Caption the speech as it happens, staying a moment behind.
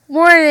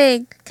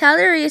Warning!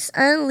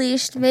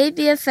 CaldariseUnleashed may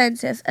be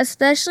offensive,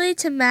 especially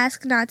to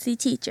masked Nazi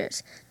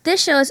teachers.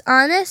 This show is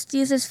honest,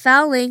 uses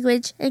foul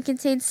language, and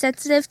contains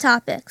sensitive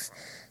topics.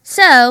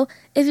 So,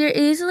 if you're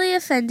easily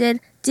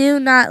offended,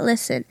 do not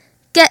listen.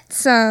 Get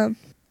some.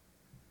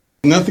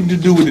 Nothing to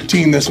do with the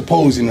team that's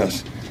opposing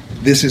us.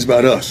 This is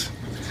about us.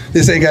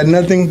 This ain't got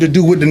nothing to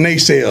do with the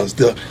naysayers,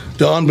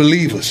 the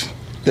unbelievers,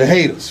 the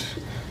haters,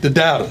 the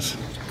doubters.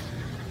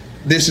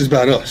 This is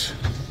about us.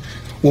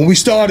 When we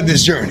started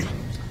this journey,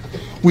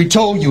 we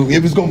told you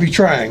it was going to be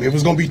trying, it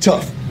was going to be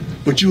tough,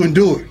 but you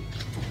endured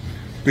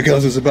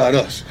because it's about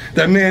us.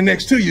 That man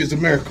next to you is a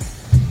miracle.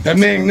 That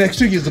man next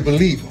to you is a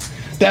believer.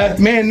 That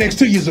man next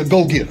to you is a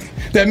go-getter.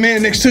 That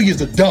man next to you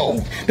is a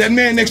dog. That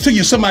man next to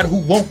you is somebody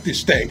who wants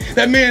this thing.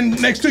 That man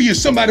next to you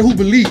is somebody who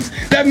believes.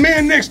 That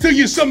man next to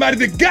you is somebody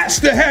that got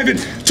to have it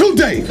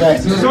today.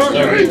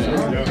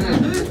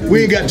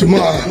 We ain't got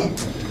tomorrow.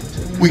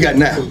 We got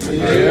now.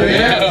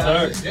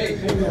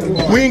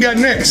 We ain't got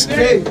next.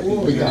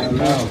 We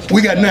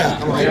got now.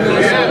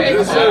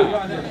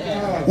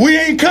 We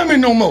ain't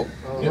coming no more.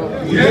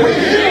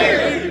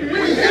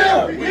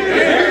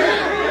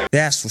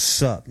 That's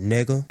what's up,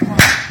 nigga.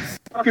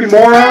 Fucking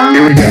moron.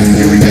 Here we go.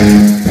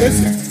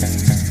 Listen.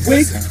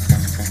 Wake.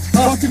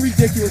 Fucking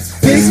ridiculous.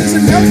 This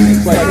isn't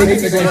helping.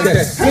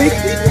 Wake.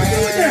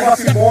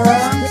 Fucking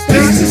moron.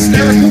 This is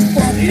hysterical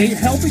fun. It ain't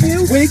helping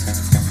you. Wake.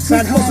 It's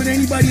not helping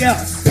anybody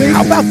else. Wake.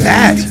 How about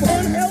that?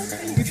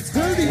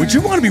 Would you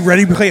want to be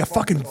ready to play a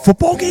fucking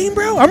football game,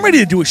 bro? I'm ready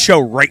to do a show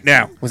right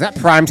now. Was that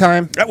prime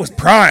time? That was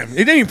prime.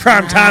 It ain't even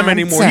prime time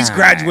anymore. He's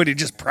graduated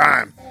just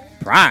prime.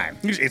 Prime?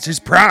 It's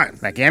just prime.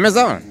 Like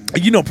Amazon?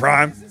 You know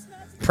prime.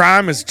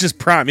 Prime is just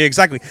prime. Yeah,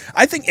 exactly.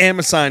 I think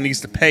Amazon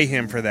needs to pay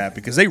him for that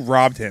because they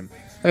robbed him.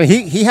 I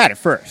mean, he had it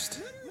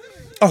first.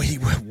 Oh, he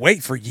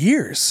wait for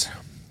years.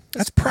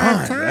 That's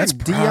prime. That's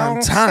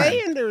prime time.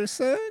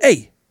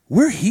 Hey,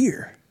 we're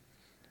here.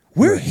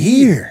 We're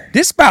here.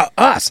 This about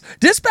us.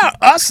 This about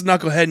us,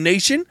 Knucklehead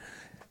Nation.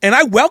 And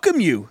I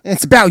welcome you.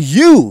 It's about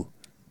you,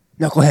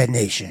 Knucklehead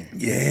Nation.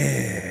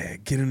 Yeah.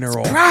 Get in there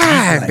all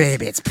prime,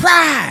 baby. It's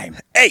prime.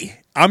 Hey,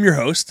 I'm your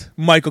host,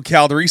 Michael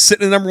Caldary,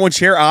 sitting in the number one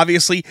chair,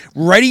 obviously,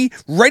 ready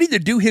to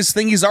do his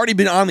thing. He's already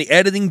been on the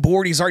editing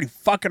board. He's already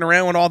fucking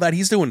around with all that.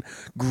 He's doing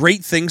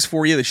great things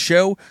for you. The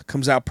show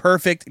comes out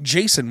perfect.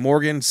 Jason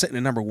Morgan, sitting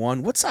in number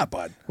one. What's up,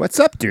 bud? What's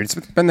up, dude? It's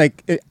been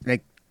like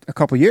a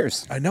couple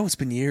years. I know it's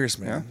been years,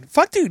 man. Yeah.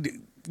 Fuck,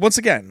 dude. Once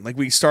again, like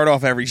we start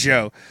off every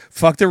show,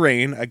 fuck the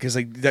rain because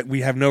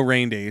we have no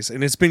rain days,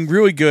 and it's been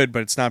really good,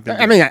 but it's not been.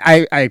 I mean,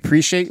 I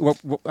appreciate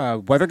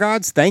weather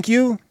gods. Thank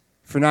you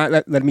for not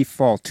letting me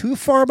fall too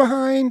far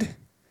behind,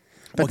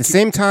 but at the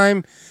same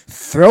time,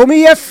 throw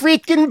me a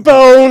freaking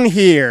bone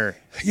here.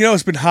 You know,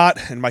 it's been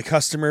hot, and my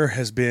customer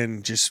has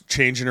been just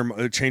changing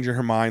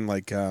her mind.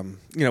 Like,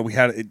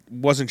 it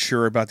wasn't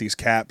sure about these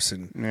caps,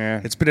 and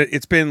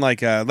it's been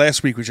like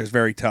last week was just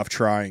very tough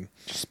trying.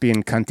 Just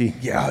being cunty.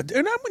 Yeah,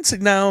 and I wouldn't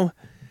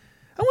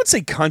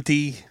say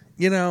cunty,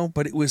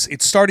 but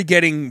it started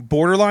getting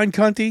borderline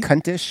cunty.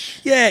 Cuntish?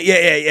 Yeah.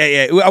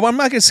 I'm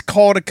not going to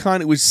call it a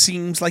cunt.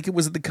 Seems like it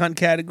was the cunt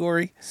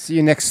category. See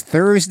you next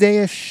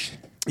Thursday-ish.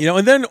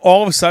 And then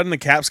all of a sudden the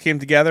caps came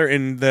together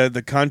and the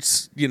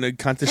cunts,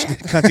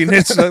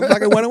 cuntiness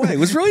fucking went away. It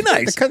was really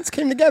nice. The cunts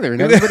came together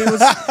and everybody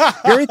was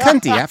very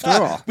cunty after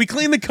all. We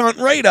cleaned the cunt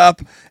right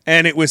up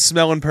and it was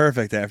smelling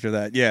perfect after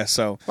that. Yeah,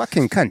 so. What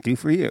can cunt do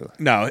for you?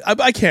 No,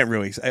 I can't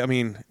really. I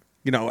mean,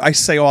 I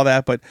say all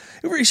that, but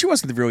she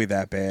wasn't really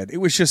that bad. It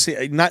was just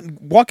not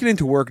walking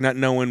into work, not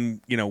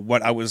knowing,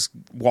 what I was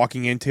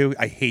walking into.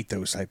 I hate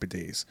those type of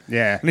days.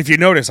 Yeah. And if you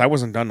notice, I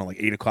wasn't done until like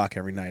 8 o'clock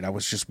every night. I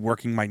was just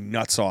working my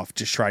nuts off,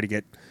 just trying to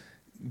get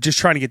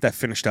that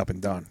finished up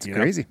and done.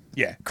 Crazy.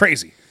 Yeah,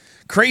 crazy.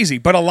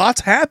 But a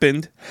lot's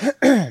happened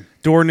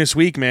during this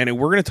week, man. And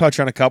we're going to touch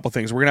on a couple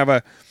things. We're going to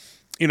have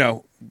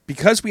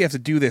because we have to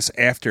do this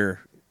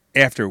after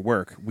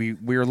work, we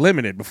are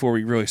limited before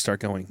we really start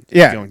going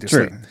to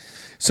sleep.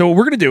 So what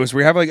we're going to do is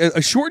we have like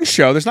a shortened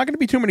show. There's not going to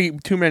be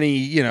too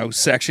many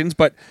sections,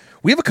 but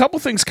we have a couple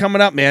things coming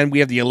up, man. We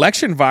have the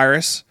election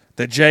virus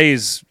that Jay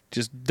is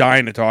just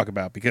dying to talk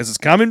about because it's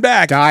coming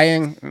back.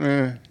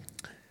 Dying?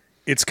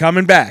 It's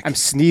coming back. I'm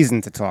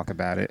sneezing to talk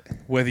about it.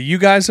 Whether you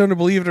guys don't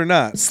believe it or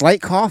not.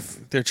 Slight cough.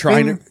 They're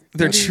trying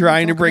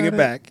to bring it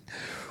back.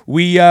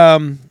 We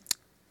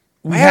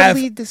We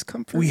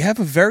have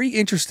a very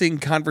interesting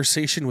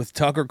conversation with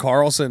Tucker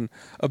Carlson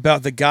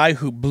about the guy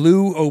who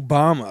blew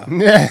Obama.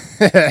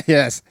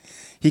 Yes.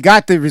 He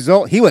got the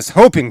result he was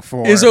hoping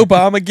for. Is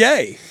Obama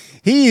gay?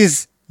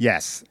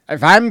 Yes.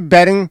 If I'm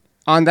betting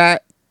on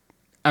that,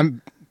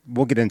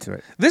 we'll get into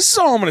it. This is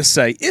all I'm going to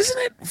say. Isn't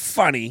it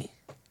funny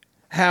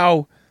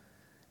how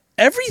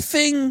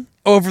everything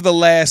over the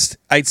last,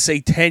 I'd say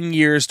 10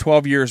 years,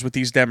 12 years with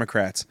these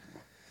Democrats,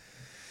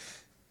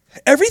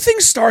 everything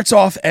starts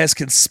off as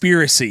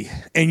conspiracy,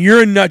 and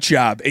you're a nut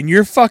job, and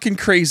you're fucking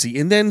crazy,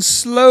 and then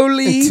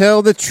slowly...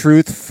 Until the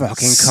truth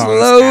fucking comes out.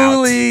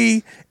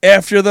 Slowly,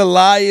 after the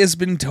lie has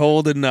been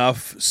told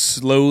enough,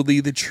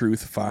 slowly the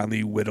truth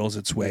finally whittles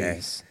its way.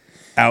 Yes.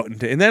 out and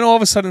then all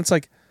of a sudden it's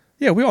like,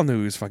 yeah, we all knew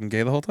he was fucking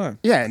gay the whole time.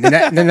 Yeah, and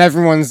then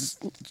everyone's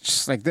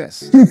just like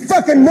this. You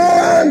fucking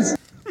morons!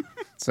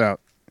 So,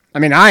 I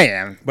mean, I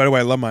am. By the way,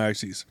 I love my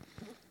ices.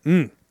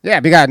 Yeah,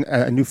 we got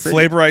a new fridge.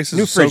 Flavor ices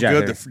new is so fridge out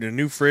good. there. The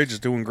new fridge is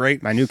doing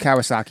great. My new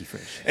Kawasaki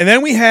fridge. And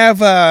then we have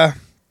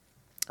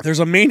there's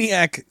a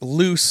maniac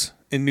loose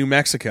in New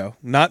Mexico,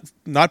 not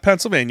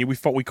Pennsylvania.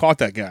 We caught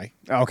that guy,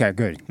 Okay,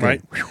 good.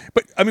 right?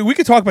 But I mean, we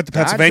could talk about the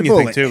Dodge the Pennsylvania thing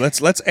bullet.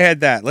 too. Let's add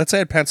that. Let's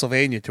add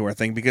Pennsylvania to our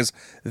thing because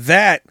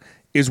that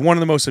is one of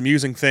the most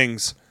amusing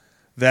things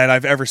that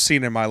I've ever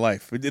seen in my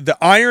life. The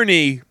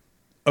irony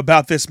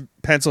about this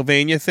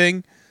Pennsylvania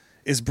thing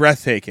is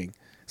breathtaking.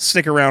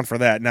 Stick around for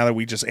that now that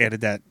we just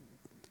added that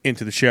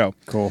into the show.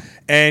 Cool.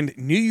 And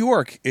New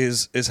York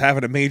is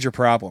having a major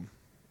problem.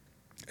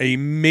 A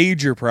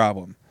major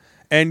problem.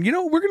 And, you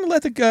know, we're going to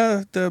let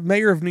the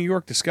mayor of New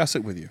York discuss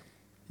it with you.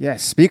 Yeah,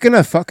 speaking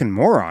of fucking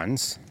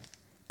morons,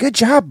 good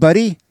job,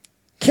 buddy.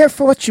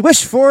 Careful what you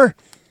wish for,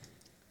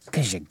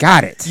 because you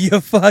got it. You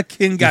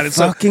fucking got it.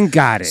 Fucking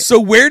got it. So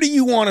where do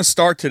you want to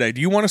start today?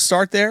 Do you want to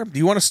start there? Do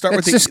you want to start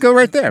Let's with just go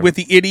right there. with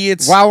the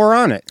idiots? While we're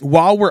on it.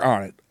 While we're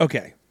on it.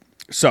 Okay.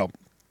 So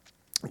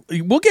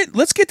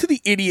let's get to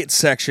the idiot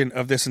section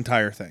of this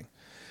entire thing.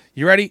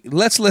 You ready?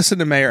 Let's listen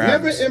to Mayor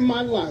Never Adams. in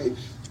my life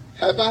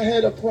have I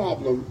had a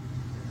problem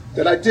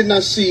that I did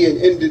not see an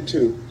ending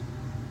to.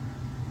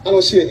 I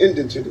don't see an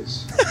ending to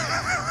this.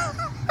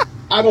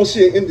 I don't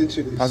see an ending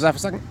to this. Pause that for a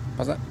second.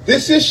 Pause that.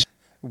 This is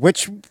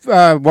Which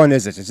one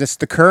is it? Is this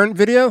the current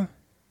video?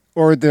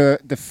 Or the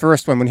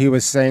first one when he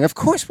was saying, of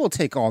course we'll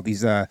take all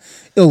these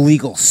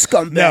illegal No,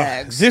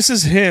 scumbags. this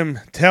is him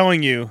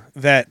telling you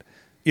that,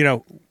 you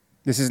know,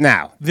 This is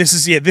now. this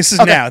is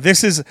Okay. now.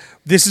 This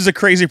is a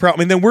crazy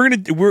problem. And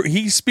then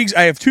he speaks.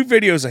 I have 2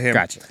 videos of him.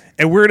 Gotcha.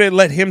 And we're gonna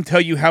let him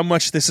tell you how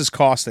much this is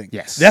costing.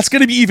 Yes. That's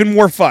gonna be even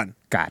more fun.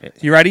 Got it.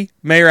 You ready?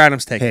 Mayor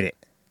Adams, take Hit it.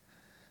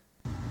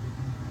 it.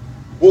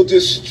 will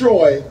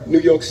destroy New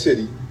York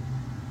City.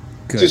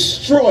 Good.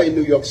 Destroy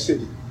New York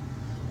City.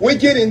 We're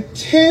getting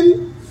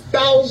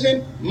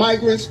 10,000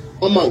 migrants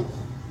a month.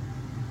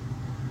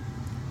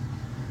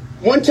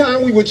 One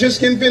time we were just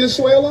getting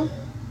Venezuela.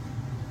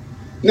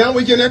 Now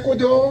we get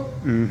Ecuador.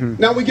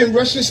 Now we get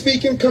Russian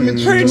speaking coming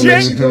through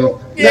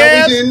Mexico.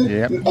 Yes. Now we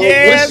Yep. get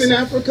Yes. Western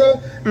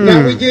Africa.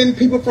 Now we getting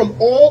people from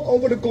all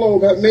over the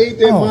globe have made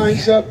their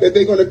minds up that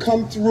they're going to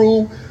come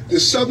through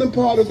the southern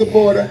part of the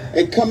border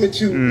and come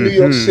into New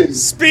York City.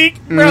 Speak,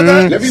 brother.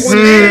 And everyone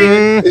is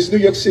saying it's New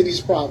York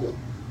City's problem.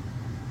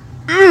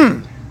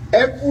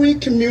 Every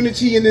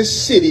community in this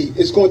city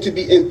is going to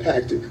be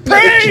impacted.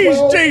 Praise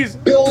 $12 Jesus.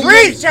 billion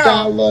Praise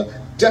God.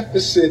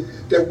 deficit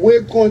that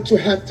we're going to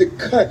have to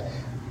cut.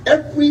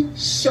 Every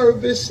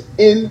service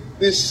in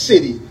this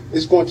city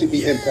is going to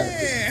be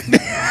impacted.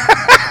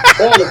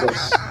 All of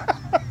us.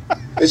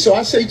 And so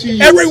I say to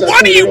you, Every as I one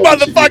of turn you it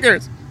over to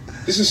motherfuckers.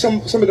 this is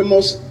some of the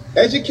most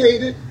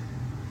educated,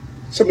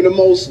 some of the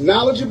most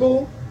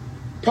knowledgeable,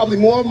 probably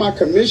more of my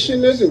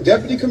commissioners and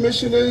deputy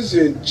commissioners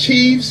and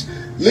chiefs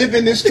live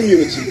in this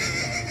community.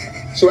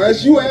 So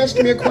as you ask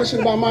me a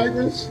question about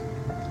migrants,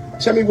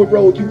 tell me what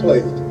role you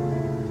played.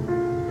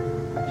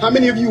 How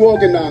many of you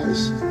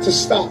organized to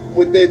stop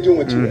what they're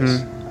doing to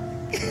us?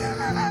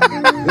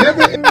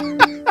 Never.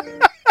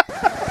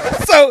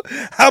 So,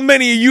 how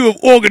many of you have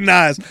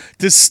organized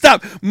to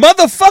stop?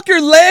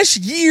 Motherfucker, last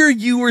year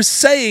you were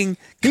saying,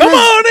 come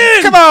on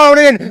in. Come on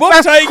in. We'll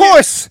of take it.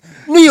 course.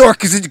 New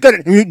York's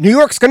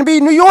going to be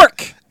New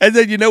York. And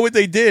then you know what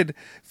they did?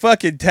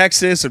 Fucking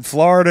Texas and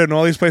Florida and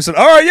all these places.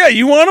 All right, yeah,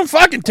 you want them?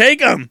 Fucking take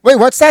them. Wait,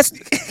 what's that?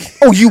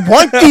 Oh, you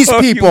want these You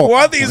people?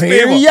 want these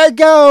Here people. you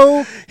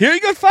go. Here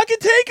you go. Fucking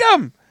take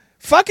them.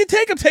 Fucking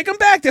take them. Take them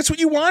back. That's what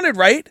you wanted,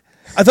 right?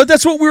 I thought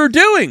that's what we were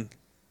doing.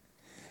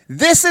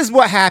 This is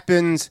what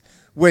happens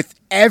with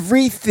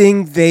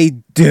everything they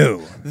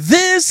do.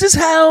 This is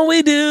how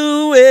we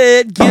do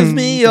it. Give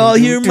me all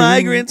your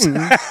migrants.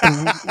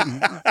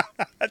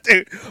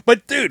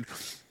 Dude,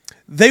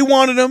 they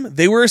wanted them.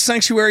 They were a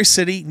sanctuary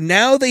city.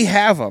 Now they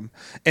have them,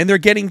 and they're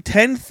getting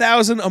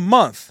 10,000 a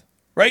month,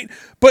 right?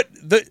 But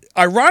the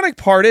ironic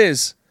part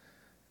is,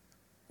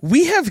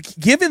 we have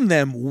given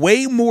them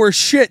way more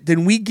shit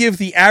than we give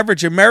the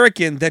average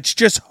American that's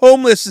just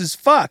homeless as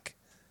fuck.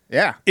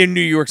 Yeah. In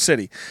New York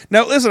City.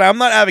 Now, listen, I'm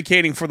not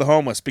advocating for the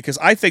homeless because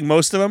I think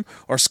most of them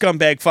are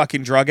scumbag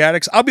fucking drug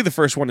addicts. I'll be the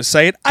first one to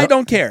say it. I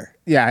don't care.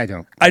 Yeah, I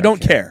don't. I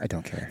don't care. I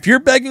don't care. If you're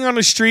begging on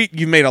the street,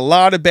 you've made a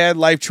lot of bad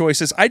life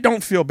choices. I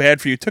don't feel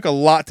bad for you. It took a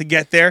lot to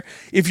get there.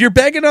 If you're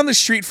begging on the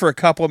street for a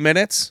couple of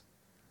minutes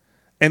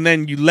and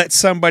then you let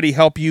somebody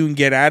help you and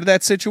get out of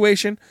that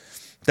situation,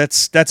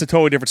 that's a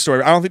totally different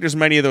story. I don't think there's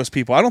many of those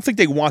people. I don't think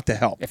they want the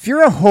help. If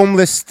you're a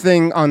homeless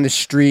thing on the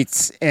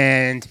streets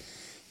and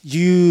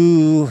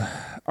you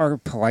are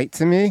polite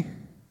to me,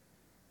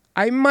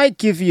 I might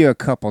give you a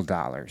couple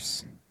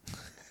dollars.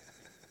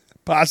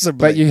 Possibly.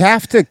 But you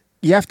have to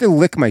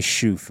lick my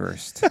shoe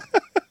first.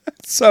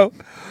 So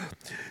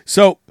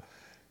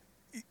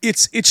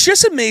it's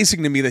just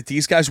amazing to me that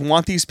these guys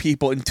want these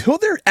people until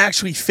they're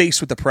actually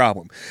faced with the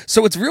problem.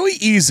 So it's really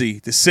easy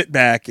to sit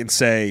back and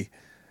say,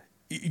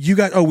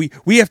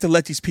 we have to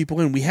let these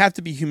people in. We have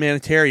to be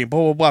humanitarian,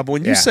 blah, blah, blah. But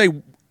when you say,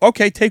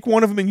 okay, take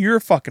one of them in your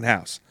fucking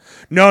house.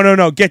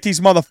 No, get these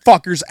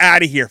motherfuckers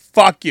out of here.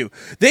 Fuck you.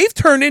 They've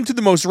turned into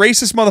the most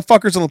racist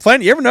motherfuckers on the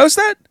planet. You ever notice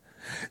that?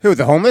 Who,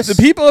 the homeless?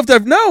 The people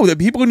the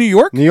people in New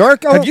York. New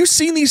York? Oh. Have you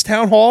seen these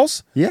town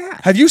halls? Yeah.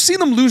 Have you seen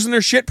them losing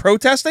their shit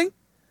protesting?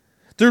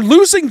 They're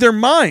losing their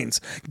minds.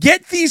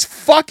 Get these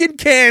fucking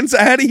cans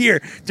out of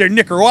here. They're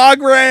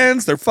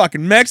Nicaraguans. They're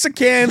fucking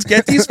Mexicans.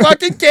 Get these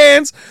fucking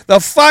cans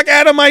the fuck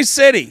out of my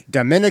city.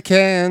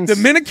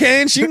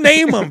 Dominicans, you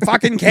name them.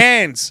 Fucking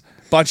cans.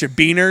 Bunch of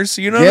beaners.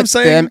 You know what I'm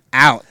saying? Get them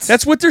out.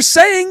 That's what they're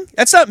saying.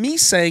 That's not me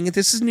saying it.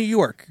 This is New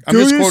York. I'm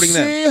just quoting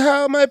them. Do you see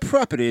how my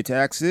property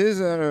taxes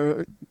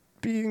are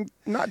being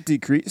not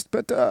decreased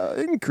but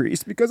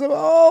increased because of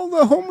all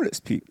the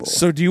homeless people?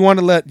 So do you want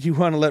to let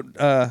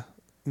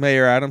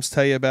Mayor Adams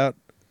tell you about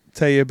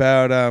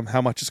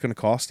how much it's going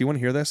to cost? Do you want to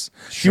hear this?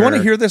 Sure. Do you want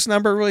to hear this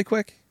number really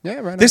quick? Yeah,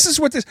 right. This is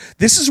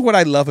what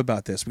I love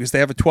about this, because they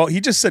have he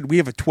just said we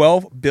have a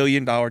 $12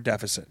 billion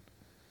deficit.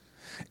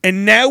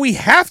 And now we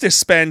have to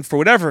spend, for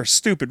whatever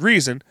stupid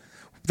reason,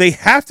 they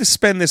have to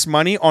spend this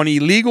money on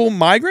illegal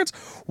migrants.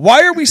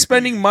 Why are we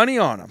spending money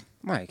on them?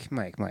 Mike.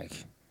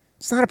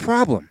 It's not a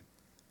problem.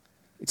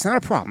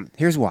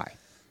 Here's why.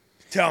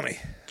 Tell me.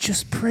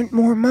 Just print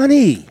more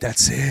money.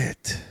 That's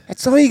it.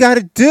 That's all you got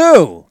to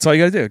do. That's all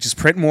you got to do. Just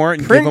print more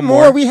and print give them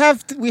more. more. We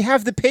have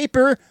the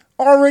paper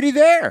already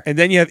there. And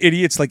then you have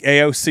idiots like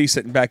AOC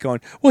sitting back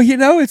going, well,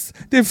 it's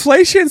the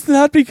inflation's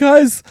not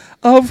because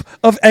of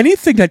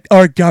anything that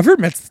our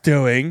government's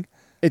doing.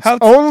 It's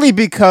only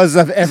because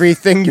of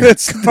everything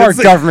our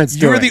government's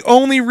doing. You're the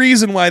only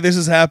reason why this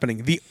is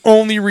happening. The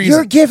only reason.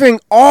 You're giving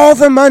all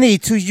the money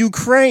to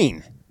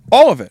Ukraine.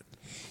 All of it.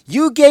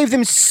 You gave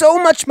them so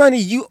much money,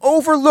 you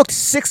overlooked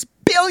 $6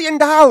 billion.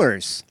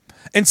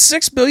 And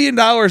 $6 billion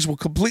will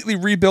completely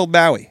rebuild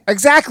Maui.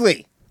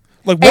 Exactly.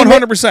 Like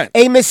 100%.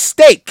 A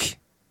mistake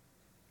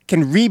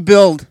can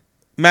rebuild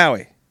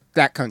Maui.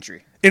 That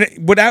country.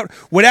 And without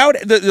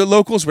the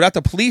locals, without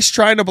the police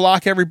trying to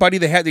block everybody,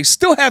 they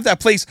still have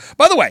that place.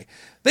 By the way,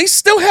 they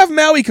still have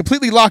Maui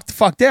completely locked the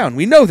fuck down.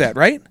 We know that,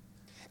 right?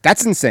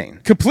 That's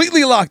insane.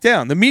 Completely locked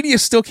down. The media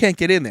still can't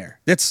get in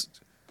there.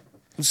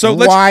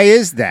 Why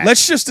is that?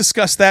 Let's just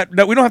discuss that.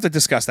 No, we don't have to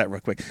discuss that real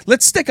quick.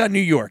 Let's stick on New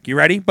York. You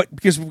ready? But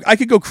because I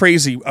could go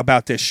crazy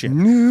about this shit.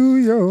 New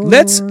York.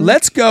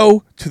 Let's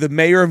go to the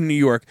mayor of New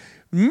York,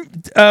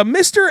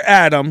 Mr.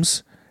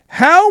 Adams.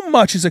 How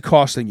much is it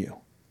costing you?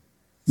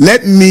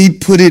 Let me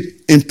put it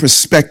in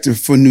perspective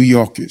for New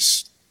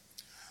Yorkers.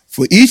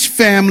 For each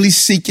family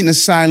seeking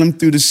asylum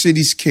through the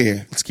city's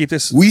care, let's keep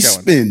this we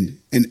going. Spend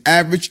an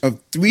average of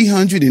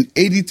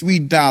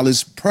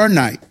 $383 per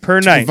night to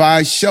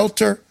provide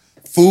shelter,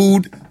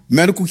 food,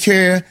 medical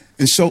care,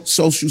 and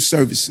social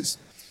services.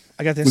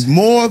 I got this. With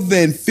more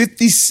than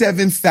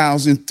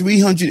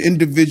 57,300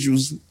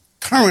 individuals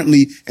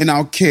currently in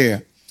our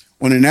care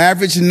on an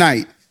average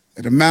night,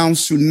 it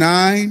amounts to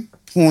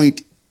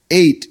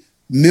 $9.8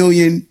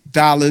 million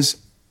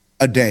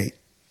a day,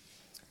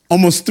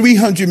 almost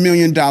 $300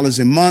 million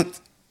a month,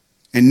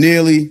 and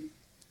nearly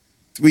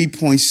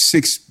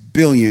 $3.6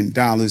 billion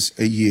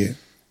a year.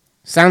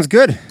 Sounds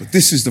good. But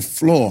this is the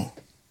floor,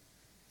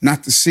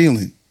 not the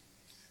ceiling.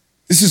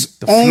 This is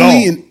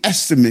only an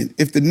estimate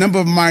if the number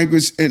of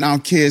migrants in our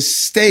care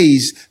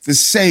stays the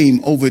same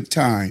over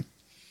time.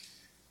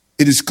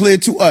 It is clear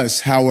to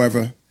us,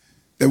 however,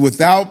 that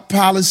without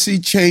policy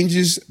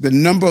changes, the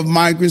number of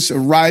migrants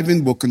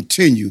arriving will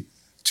continue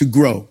to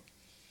grow.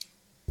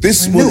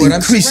 This will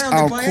increase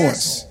our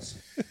costs.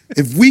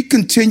 If we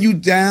continue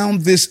down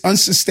this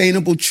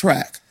unsustainable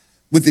track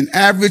with an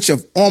average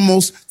of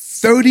almost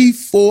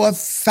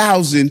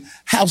 34,000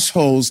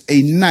 households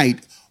a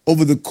night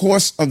over the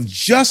course of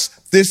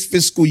just this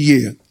fiscal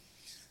year,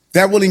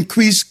 that will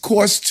increase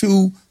costs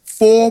to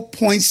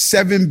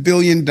 $4.7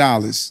 billion.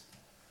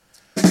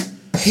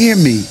 Hear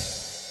me.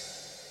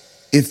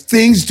 If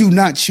things do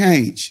not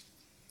change,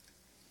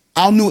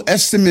 our new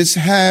estimates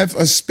have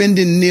us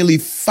spending nearly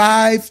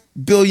 $5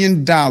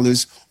 billion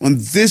on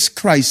this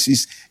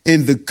crisis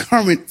in the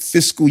current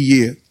fiscal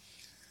year.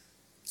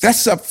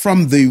 That's up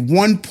from the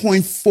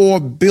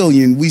 $1.4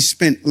 billion we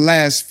spent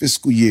last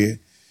fiscal year,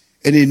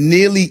 and it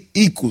nearly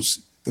equals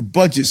the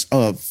budgets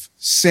of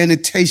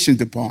Sanitation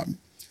Department,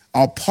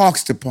 our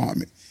Parks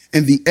Department,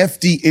 and the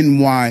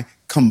FDNY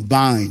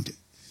combined.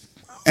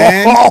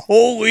 And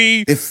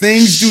holy if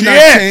things do not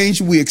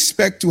change, we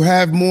expect to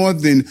have more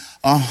than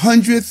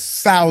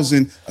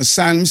 100,000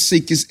 asylum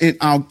seekers in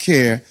our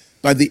care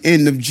by the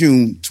end of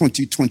June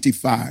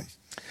 2025.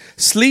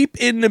 Sleep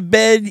in the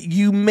bed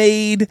you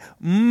made,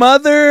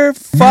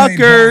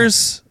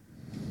 motherfuckers.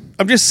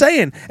 I'm just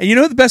saying. And you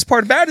know the best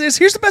part about it is,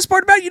 here's the best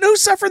part about it. You know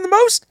who's suffering the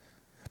most?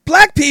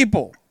 Black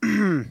people.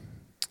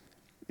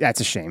 That's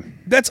a shame.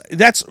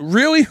 That's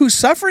really who's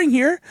suffering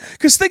here.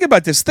 Because think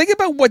about this. Think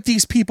about what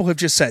these people have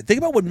just said. Think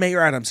about what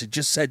Mayor Adams had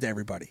just said to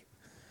everybody.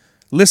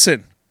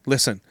 Listen,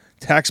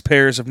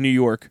 taxpayers of New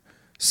York,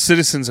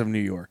 citizens of New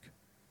York.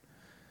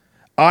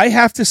 I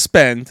have to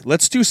spend,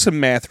 let's do some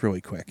math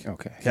really quick.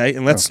 Okay.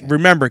 And let's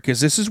remember,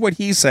 because this is what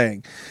he's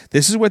saying.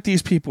 This is what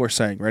these people are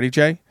saying. Ready,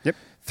 Jay? Yep.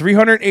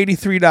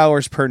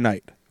 $383 per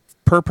night,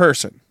 per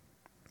person.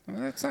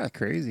 Well, that's not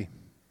crazy.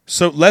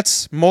 So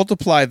let's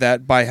multiply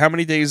that by how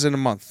many days in a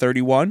month?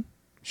 31?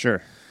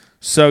 Sure.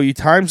 So you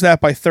times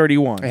that by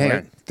 31. Hang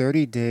right? on.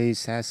 30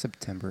 days has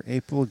September,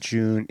 April,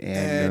 June,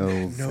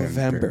 and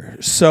November.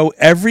 So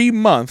every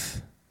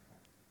month,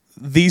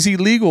 these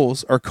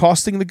illegals are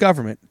costing the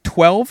government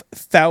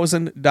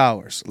 $12,000,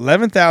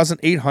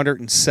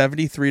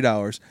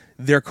 $11,873.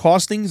 They're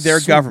costing their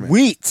government.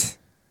 Sweet.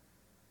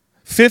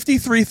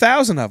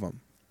 53,000 of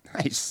them.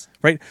 Nice.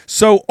 Right?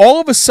 So all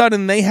of a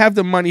sudden they have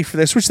the money for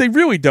this, which they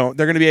really don't.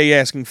 They're going to be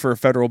asking for a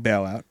federal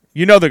bailout.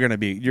 You know they're going to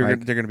be. They're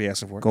going to be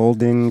asking for it.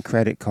 Golden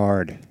credit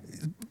card.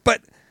 But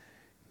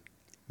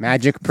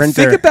magic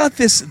printer. Think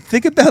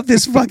about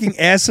this fucking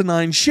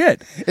asinine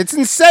shit. It's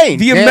insane.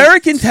 The man.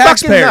 American It's fucking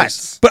taxpayers.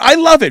 nuts. But I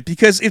love it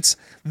because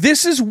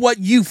this is what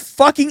you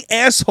fucking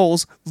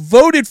assholes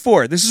voted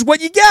for. This is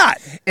what you got.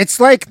 It's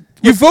like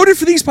you voted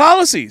for these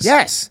policies.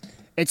 Yes.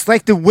 It's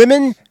like the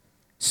women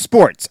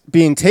sports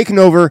being taken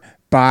over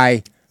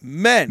by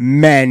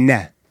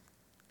men.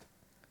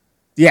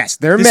 Yes,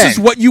 they're men. This is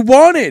what you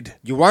wanted.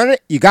 You wanted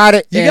it, you got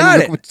it. You got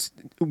it.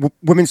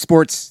 Women's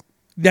sports.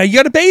 Now you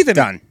got to bathe in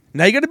done. it.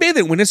 Now you got to bathe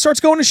in it. When it starts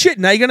going to shit,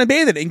 now you're going to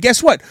bathe in it. And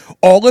guess what?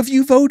 All of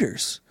you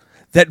voters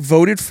that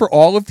voted for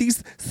all of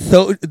these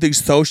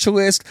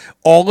socialist,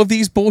 all of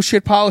these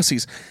bullshit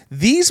policies,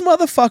 these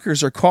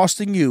motherfuckers are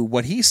costing you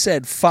what he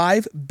said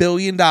 $5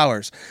 billion.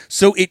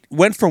 So it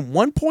went from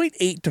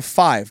 1.8 to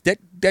 5.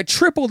 That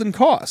tripled in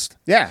cost.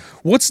 Yeah.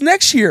 What's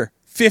next year?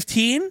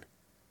 15?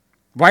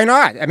 Why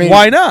not? I mean,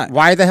 why not?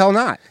 Why the hell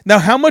not? Now,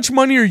 how much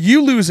money are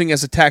you losing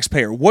as a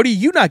taxpayer? What are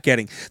you not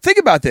getting? Think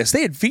about this.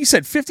 He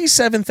said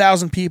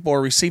 57,000 people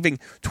are receiving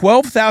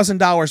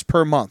 $12,000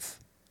 per month.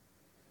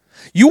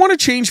 You want to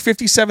change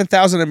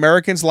 57,000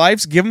 Americans'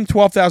 lives? Give them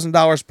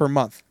 $12,000 per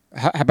month.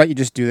 How about you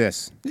just do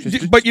this?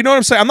 But you know what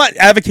I'm saying? I'm not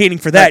advocating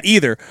for that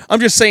either. I'm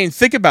just saying,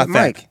 think about that.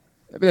 Mike,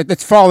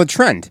 let's follow the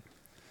trend.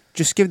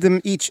 Just give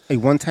them each a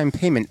one-time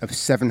payment of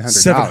 $700.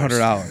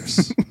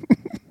 $700.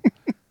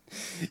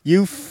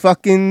 You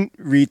fucking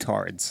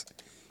retards.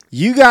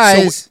 You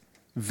guys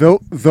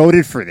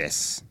voted for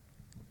this.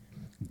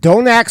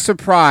 Don't act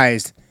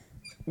surprised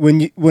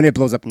when it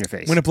blows up in your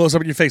face. When it blows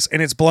up in your face.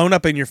 And it's blown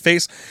up in your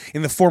face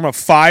in the form of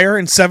fire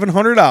and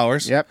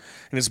 $700. Yep.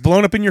 And it's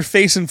blown up in your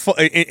face in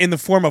the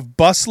form of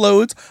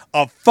busloads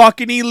of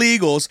fucking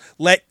illegals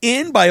let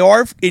in by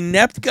our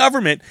inept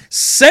government,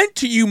 sent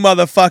to you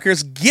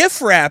motherfuckers,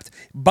 gift wrapped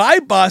by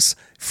bus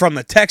from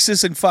the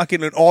Texas and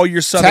fucking and all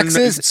your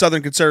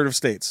southern conservative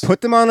states. Put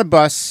them on a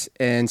bus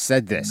and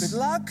said this. Good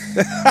luck.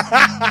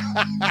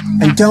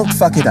 And don't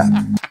fuck it up.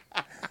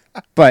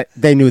 But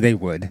they knew they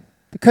would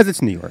because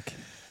it's New York.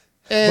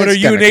 But are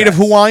you a native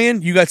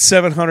Hawaiian? You got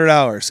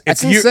 $700.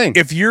 That's insane.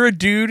 If you're a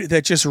dude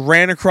that just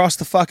ran across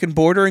the fucking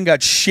border and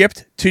got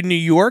shipped to New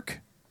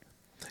York,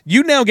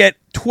 you now get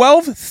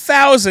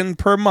 $12,000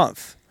 per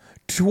month.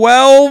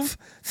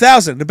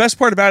 $12,000. The best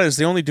part about it is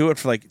they only do it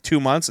for like 2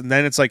 months, and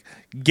then it's like,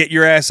 get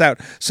your ass out.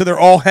 So they're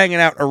all hanging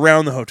out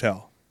around the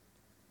hotel,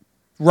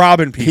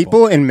 robbing people.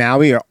 People in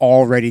Maui are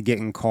already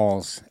getting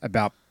calls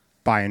about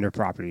buying their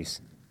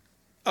properties.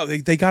 Oh,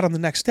 they got on the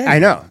next day. I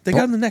know. They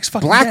got on the next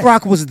fucking day.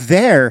 BlackRock was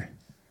there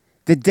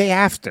the day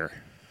after.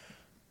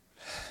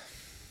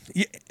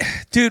 Yeah,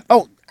 dude.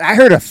 Oh, I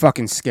heard a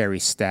fucking scary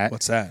stat.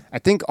 What's that? I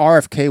think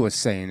RFK was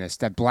saying this,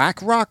 that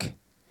BlackRock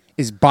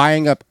is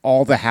buying up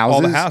all the houses.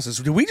 All the houses.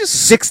 Did we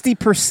just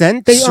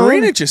 60% they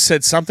Serena own? just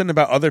said something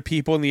about other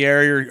people in the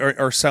area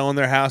are selling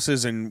their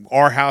houses, and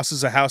our house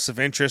is a house of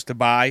interest to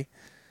buy.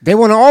 They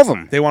want all of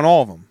them. They want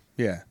all of them.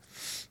 Yeah.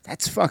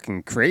 That's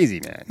fucking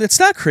crazy, man. It's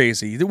not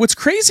crazy. What's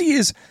crazy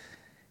is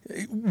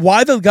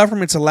why the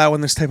government's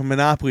allowing this type of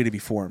monopoly to be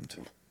formed.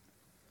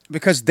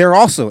 Because they're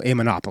also a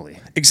monopoly.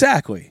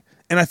 Exactly.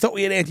 And I thought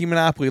we had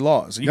anti-monopoly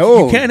laws.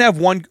 No. You can't have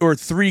one or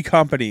three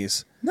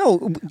companies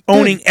dude,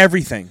 owning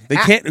everything. They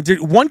can't.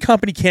 One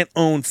company can't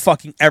own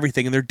fucking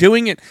everything, and they're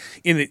doing it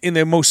in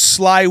the most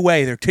sly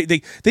way.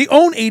 They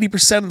own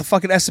 80% of the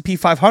fucking S&P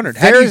 500.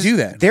 How do you do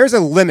that? There's a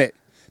limit.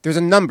 There's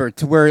a number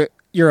to where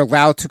you're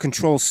allowed to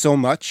control so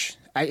much.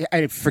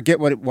 I forget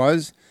what it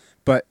was,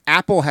 but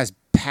Apple has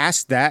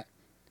passed that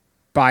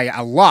by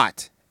a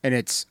lot, and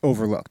it's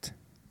overlooked.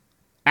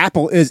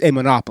 Apple is a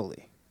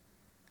monopoly.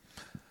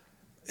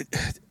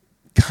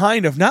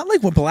 Kind of. Not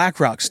like what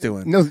BlackRock's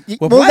doing. No,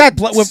 what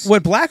BlackRock,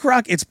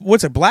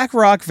 what's a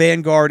BlackRock,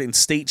 Vanguard, and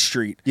State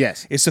Street.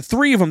 Yes. It's the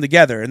three of them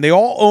together, and they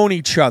all own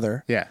each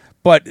other. Yeah.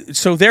 But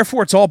so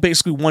therefore it's all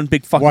basically one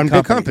big fucking company.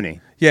 One big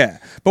company. Yeah.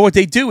 But what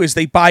they do is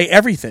they buy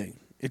everything.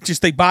 It's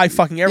just they buy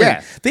fucking everything.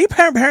 Yeah. They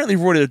apparently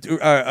reported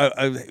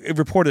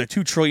a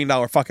 $2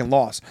 trillion fucking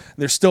loss.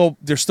 They're still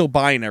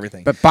buying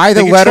everything. But by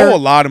the they letter, control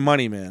a lot of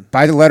money, man.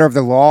 By the letter of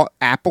the law,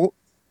 Apple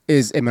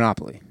is a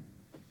monopoly.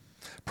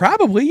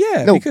 Probably,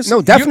 yeah. No, because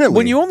definitely.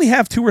 when you only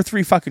have 2 or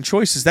 3 fucking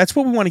choices, that's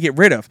what we want to get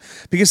rid of.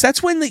 Because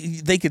that's when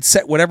they could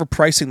set whatever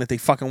pricing that they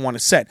fucking want to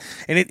set.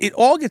 And it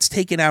all gets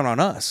taken out on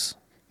us.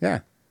 Yeah.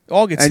 It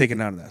all gets taken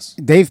out on us.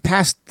 They've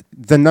passed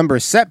the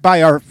numbers set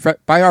by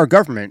our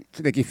government.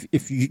 Like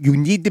if you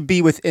need to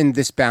be within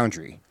this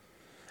boundary.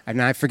 And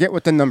I forget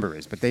what the number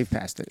is, but they've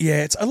passed it.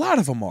 Yeah, it's a lot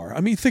of them are.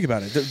 I mean, think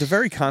about it. The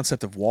very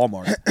concept of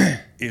Walmart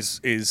is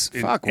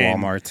fuck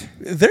Walmart.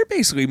 They're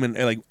basically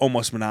like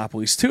almost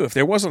monopolies too. If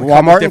there wasn't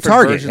Walmart and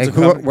Target,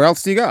 where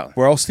else do you go?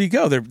 Where else do you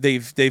go?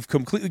 They've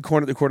completely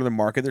cornered the corner of the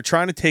market. They're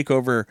trying to take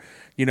over,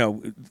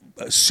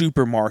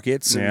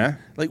 supermarkets. And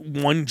like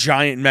one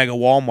giant mega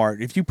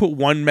Walmart. If you put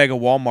one mega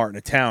Walmart in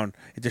a town,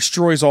 it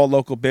destroys all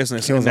local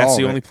business, and that's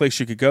the only place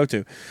you could go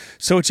to.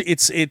 So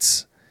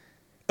it's.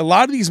 A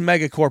lot of these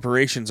mega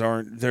corporations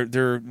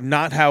they're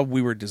not how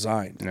we were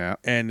designed. Yeah.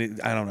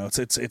 And I don't know.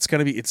 It's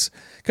gonna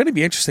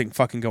be interesting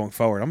fucking going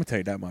forward. I'm gonna tell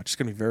you that much. It's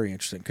gonna be very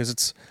interesting because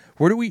it's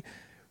where do we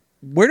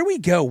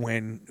go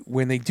when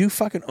they do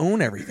fucking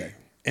own everything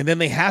and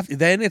then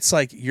it's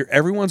like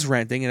everyone's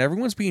renting and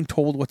everyone's being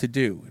told what to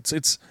do.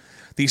 It's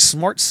these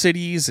smart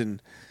cities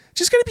and it's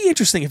just gonna be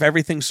interesting if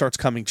everything starts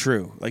coming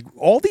true. Like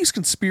all these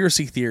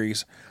conspiracy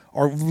theories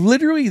are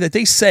literally that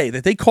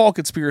they call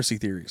conspiracy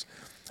theories.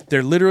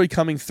 They're literally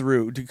coming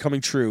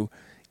true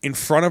in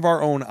front of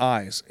our own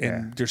eyes.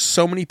 And there's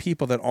so many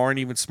people that aren't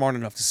even smart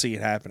enough to see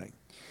it happening.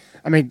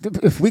 I mean,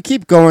 if we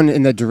keep going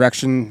in the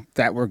direction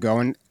that we're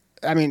going,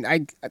 I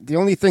mean, the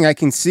only thing I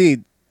can see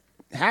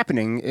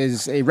happening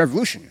is a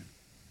revolution.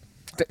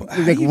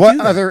 Like,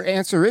 what other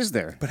answer is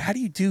there? But how do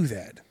you do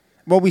that?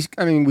 Well, we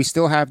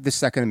still have the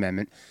Second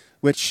Amendment,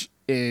 which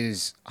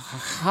is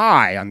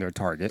high on their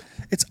target.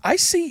 I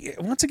see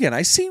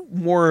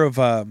more of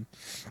on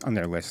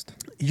their list.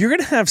 You're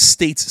going to have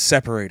states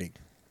separating.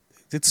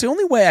 It's the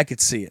only way I could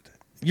see it.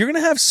 You're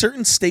going to have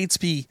certain states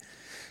be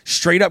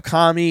straight up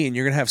commie, and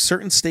you're going to have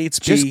certain states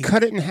just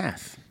cut it in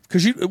half.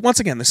 Because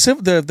once again,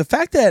 the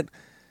fact that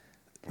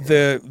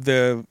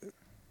the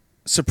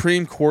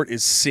Supreme Court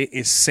is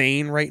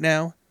sane right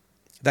now,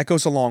 that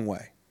goes a long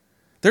way.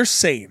 They're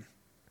sane.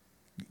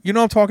 You know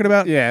what I'm talking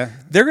about? Yeah.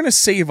 They're going to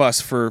save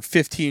us for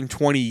 15,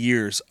 20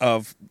 years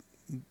of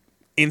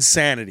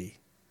insanity.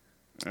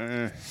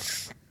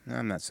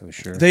 I'm not so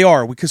sure. They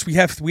are, because we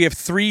have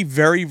 3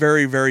 very,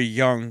 very, very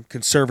young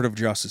conservative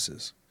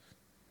justices.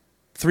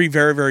 3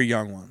 very, very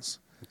young ones.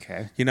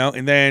 Okay.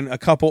 And then a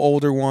couple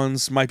older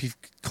ones might be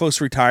close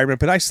to retirement,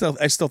 but I still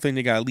think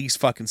they got at least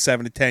fucking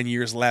 7 to 10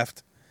 years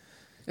left.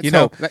 You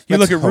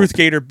look at Ruth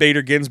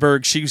Bader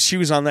Ginsburg. She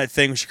was on that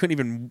thing. She couldn't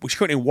even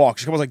walk.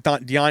 She was like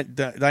Dianne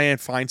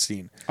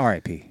Feinstein.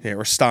 R.I.P. Yeah,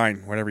 or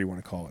Stein, whatever you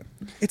want to call it.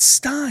 It's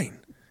Stein.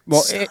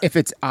 Well, if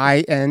it's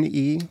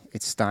I-N-E,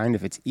 it's Stein.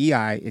 If it's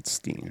E-I, it's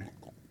Steen.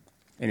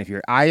 And if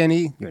you're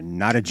I-N-E, you're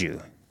not a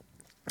Jew.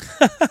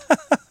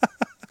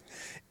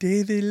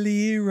 David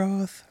Lee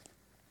Roth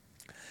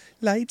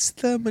lights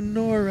the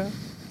menorah.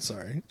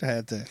 Sorry, I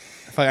had to.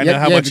 I know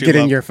how much you get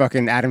love. In your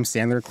fucking Adam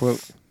Sandler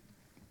quote.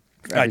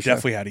 I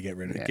definitely had to get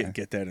rid of it. Yeah.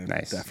 Get that in.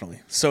 Nice. Definitely.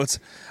 So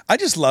I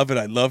just love it.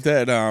 I love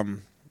that.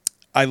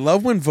 I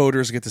love when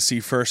voters get to see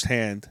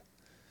firsthand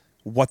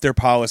what their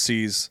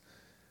policies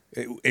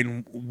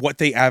and what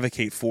they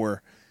advocate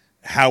for,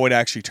 how it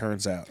actually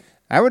turns out.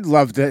 I would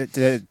love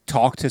to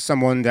talk to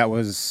someone that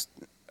was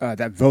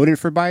that voted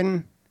for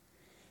Biden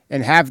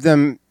and have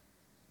them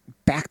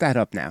back that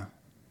up now.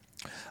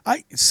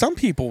 Some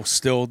people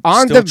still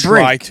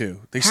try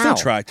to. They How? still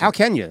try to. How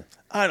can you?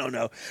 I don't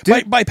know.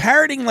 By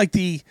parroting like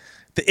the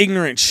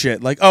ignorant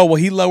shit, like, oh, well,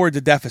 he lowered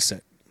the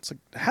deficit. It's like,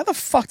 how the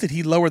fuck did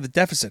he lower the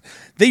deficit?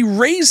 They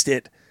raised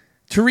it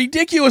to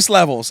ridiculous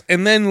levels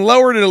and then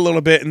lowered it a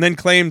little bit and then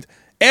claimed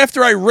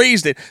after I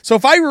raised it. So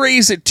if I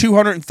raise it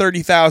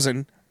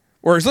 230,000,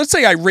 or let's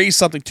say I raise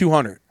something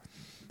 200,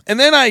 and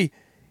then I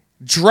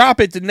drop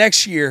it the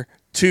next year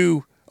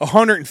to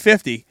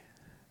 150,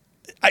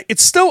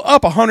 it's still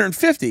up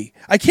 150.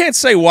 I can't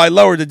say, well, I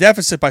lowered the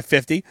deficit by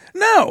 50.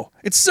 No,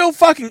 it's still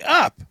fucking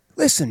up.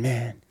 Listen,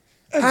 man,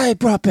 I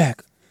brought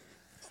back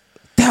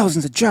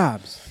thousands of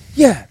jobs.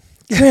 Yeah,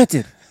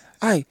 granted,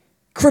 I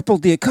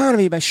crippled the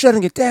economy by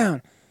shutting it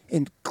down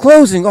and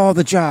closing all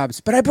the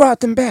jobs, but I brought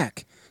them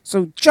back.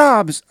 So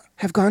jobs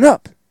have gone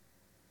up.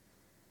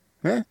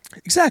 Huh?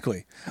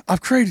 Exactly.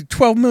 I've created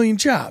 12 million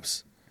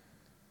jobs.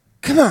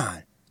 Come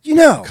on. You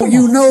know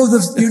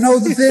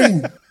the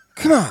thing.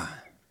 Come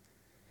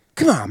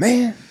on,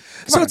 man.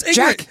 It's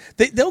ignorant.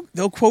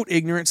 They'll quote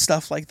ignorant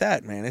stuff like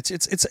that, man.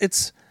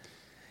 It's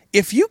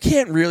if you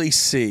can't really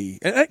see,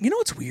 and you know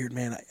what's weird,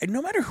 man?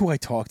 No matter who I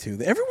talk to,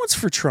 everyone's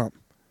for Trump.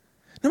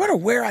 No matter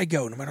where I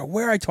go, no matter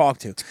where I talk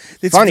to,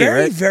 it's funny,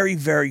 very, right? very,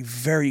 very,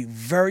 very,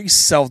 very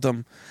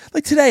seldom.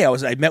 Like today,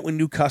 I met with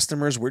new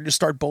customers. We're just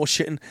start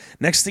bullshitting.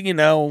 Next thing you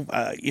know,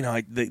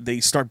 they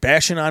start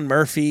bashing on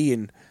Murphy,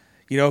 and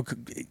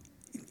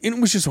it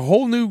was just a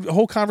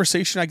whole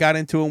conversation I got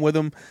into with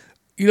them,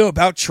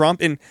 about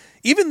Trump. And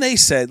even they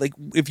said, like,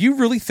 if you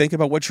really think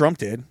about what Trump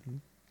did,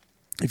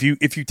 if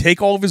you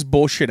take all of his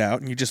bullshit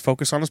out and you just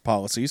focus on his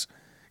policies,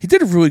 He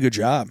did a really good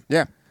job.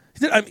 Yeah. He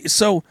did, I mean,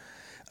 so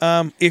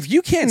if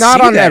you can't Not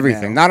see on that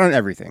everything. now- Not on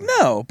everything.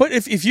 No, but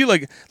if you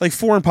like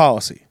foreign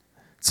policy,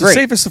 it's Great.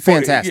 the safest of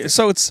Fantastic.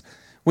 So it's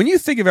when you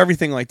think of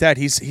everything like that,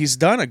 he's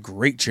done a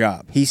great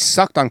job. He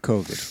sucked on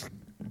COVID.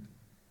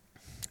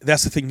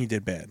 That's the thing he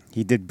did bad.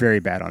 He did very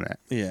bad on that.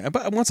 Yeah,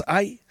 but once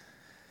I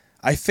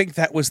think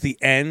that was the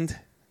end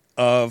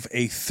of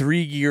a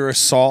 3-year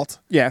assault,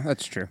 Yeah,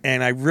 that's true.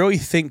 and I really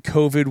think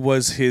COVID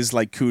was his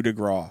like coup de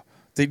grace.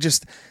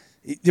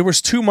 There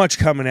was too much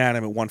coming at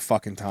him at one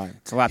fucking time.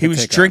 It's a lot He to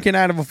was take drinking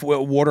out of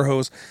a water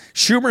hose.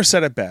 Schumer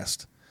said it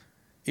best.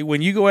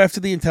 When you go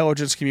after the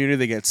intelligence community,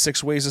 they get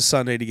 6 ways of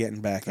Sunday to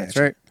getting back at That's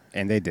you. right.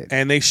 And they did.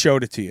 And they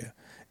showed it to you.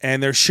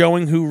 And they're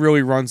showing who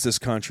really runs this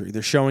country.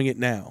 They're showing it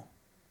now.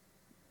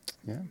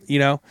 Yeah. You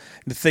know?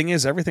 The thing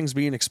is, everything's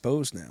being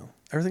exposed now.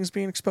 Everything's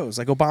being exposed.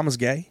 Like Obama's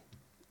gay.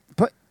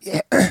 But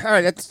yeah, all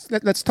right,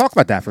 let's talk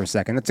about that for a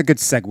second. That's a good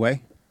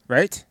segue,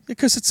 right?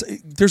 Because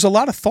there's a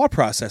lot of thought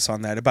process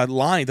on that about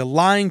lying, the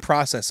lying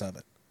process of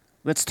it.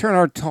 Let's turn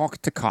our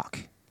talk to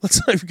cock.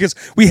 Because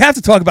we have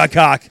to talk about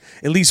cock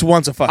at least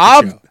once a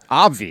fucking show.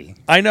 Obvi.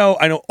 I know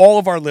all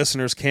of our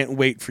listeners can't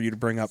wait for you to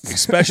bring up,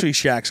 especially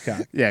Shaq's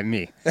cock. Yeah,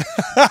 me.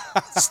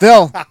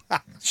 Still,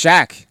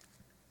 Shaq,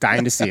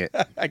 dying to see it.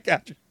 I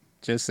got you.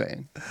 Just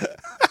saying.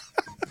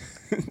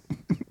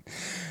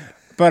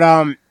 But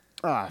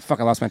fuck!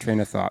 I lost my train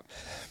of thought.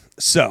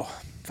 So,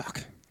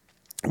 Fuck.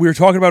 we were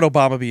talking about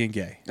Obama being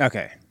gay.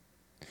 Okay.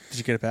 Did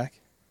you get it back?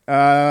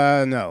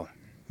 No.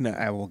 No.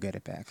 I will get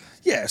it back.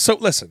 Yeah. So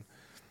listen,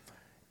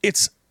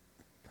 it's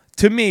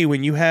to me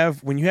when you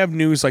have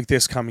news like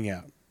this coming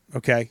out,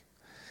 okay,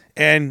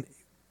 and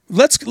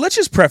let's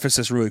just preface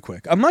this really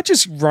quick. I'm not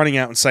just running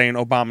out and saying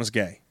Obama's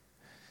gay.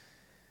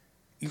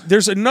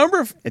 There's a number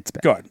of It's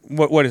bad. Go ahead.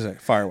 What is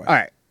it? Fire away. All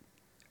right.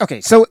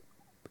 Okay. So,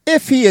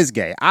 if he is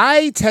gay,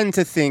 I tend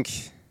to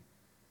think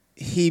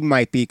he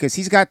might be because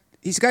he's got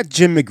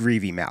Jim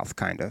McGreevy mouth,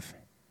 kind of.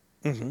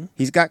 Mm-hmm.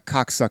 He's got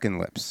cocksucking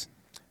lips.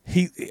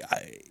 He's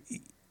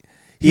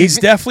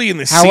definitely in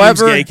the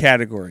However, seems gay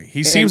category.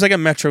 He seems like a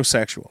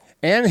metrosexual.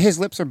 And his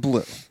lips are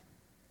blue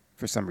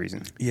for some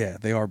reason. Yeah,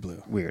 they are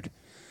blue. Weird.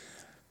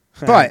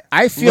 But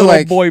I feel Little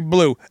like boy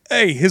blue.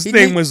 Hey, his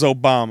name was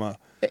Obama.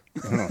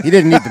 No, he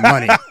didn't need the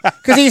money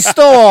because he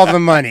stole all the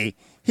money.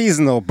 He's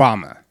an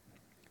Obama.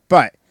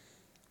 But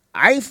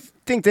I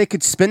think they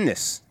could spin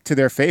this to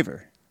their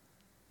favor.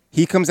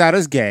 He comes out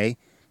as gay.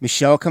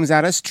 Michelle comes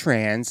out as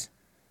trans.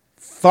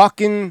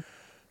 Fucking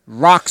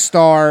rock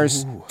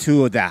stars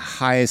to the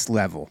highest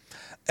level.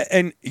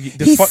 And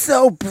He's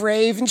so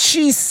brave and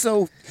she's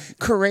so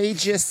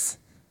courageous.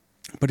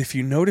 But if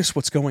you notice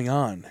what's going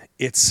on,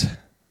 it's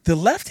the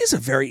left is a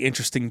very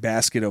interesting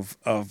basket of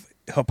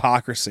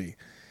hypocrisy.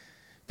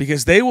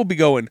 Because they will be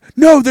going,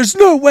 no, there's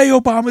no way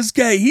Obama's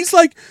gay. He's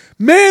like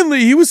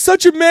manly. He was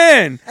such a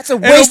man. That's a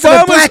waste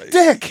of a black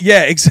dick.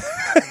 Yeah,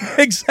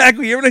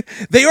 exactly.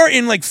 They are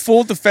in like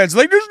full defense.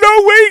 Like, there's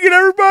no way he could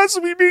ever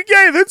possibly be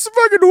gay. That's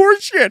fucking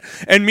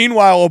horseshit. And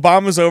meanwhile,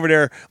 Obama's over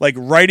there like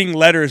writing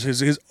letters.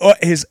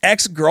 His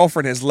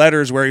ex-girlfriend has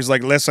letters where he's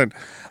like, listen,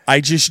 I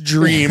just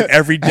dream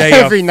every day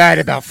Every night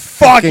about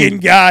fucking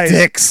guys.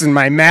 dicks in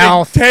my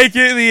mouth. Take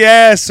it in the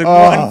ass and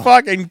one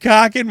fucking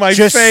cock in my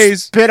Just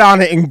face. spit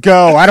on it and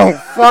go. I don't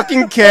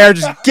fucking care.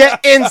 Just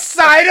get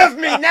inside of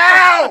me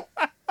now.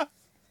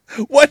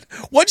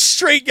 What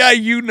straight guy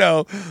you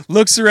know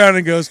looks around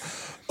and goes,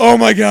 "Oh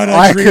my god,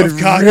 I I dream could of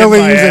cock really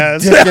in my use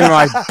ass." a dick in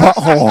my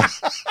butthole.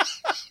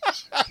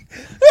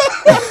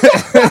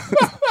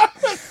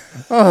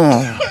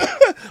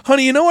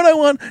 Honey, you know what I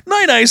want?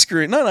 Not ice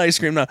cream. No, I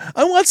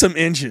want some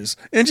inches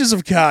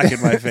of cock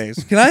in my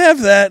face. Can I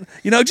have that?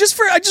 You know, I just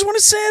want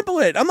to sample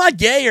it. I'm not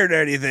gay or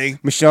anything.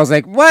 Michelle's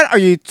like, what are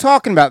you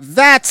talking about?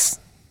 That's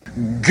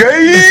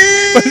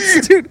Gay! But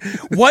dude,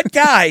 what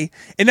guy?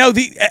 And now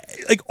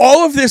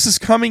all of this is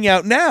coming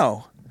out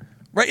now,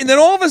 right? And then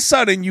all of a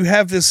sudden you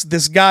have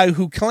this guy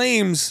who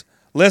claims,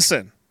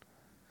 listen,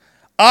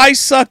 I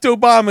sucked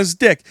Obama's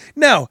dick.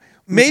 Now,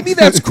 maybe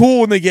that's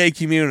cool in the gay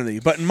community,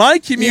 but in my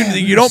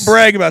community, you don't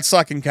brag about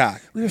sucking cock.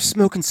 we were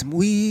smoking some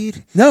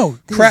weed. No,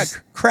 crack.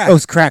 Oh, it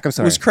was crack. I'm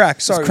sorry. It was crack.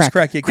 Sorry, it was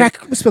crack. Yeah,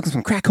 Crack. We smoking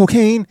some crack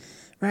cocaine.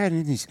 Right,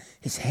 and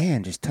his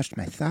hand just touched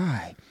my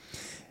thigh,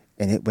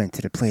 and it went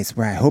to the place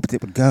where I hoped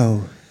it would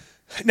go.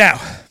 Now,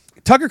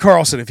 Tucker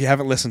Carlson, if you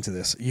haven't listened to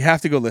this, you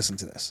have to go listen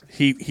to this.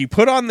 He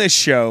put on this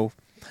show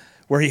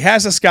where he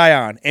has this guy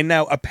on, and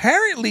now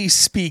apparently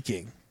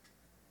speaking,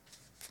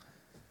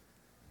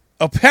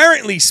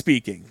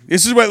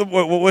 this is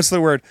what's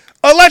the word?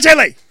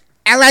 Allegedly,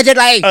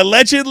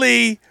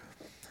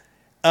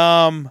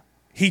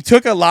 he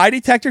took a lie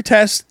detector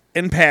test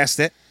and passed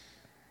it.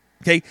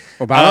 Okay,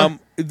 Obama?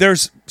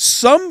 There's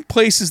some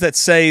places that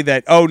say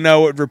that, oh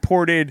no, it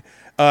reported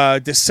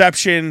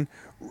deception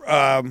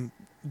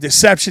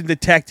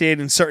detected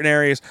in certain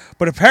areas,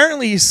 but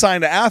apparently he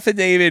signed an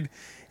affidavit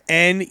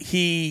and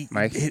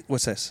Mike?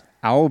 What's this?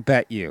 I'll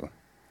bet you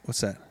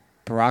What's that?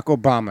 Barack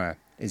Obama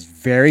is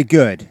very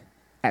good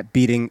at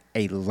beating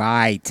a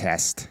lie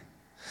test.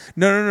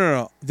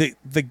 No.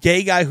 The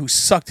gay guy who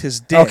sucked his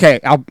dick. Okay,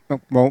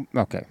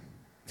 okay.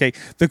 Okay.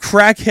 The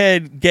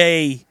crackhead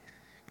gay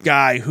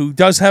guy who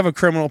does have a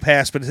criminal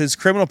past, but his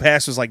criminal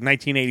past was like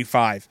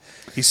 1985.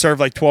 He served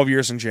like 12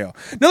 years in jail.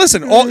 Now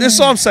listen, this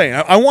is all I'm saying.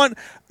 I want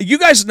you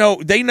guys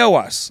know they know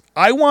us.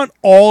 I want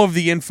all of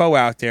the info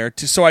out there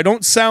so I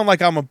don't sound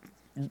like I'm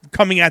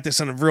coming at this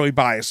in a really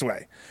biased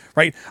way,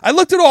 right? I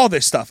looked at all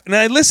this stuff and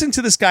I listened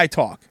to this guy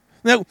talk.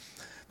 Now,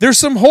 there's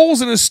some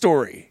holes in his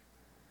story.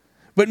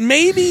 But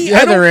maybe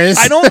there is.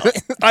 I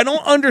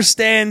don't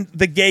understand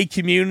the gay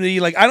community.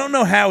 Like I don't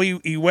know how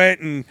he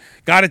went and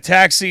got a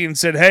taxi and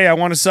said, "Hey, I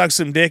want to suck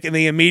some dick," and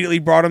they immediately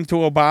brought him to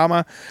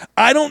Obama.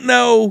 I don't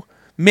know.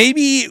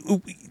 Maybe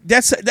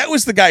that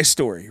was the guy's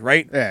story,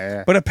 right?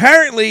 Yeah. But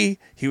apparently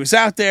he was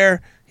out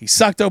there. He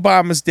sucked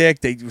Obama's dick.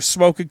 They were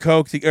smoking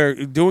coke or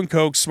doing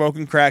coke,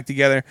 smoking crack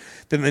together.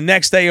 Then the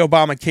next day,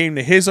 Obama came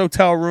to his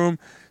hotel room,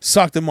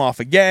 sucked him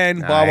off again.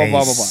 Blah blah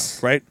blah blah blah.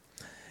 Right,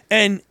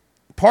 and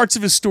parts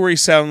of his story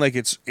sound like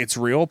it's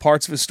real.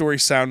 Parts of his story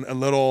sound a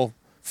little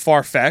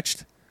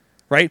far-fetched,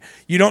 right?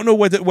 You don't know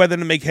whether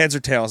to make heads or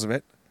tails of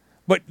it.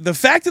 But the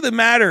fact of the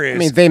matter is... I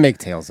mean, they make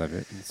tails of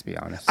it, let's be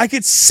honest. I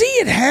could see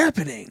it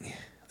happening.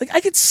 Like, I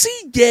could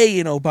see gay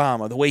in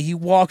Obama, the way he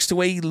walks, the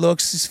way he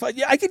looks.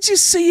 Yeah, I could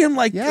just see him,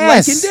 liking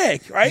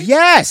dick, right?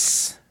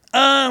 Yes!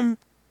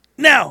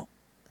 Now,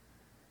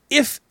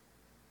 if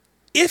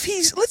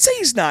he's... Let's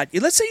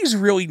say he's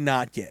really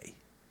not gay.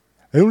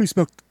 I only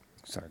smoke...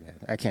 Sorry,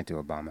 I can't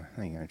do Obama.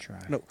 I ain't gonna try.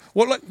 No,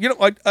 well,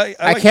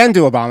 I can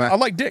do Obama. I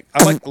like dick.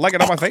 I like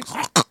it on my face.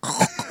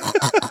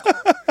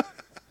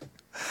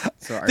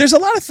 Sorry. There's a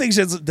lot of things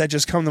that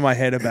just come to my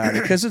head about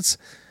it because it's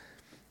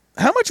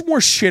how much more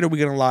shit are we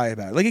gonna lie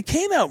about? Like it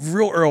came out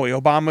real early.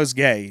 Obama's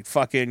gay.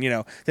 Fucking,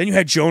 Then you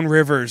had Joan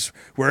Rivers,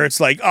 where it's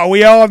like, oh,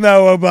 we all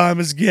know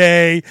Obama's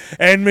gay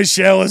and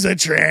Michelle is a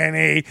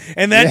tranny,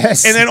 and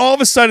then all of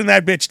a sudden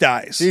that bitch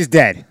dies. She's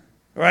dead.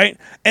 Right?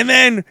 And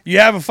then you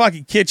have a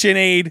fucking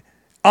KitchenAid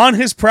on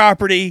his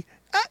property.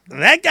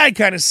 That guy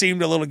kind of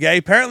seemed a little gay.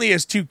 Apparently he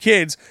has 2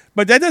 kids,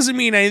 but that doesn't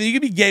mean anything. You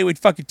could be gay with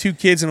fucking 2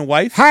 kids and a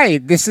wife. Hi,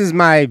 this is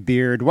my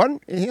beard. One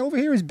over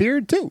here is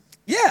beard too.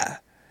 Yeah.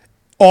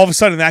 All of a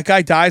sudden that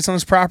guy dies on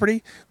his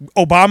property.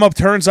 Obama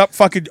turns up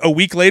fucking a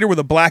week later with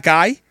a black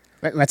eye.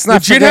 Let's not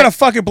Legit had a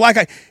fucking black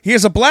eye. He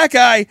has a black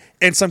eye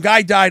and some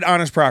guy died on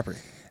his property.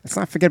 Let's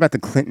not forget about the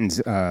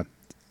Clintons'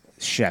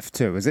 chef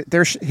too. Is it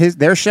their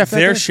chef?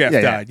 Their chef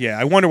died. Yeah,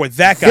 I wonder what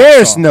that guy.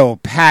 There's saw. No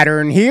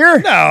pattern here.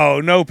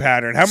 No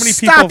pattern. How many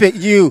people? Stop it,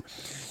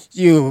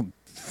 you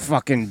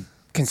fucking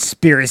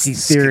conspiracy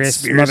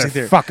theorist,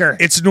 motherfucker.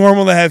 It's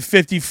normal to have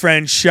 50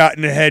 friends shot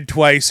in the head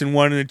twice and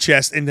one in the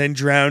chest, and then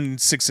drowned in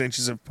 6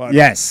 inches of pudding.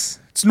 Yes,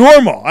 it's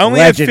normal. I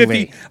only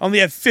Allegedly.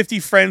 have 50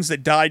 friends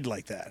that died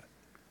like that.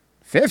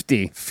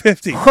 50.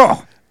 50.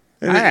 Oh,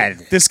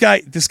 this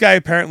guy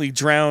apparently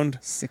drowned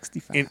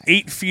 65 in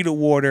 8 feet of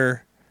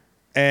water.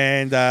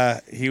 And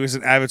he was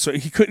an avid swimmer.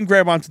 He couldn't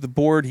grab onto the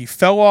board. He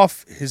fell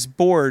off his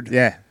board.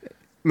 Yeah,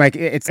 Mike,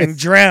 and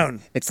drowned.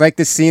 It's like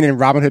the scene in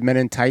Robin Hood Men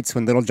in Tights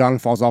when Little John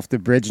falls off the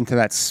bridge into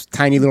that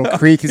tiny little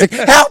creek. He's like,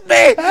 "Help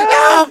me!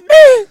 Help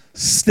me!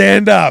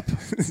 Stand up!"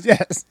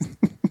 Yes,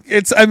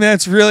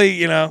 it's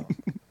really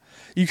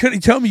You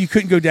couldn't tell me you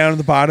couldn't go down to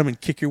the bottom and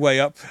kick your way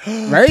up.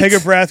 Right? Take a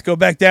breath, go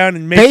back down,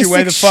 and make your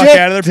way the fuck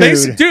out of there.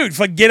 Basic, dude.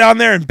 Fucking get on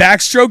there and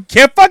backstroke.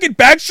 Can't fucking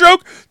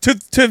backstroke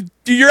to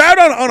you're out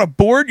on a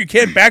board. You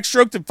can't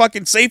backstroke to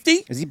fucking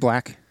safety. Is he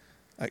black?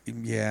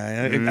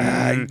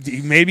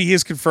 Maybe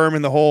he's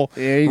confirming the whole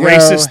go.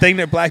 racist thing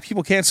that black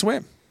people can't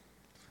swim.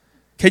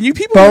 Can you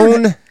people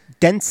bone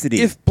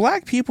density? If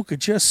black people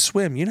could just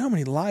swim, you know how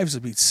many lives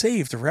would be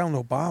saved around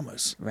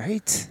Obama's?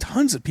 Right?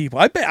 Tons of people.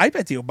 I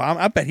bet the Obama.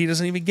 I bet he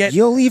doesn't even get.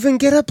 You'll even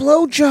get a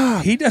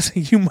blowjob. He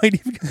doesn't. You might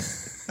even.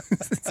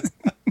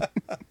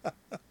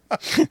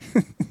 Can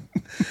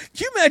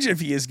you imagine if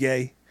he is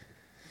gay?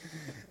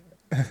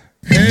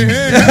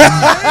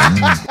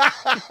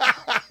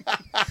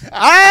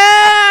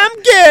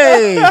 I'm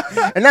gay,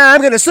 and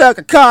I'm gonna suck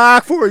a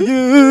cock for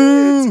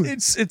you.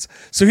 It's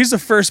so he's the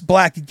first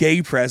black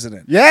gay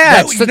president.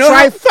 Yeah, it's the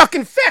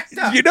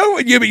trifecta. You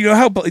know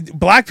how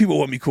black people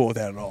wouldn't be cool with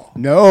that at all.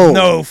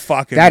 No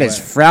fucking. That way. is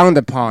frowned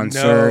upon,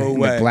 No sir, in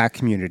way. the black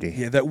community.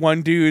 Yeah, that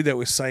one dude that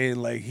was saying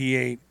like he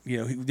ain't.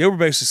 They were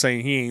basically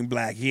saying he ain't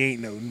black. He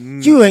ain't no.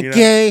 You ain't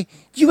gay.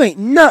 You ain't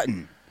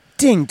nothing.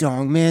 Ding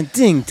dong, man.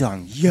 Ding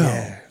dong, yo.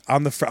 Yeah.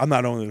 I'm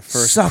not only the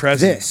first Suck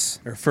president this.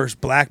 or first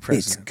black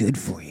president. It's good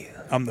for you.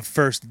 I'm the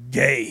first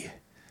gay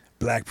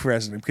black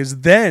president.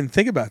 Because then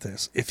think about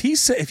this: if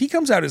he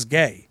comes out as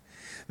gay,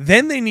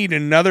 then they need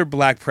another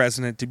black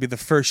president to be the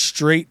first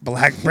straight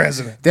black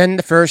president. Then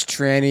the first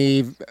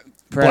tranny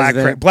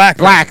president, black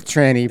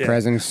tranny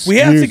president. We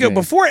have to go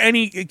before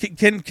any.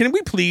 Can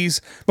we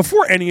please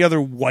before any other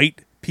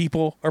white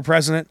people are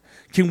president?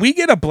 Can we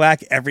get a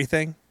black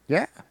everything?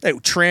 Yeah.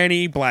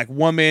 Tranny, black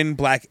woman,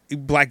 black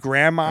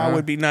grandma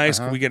would be nice.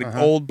 Can we get an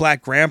old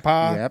black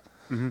grandpa? Yep.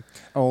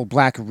 Old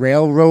black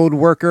railroad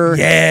worker.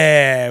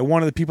 Yeah,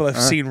 one of the people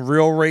that've seen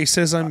real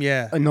racism.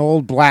 Yeah, An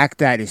old black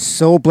that is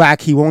so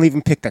black he won't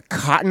even pick the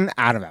cotton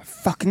out of a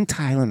fucking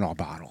Tylenol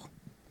bottle.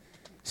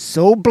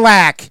 So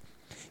black,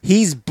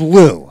 he's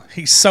blue.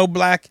 he's so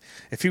black.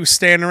 If he was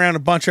standing around a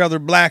bunch of other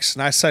blacks,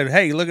 and I said,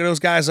 "Hey, look at those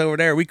guys over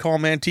there. We call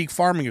them antique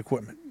farming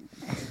equipment."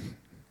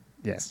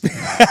 Yes.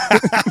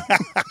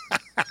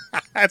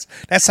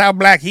 That's how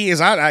black he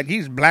is.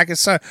 He's black as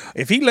sun.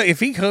 If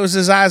he closes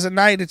his eyes at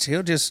night,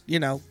 he'll just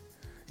you'll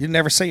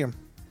never see him.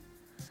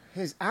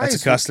 His That's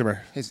a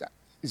customer. Is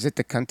it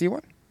the Cunty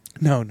one?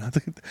 No,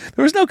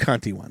 there was no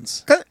Cunty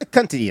ones.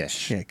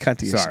 Cunty-ish. Yeah,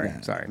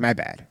 Cunty-ish. Sorry, my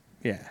bad.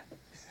 Yeah.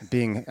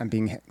 I'm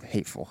being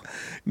hateful.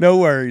 No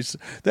worries.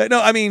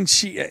 I mean,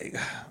 she,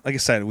 like I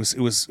said, it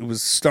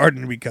was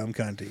starting to become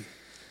Cunty.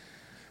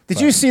 Did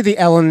you see the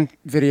Ellen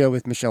video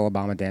with Michelle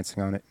Obama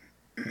dancing on it?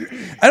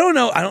 I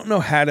don't know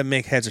how to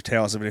make heads or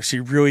tails of it. If she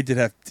really did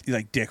have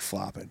like dick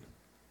flopping.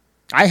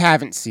 I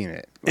haven't seen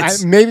it.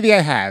 Maybe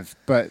I have,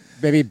 but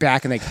maybe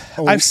back in like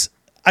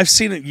I've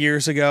seen it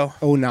years ago.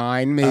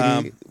 09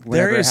 maybe.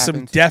 There is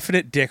some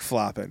definite dick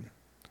flopping.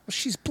 Well,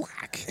 she's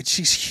black. And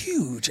she's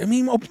huge. I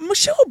mean,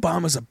 Michelle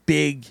Obama's a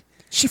big.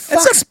 She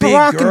fucks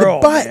Barack in the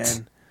butt.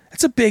 Man.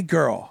 That's a big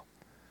girl.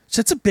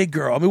 That's a big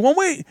girl. I mean, one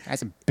way.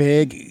 That's a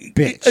big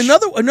bitch.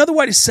 Another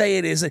way to say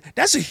it is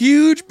that's a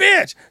huge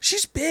bitch.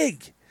 She's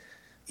big.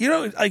 You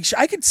know, like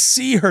I could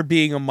see her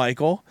being a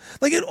Michael.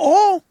 Like it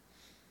all.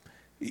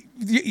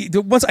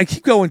 Once I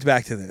keep going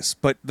back to this,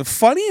 but the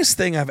funniest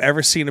thing I've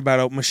ever seen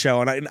about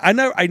Michelle, and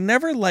I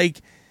never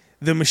like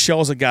the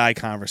Michelle's a guy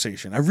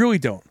conversation. I really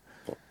don't.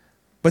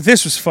 But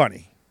this was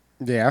funny.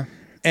 Yeah.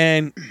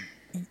 And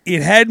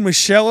it had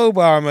Michelle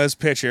Obama's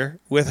picture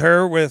with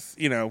her with,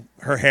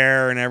 her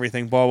hair and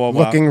everything, blah, blah,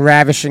 blah. Looking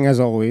ravishing as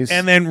always.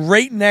 And then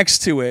right next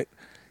to it,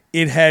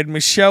 it had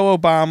Michelle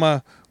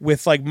Obama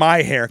with like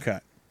my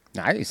haircut.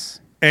 Nice.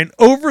 And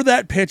over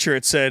that picture,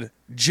 it said,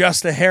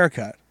 just a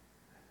haircut.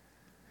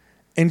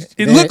 And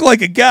it looked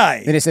like a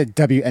guy. Then it said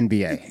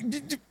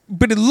WNBA.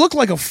 But it looked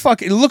like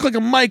it looked like a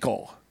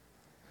Michael.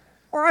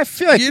 Or I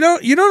feel like you know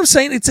what I'm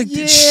saying? It's like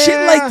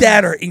shit like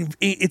that, or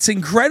it's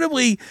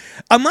incredibly.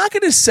 I'm not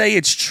going to say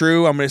it's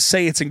true. I'm going to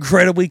say it's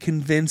incredibly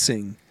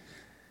convincing.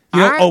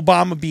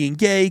 Obama being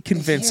gay,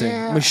 convincing.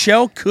 Yeah.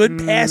 Michelle could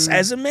pass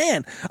as a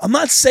man. I'm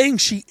not saying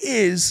she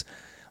is.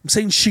 I'm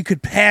saying she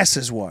could pass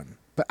as one.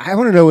 But I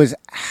want to know is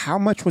how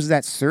much was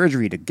that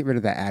surgery to get rid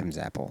of that Adam's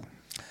apple?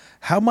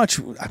 How much?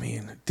 I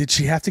mean, did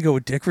she have to go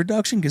with dick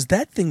reduction? Because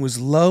that thing was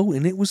low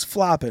and it was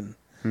flopping.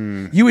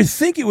 You would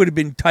think it would have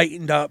been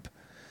tightened up.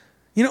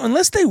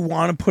 Unless they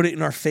want to put it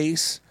in our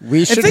face.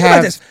 We should think have.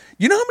 about this.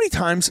 You know how many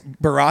times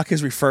Barack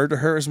has referred to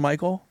her as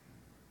Michael?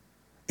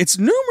 It's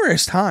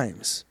numerous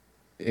times.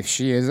 If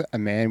she is a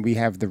man, we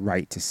have the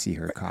right to see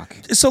her cock.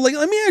 So,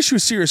 let me ask you a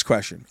serious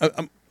question.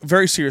 A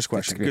very serious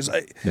question. Because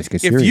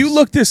if serious. you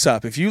look this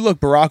up, if you look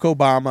Barack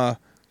Obama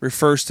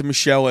refers to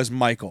Michelle as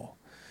Michael,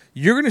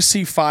 you're going to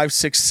see 5,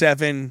 6,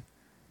 7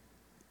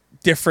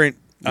 different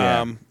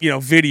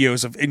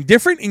videos of in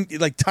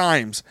different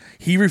times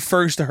he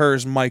refers to her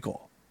as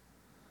Michael.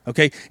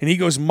 Okay, and he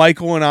goes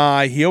Michael and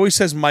I. He always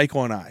says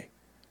Michael and I,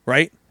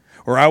 right?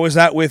 Or I was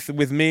out with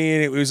me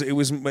and it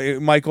was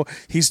Michael.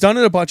 He's done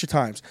it a bunch of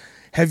times.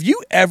 Have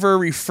you ever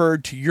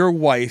referred to your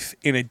wife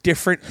in a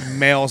different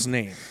male's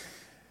name?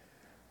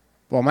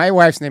 Well, my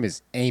wife's name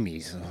is Amy.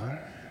 So.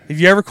 Have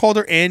you ever called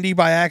her Andy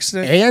by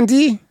accident?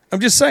 Andy? I'm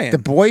just saying. The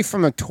boy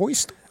from a Toy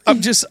Story?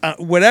 I'm just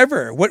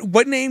whatever.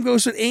 What name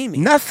goes with Amy?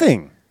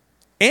 Nothing.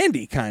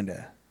 Andy,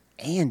 kinda.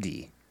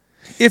 Andy.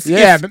 If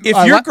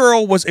your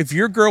girl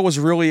was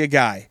really a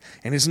guy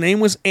and his name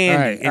was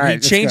Andy and he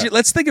changed it,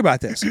 let's think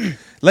about this.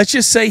 Let's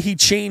just say he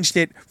changed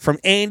it from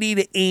Andy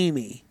to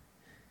Amy,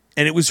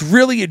 and it was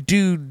really a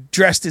dude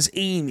dressed as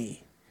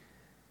Amy.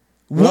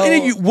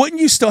 Wouldn't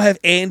you still have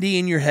Andy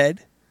in your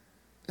head?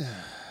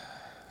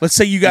 Let's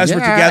say you guys were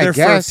together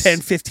for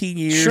 10, 15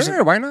 years.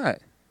 Sure, why not?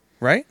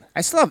 Right?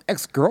 I still have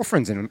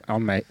ex-girlfriends in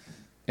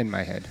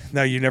my head.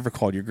 No, you never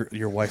called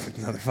your wife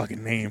another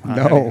fucking name. Huh?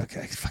 No.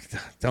 Okay.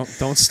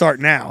 Don't start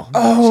now.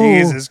 Oh.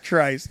 Jesus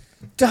Christ.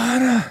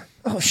 Donna.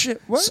 Oh,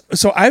 shit. What?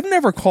 So I've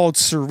never called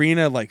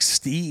Serena like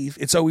Steve.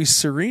 It's always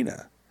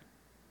Serena.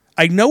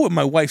 I know what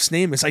my wife's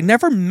name is. I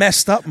never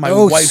messed up my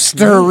wife's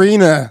name.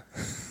 Starina.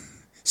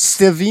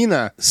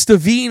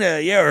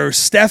 Stavina, yeah, or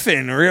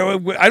Stefan,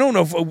 or I don't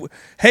know if.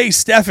 Hey,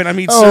 Stefan, I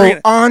mean Serena.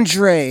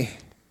 Andre.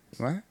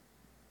 What?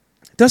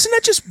 Doesn't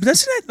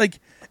that like?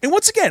 And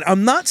once again,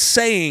 I'm not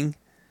saying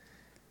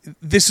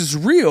this is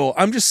real.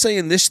 I'm just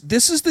saying this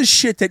is the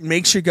shit that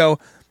makes you go,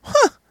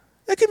 huh?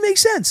 That could make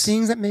sense.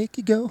 Things that make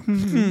you go,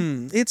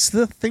 It's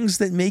the things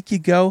that make you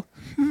go,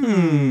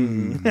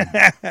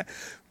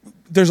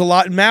 There's a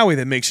lot in Maui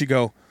that makes you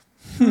go,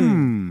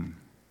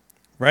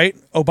 Right?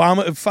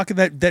 Obama, fucking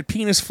that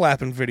penis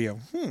flapping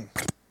video.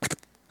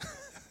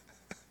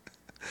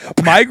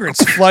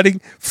 Migrants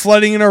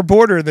flooding in our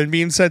border and then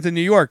being sent to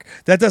New York.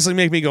 That doesn't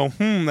make me go,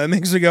 That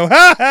makes me go,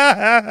 ha,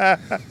 ha,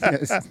 ha,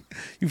 ha.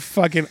 You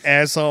fucking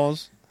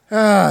assholes.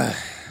 The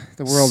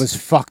The world is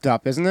fucked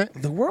up, isn't it?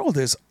 The world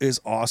is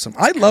awesome.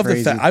 I love the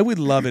crazy. fact. I would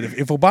love it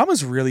if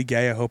Obama's really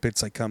gay. I hope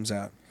it's like comes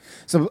out.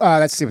 So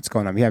let's see what's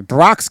going on. We have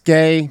Barack's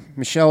gay.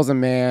 Michelle's a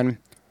man.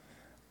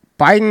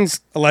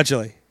 Biden's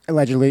Allegedly.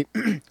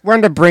 We're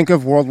on the brink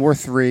of World War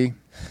III,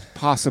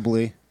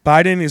 possibly.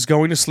 Biden is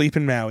going to sleep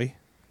in Maui.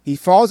 He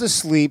falls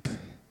asleep.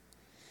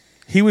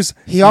 He was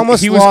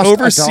almost lost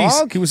overseas.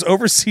 a dog? He was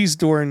overseas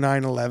during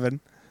 9/11.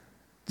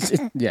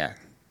 Yeah.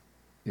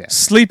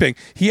 Sleeping.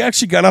 He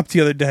actually got up the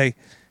other day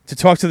to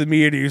talk to the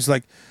media. And he was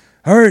like,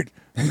 "All right,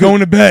 I'm going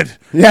to bed."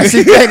 Yes,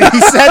 he did. He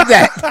said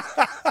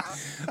that.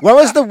 What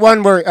was the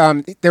one where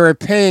they were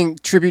paying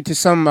tribute to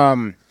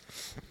some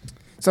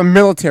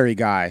military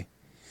guy,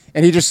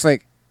 and he just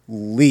like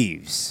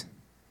leaves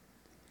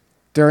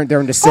during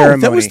the ceremony?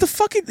 Oh, that was the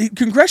fucking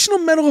Congressional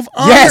Medal of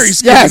Honor Yes,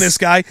 he's yes. giving this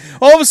guy.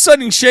 All of a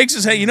sudden, he shakes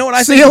his head. You know what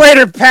I See think? you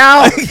later,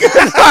 pal.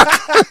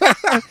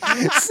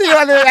 See you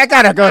later. I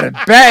gotta go to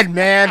bed,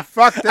 man.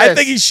 Fuck this. I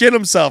think he shit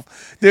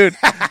himself, dude.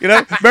 You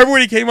know, remember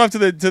when he came up to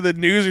the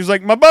news? He was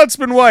like, "My butt's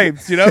been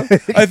wiped." You know,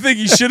 I think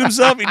he shit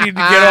himself. He needed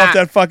to get off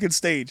that fucking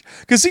stage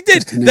because he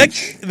did.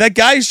 That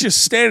guy's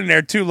just standing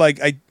there too. Like,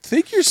 I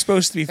think you're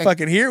supposed to be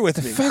fucking here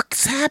with me.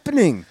 Fuck's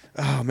happening?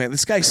 Oh man,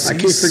 this guy's I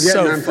keep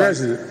forgetting I'm fucked.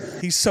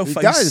 president. He's so He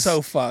fucking does.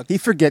 so fucked. He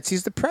forgets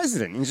he's the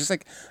president. He's just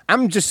like,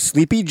 I'm just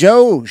Sleepy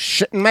Joe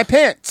shitting my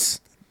pants.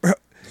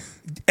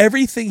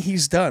 Everything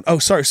he's done. Oh,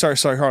 sorry.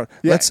 Hold on.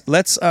 Yeah.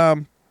 Let's.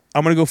 I'm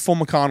gonna go full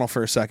McConnell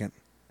for a second.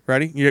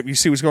 Ready? You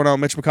see what's going on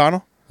with Mitch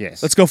McConnell?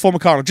 Yes. Let's go full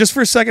McConnell just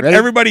for a second. Ready?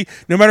 Everybody,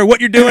 no matter what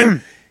you're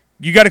doing,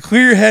 you got to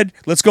clear your head.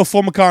 Let's go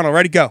full McConnell.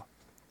 Ready? Go.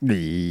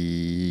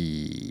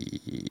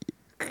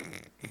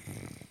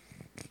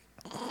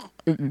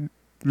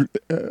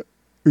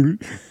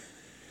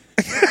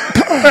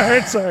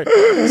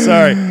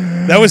 Sorry.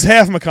 That was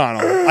half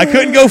McConnell. I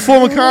couldn't go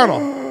full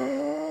McConnell.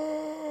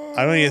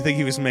 I don't even think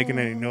he was making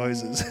any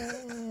noises.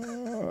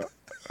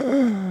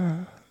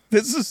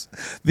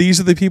 These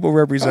are the people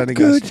representing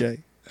us,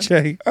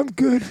 Jay. I'm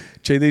good.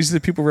 Jay, these are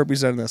the people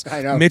representing us.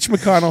 I know. Mitch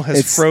McConnell has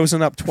It's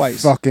frozen up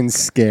twice. Fucking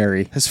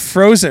scary. Has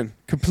frozen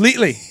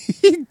completely.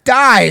 He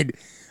died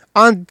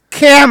on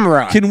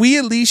camera. Can we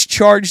at least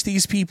charge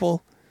these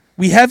people?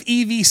 We have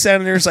EV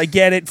senators. I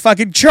get it.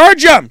 Fucking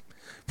charge him.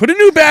 Put a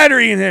new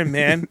battery in him,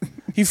 man.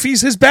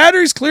 His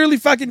battery's clearly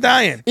fucking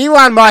dying.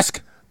 Elon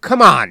Musk,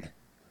 come on.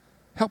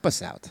 Help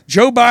us out.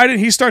 Joe Biden,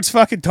 he starts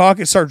fucking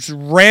talking, starts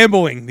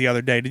rambling the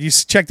other day. Did you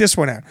check this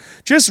one out?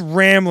 Just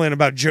rambling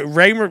about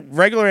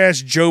regular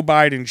ass Joe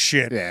Biden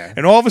shit. Yeah.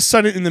 And all of a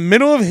sudden, in the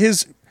middle of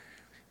his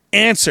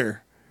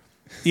answer,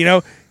 you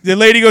know, the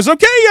lady goes,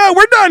 "Okay,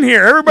 we're done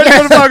here. Everybody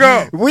go the fuck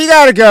home." We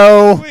gotta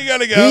go. We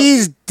gotta go.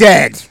 He's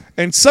dead.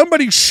 And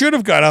somebody should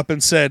have got up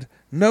and said,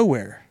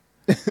 "Nowhere,"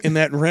 in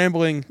that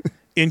rambling,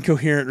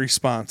 incoherent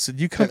response. Did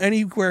you come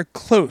anywhere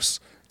close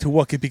to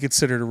what could be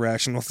considered a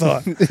rational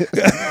thought?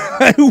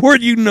 I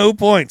award you no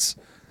points.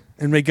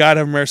 And may God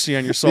have mercy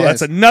on your soul.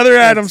 Yes. That's another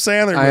Adam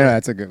Sandler I know, movie.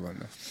 that's a good one.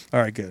 Though.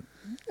 All right, good.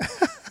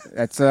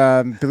 That's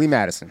Billy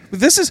Madison. But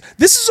this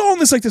is all in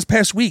this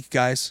past week,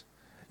 guys.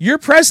 Your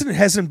president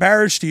has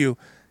embarrassed you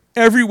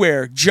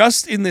everywhere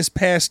just in this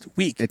past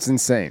week. It's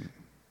insane.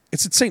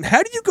 It's insane.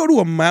 How do you go to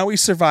a Maui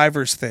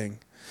Survivors thing,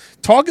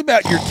 talk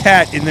about your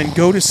cat, and then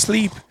go to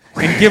sleep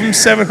and give him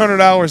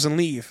 $700 and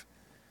leave?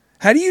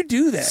 How do you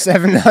do that?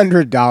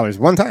 $700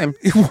 one time.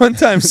 One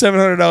time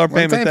 $700 payment.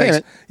 One-time Thanks.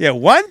 payment. Yeah,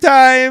 one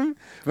time.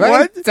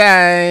 One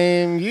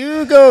time.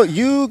 You go.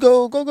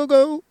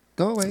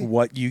 Go away.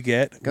 What you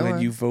get Go when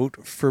on. you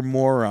vote for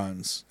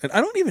morons. And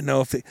I don't even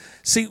know if they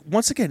see.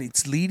 Once again,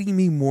 it's leading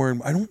me more.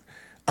 And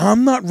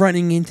I'm not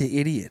running into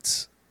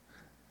idiots.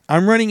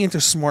 I'm running into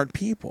smart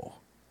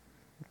people.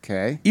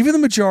 Okay. Even the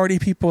majority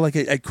of people, like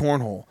at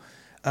Cornhole,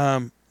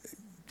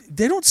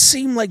 they don't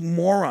seem like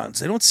morons.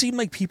 They don't seem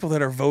like people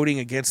that are voting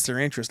against their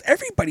interest.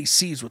 Everybody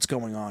sees what's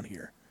going on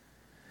here.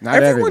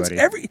 Not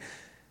everybody.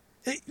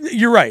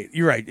 You're right.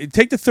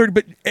 Take the third.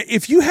 But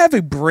if you have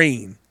a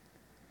brain,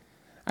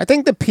 I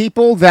think the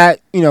people that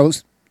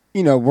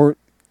were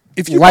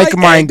if you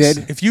like-minded.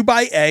 buy eggs, if you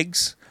buy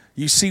eggs,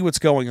 you see what's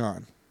going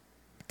on.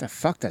 What the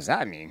fuck does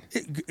that mean?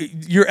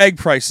 Your egg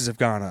prices have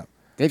gone up.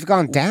 They've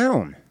gone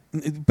down.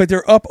 But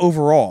they're up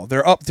overall.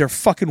 They're up. They're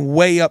fucking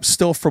way up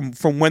still from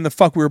when the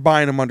fuck we were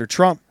buying them under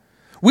Trump.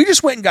 We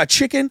just went and got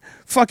chicken,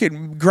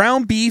 fucking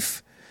ground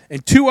beef,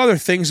 and two other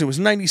things. It was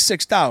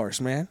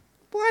 $96, man.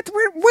 What?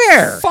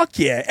 Where? Fuck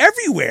yeah,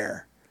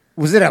 everywhere.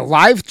 Was it a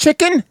live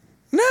chicken?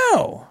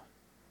 No.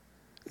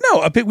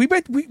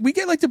 We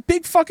get like the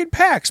big fucking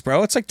packs,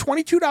 bro. It's like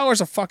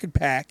 $22 a fucking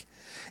pack,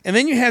 and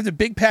then you have the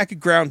big pack of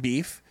ground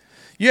beef.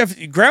 You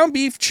have ground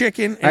beef,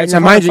 chicken, and it's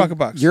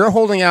 $100 You're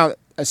holding out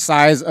a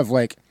size of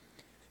like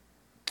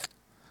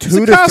It's a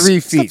 2 to 3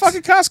 feet. It's a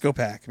fucking Costco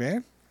pack,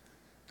 man.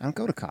 I don't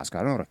go to Costco. I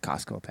don't know what a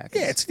Costco pack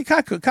is. Yeah, it's the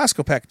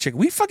Costco pack of chicken.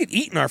 We fucking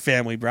eat in our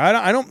family, bro.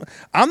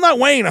 I'm not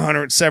weighing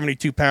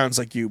 172 pounds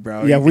like you,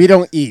 bro. Yeah, we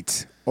don't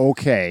eat.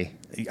 Okay.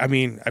 I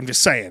mean, I'm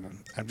just saying.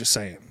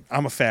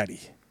 I'm a fatty.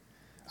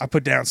 I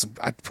put down some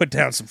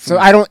food. So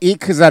I don't eat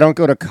because I don't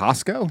go to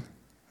Costco?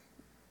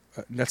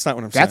 That's not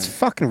what I'm That's saying.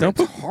 fucking Don't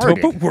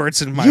retarded. put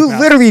words in my You mouth.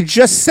 literally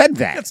just said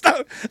that.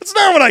 That's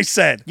not what I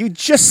said. You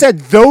just said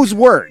those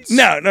words.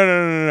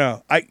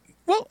 No.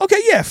 Well, okay,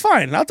 yeah,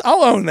 fine.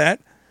 I'll own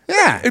that.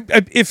 Yeah.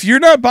 If you're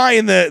not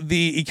buying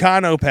the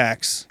Econo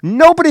packs.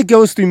 Nobody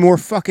goes through more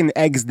fucking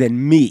eggs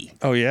than me.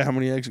 Oh yeah, how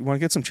many eggs? You want to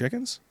get some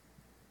chickens?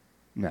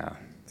 No.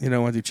 You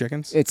don't want to do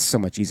chickens? It's so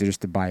much easier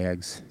just to buy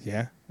eggs.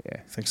 Yeah. Yeah.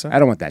 Think so? I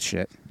don't want that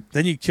shit.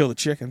 Then you kill the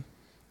chicken.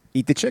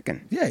 Eat the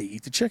chicken. Yeah, you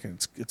eat the chicken.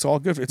 It's all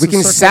good. It's We a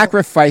can circle.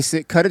 sacrifice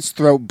it, cut its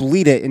throat,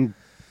 bleed it, and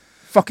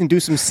fucking do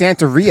some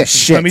Santeria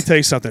shit. Let me tell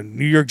you something.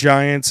 New York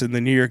Giants and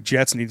the New York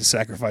Jets need to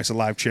sacrifice a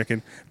live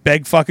chicken.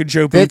 Beg fucking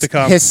Joe Booth It's to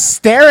come.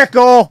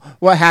 hysterical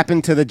what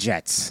happened to the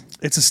Jets.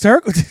 It's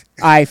hysterical.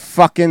 I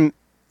fucking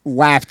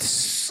laughed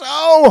so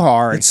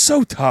hard. It's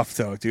so tough,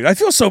 though, dude. I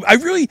feel so. I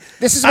really.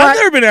 This is I've why-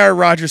 never been an Aaron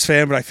Rodgers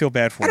fan, but I feel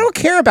bad for I him. don't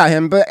care about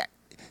him, but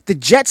the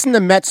Jets and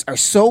the Mets are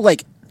so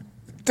like,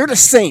 they're the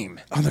same.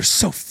 Oh, they're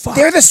so fucked.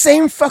 They're the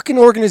same fucking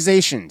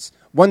organizations.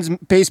 One's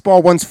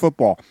baseball, one's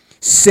football.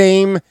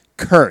 Same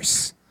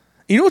curse.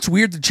 You know what's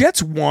weird? The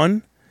Jets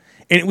won,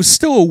 and it was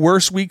still a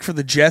worse week for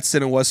the Jets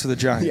than it was for the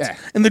Giants. Yeah.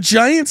 And the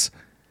Giants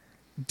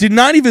did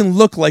not even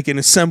look like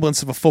an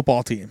semblance of a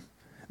football team.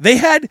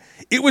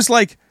 It was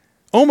like,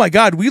 oh my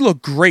God, we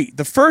look great.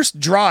 The first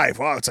drive,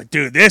 wow, it's like,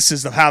 dude, this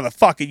is how the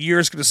fucking year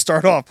is going to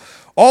start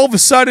off. All of a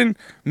sudden,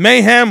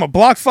 mayhem, a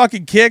block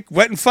fucking kick,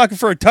 went and fucking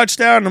for a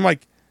touchdown. And I'm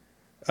like,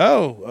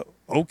 oh,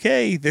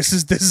 okay, this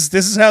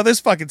is how this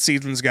fucking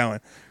season's going.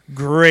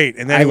 Great.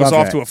 And then I it was love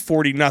off that. to a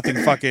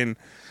 40-0 fucking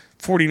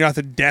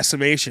 40-0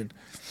 decimation.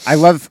 I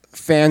love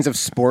fans of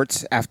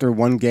sports after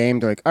one game.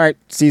 They're like, all right,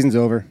 season's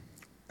over.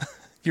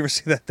 You ever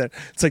see that?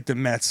 It's like the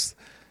Mets.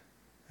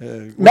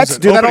 Mets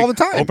do that all the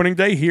time. Opening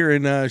day here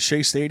in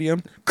Shea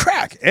Stadium.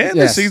 Crack. And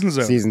the Yes, season's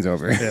over. Season's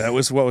over. Yeah,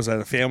 what was that,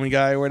 a Family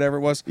Guy or whatever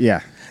it was?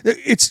 Yeah.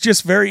 It's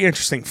just very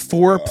interesting.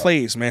 4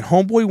 plays, man.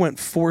 Homeboy went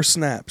 4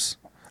 snaps.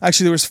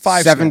 Actually, there was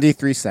 5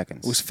 73 snaps.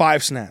 seconds. It was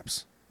 5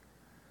 snaps.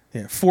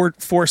 Yeah, 4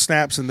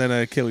 snaps and then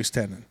an Achilles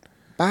tendon.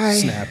 Bye.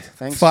 Snapped.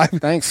 Thanks. 5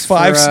 Thanks.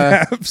 5 for,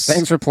 snaps.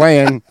 Thanks for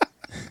playing.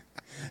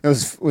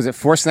 Was it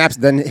 4 snaps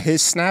then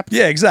his snap?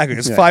 Yeah, exactly.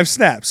 It's 5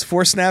 snaps.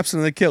 4 snaps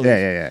and an Achilles.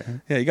 Yeah.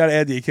 Yeah, you got to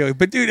add the Achilles.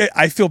 But, dude,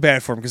 I feel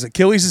bad for him because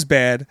Achilles is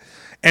bad.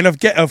 And,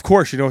 of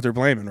course, you know what they're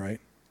blaming,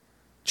 right?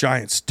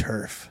 Giants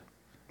turf.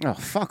 Oh,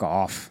 fuck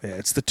off. Yeah,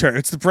 it's the turf.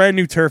 It's the brand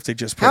new turf they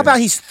just put How about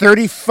in. he's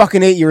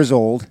 8 years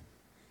old?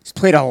 He's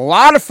played a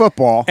lot of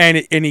football, And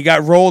he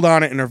got rolled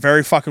on it in a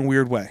very fucking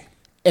weird way.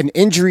 and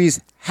injuries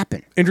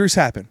happen. Injuries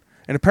happen.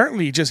 And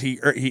apparently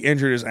he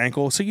injured his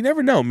ankle. So you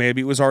never know. Maybe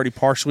it was already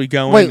partially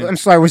going. Wait, I'm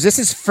sorry. Was this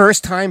his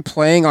first time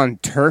playing on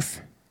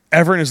turf?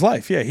 Ever in his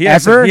life. Yeah. He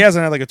Ever?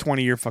 hasn't had like a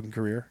 20-year fucking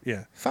career.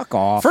 Yeah. Fuck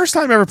off. First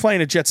time ever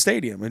playing at Jet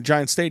Stadium, at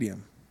Giant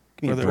Stadium.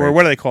 Give me a Or break.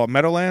 what do they call it?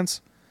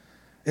 Meadowlands?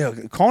 Yeah,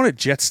 calling it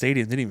Jet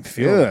Stadium didn't even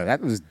feel Ugh, right.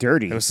 that was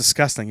dirty. It was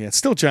disgusting. Yeah, it's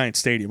still Giant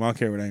Stadium. I don't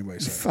care what anybody You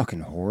says.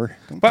 fucking whore.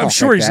 Don't But I'm talk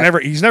sure like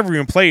that. he's never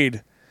even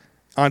played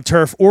on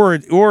turf or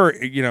at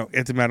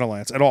the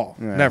Meadowlands at all.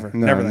 No, Never.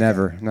 No, Never. that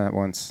never. guy. Not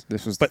once.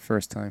 This was But- the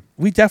first time.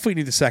 We definitely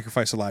need to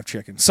sacrifice a live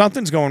chicken.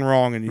 Something's going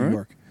wrong in New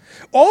York.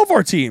 All of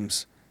our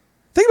teams.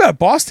 Think about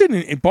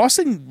it.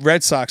 Boston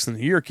Red Sox and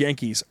the New York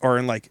Yankees are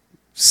in like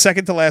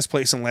second to last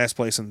place and last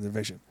place in the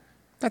division.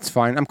 That's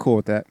fine. I'm cool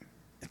with that.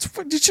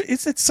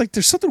 It's like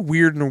there's something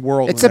weird in the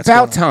world. It's when that's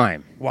about going on.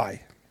 time.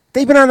 Why?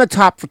 They've been on the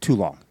top for too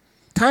long.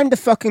 Time to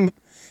fucking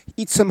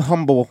eat some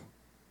humble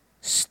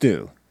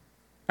stew.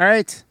 All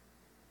right?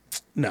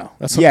 No,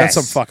 that's Yes.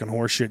 some fucking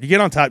horse shit. You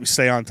get on top, you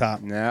stay on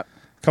top. Nope.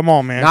 Come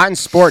on, man. Not in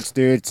sports,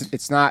 dude.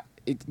 It's not.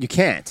 You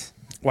can't.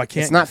 Why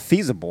can't It's not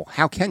feasible.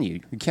 How can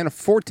you? You can't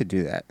afford to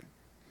do that.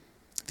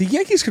 the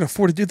Yankees can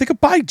afford to do? They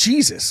could buy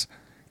Jesus.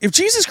 If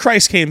Jesus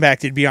Christ came back,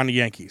 they'd be on the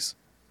Yankees.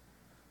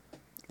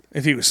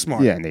 If he was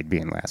smart. Yeah, and they'd be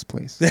in last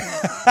place.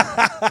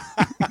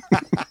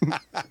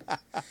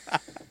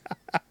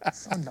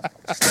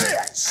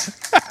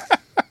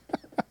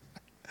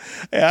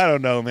 Yeah, I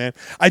don't know, man.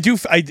 I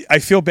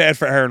feel bad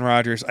for Aaron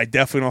Rodgers. I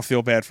definitely don't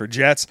feel bad for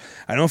Jets.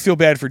 I don't feel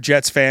bad for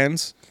Jets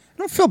fans. I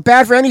don't feel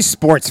bad for any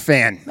sports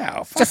fan.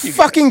 No, fuck It's a you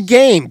fucking guys.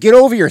 game. Get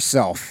over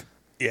yourself.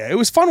 Yeah, it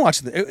was fun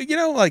watching.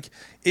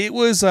 It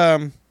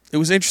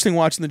was interesting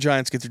watching the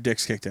Giants get their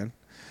dicks kicked in.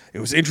 It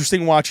was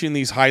interesting watching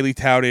these highly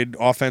touted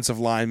offensive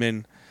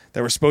linemen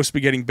that were supposed to be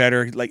getting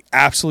better, like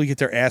absolutely get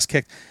their ass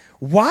kicked.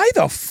 Why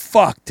the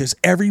fuck does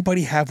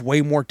everybody have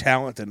way more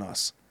talent than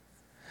us?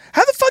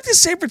 How the fuck does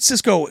San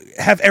Francisco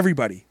have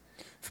everybody?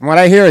 From what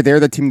I hear, they're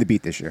the team to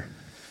beat this year.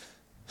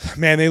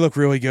 Man, they look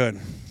really good.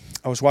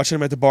 I was watching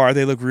them at the bar.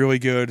 They look really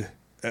good.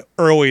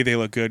 Early, they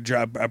look good.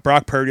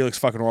 Brock Purdy looks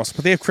fucking awesome.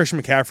 But they have Christian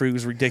McCaffrey,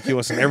 who's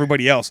ridiculous, and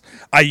everybody else.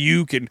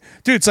 Ayuk and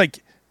dude, it's like,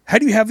 how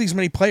do you have these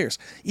many players?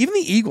 Even the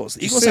Eagles.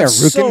 The Did you Eagles say have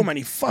Arukin? so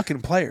many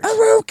fucking players.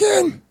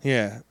 Arukin.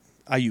 Yeah,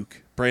 Ayuk,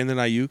 Brandon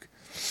Ayuk.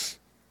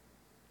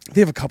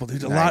 They have a couple,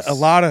 dude. Nice. A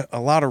lot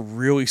of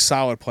really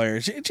solid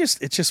players.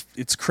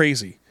 It's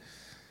crazy.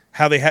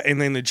 how they have, and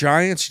then the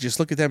Giants, you just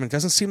look at them, and it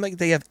doesn't seem like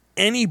they have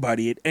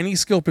anybody at any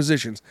skill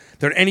positions.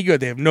 They're any good.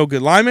 They have no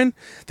good linemen.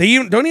 They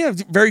don't even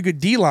have very good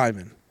D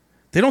linemen.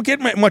 They don't get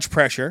much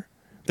pressure.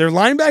 Their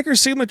linebackers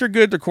seem like they're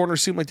good. Their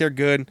corners seem like they're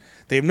good.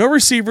 They have no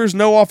receivers,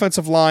 no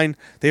offensive line.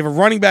 They have a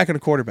running back and a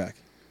quarterback.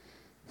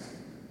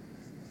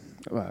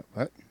 What?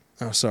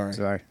 Oh, sorry.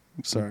 Sorry.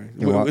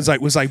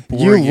 Was I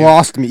boring you? You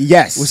Lost me.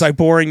 Yes. Was I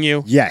boring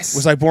you? Yes.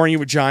 Was I boring you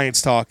with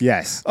Giants talk?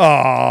 Yes.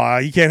 Oh,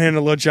 you can't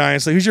handle a little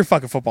Giants. Who's your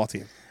fucking football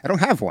team? I don't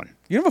have one.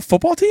 You don't have a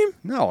football team?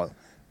 No.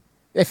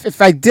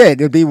 If I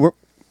did, it'd be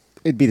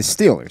the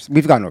Steelers.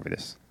 We've gone over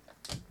this.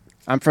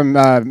 I'm from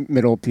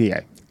Middle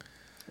PA,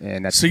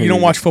 and that's so you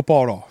don't watch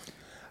football at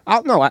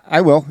all? No,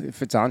 I will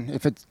if it's on.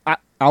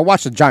 I'll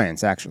watch the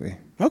Giants actually.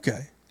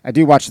 Okay. I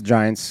do watch the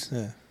Giants.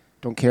 Yeah.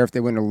 Don't care if they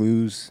win or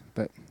lose,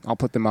 but I'll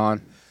put them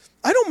on.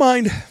 I don't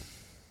mind.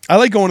 I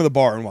like going to the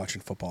bar and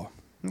watching football.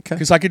 Okay.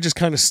 Because I could just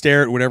kind of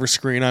stare at whatever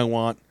screen I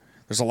want.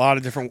 There's a lot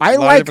of different,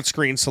 different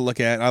screens to look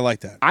at. I like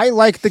that. I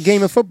like the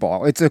game of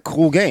football. It's a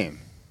cool game.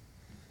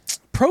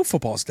 Pro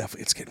football is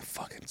definitely, it's getting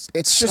fucking,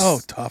 it's so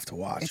tough to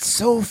watch. It's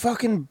so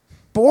fucking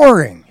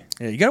boring.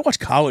 Yeah, you got to watch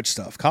college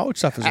stuff. College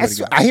stuff is the way to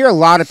go. I hear a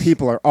lot of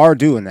people are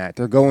doing that.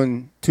 They're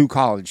going to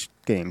college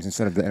games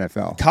instead of the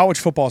NFL. College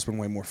football's been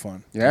way more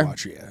fun to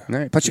watch. Yeah.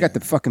 Right. Plus, you got the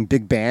fucking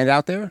big band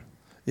out there.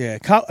 Yeah.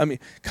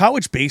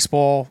 College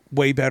baseball,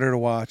 way better to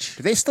watch.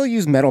 Do they still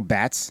use metal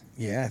bats?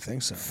 Yeah, I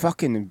think so.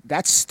 Fucking,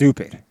 that's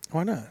stupid.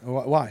 Why not?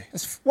 Why?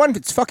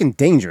 It's fucking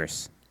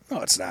dangerous.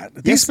 No, it's not.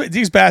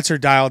 These bats are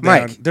dialed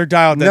down. Mike, They're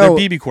dialed down.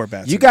 They're BB core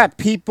bats. You got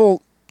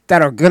people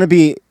that are going to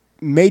be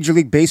Major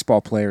League Baseball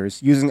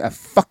players using a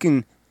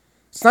fucking...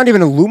 It's not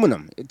even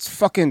aluminum. It's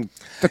fucking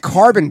the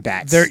carbon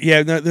bats.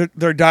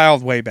 They're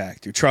dialed way back,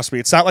 dude. Trust me.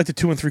 It's not like the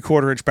 2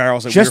 3/4 inch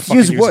barrels that Just we were fucking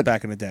use using wood.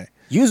 back in the day.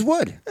 Use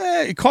wood.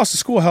 It costs the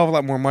school a hell of a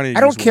lot more money. I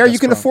don't care. You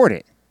can afford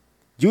it.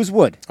 Use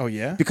wood. Oh,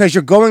 yeah? Because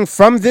you're going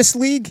from this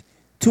league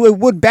to a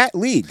wood bat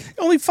league.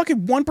 Only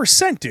fucking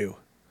 1% do.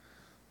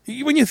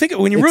 When you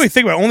really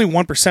think about it, only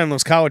 1% of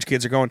those college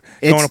kids are going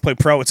to play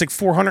pro. It's like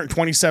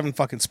 427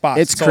 fucking spots.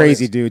 It's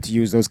crazy, dude, to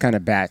use those kind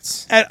of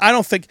bats. And I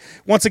don't think.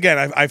 Once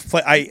again,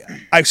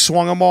 I've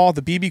swung them all.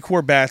 The BB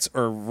core bats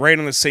are right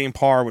on the same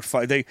par with.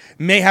 They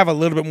may have a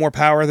little bit more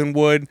power than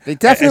wood. They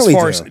definitely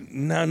do.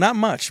 No, not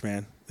much,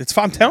 man.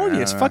 I'm telling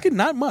you, it's fucking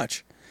not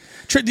much.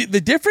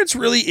 The difference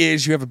really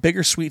is you have a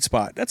bigger sweet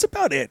spot. That's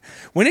about it.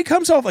 When it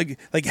comes off,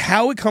 like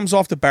how it comes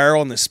off the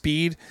barrel and the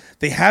speed,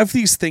 they have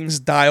these things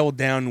dialed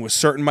down to a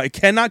certain mile. It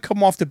cannot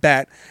come off the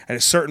bat at a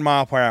certain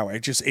mile per hour.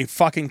 It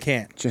fucking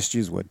can't. Just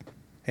use wood.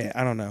 Yeah,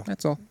 I don't know.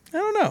 That's all. I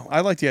don't know.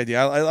 I like the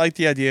idea. I like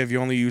the idea of you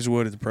only use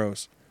wood at the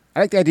pros. I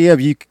like the idea of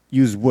you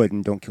use wood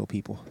and don't kill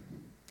people.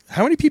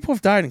 How many people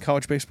have died in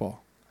college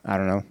baseball? I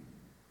don't know.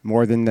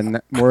 More than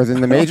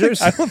the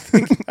majors? I don't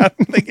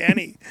think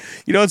any.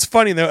 You know, it's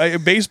funny though.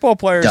 Baseball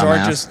players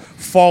aren't just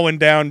falling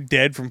down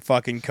dead from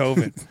fucking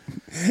COVID.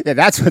 Yeah,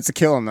 that's what's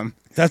killing them.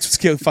 That's what's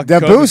killing fucking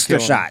the COVID booster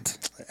shot.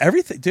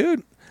 Everything,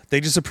 dude. They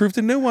just approved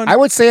a new one. I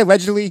would say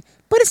allegedly,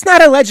 but it's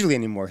not allegedly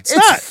anymore. It's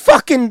not.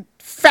 Fucking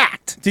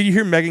fact. Did you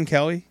hear Megyn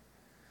Kelly?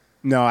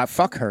 No,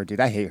 fuck her, dude.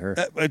 I hate her.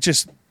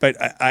 But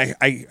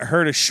I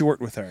heard a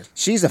short with her.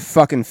 She's a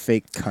fucking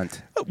fake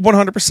cunt.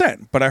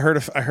 100%. But I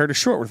heard a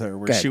short with her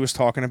where she was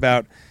talking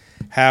about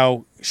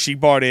how she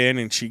bought in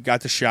and she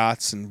got the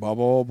shots and blah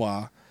blah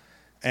blah,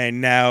 and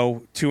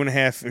now 2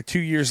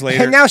 years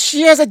later, and now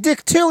she has a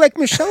dick too, like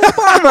Michelle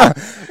Obama.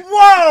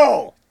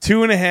 Whoa!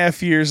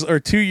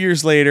 2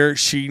 years later,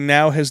 she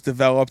now has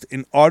developed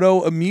an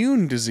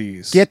autoimmune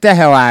disease. Get the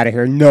hell out of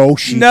here! No,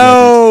 she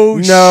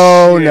didn't.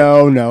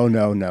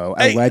 No.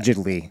 Hey,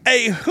 allegedly.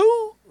 Hey,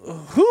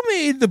 who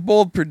made the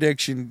bold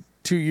prediction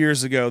 2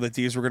 years ago that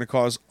these were going to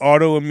cause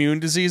autoimmune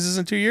diseases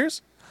in 2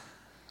 years?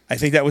 I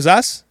think that was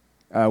us.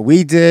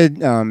 We did.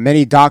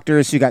 Many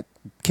doctors who got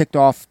kicked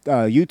off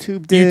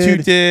YouTube did.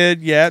 YouTube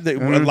did, yeah.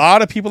 A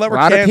lot of people that were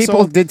canceled. A lot of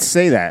people did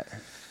say that.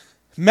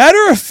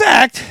 Matter of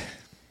fact,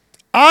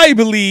 I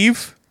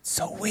believe...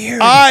 So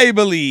weird. I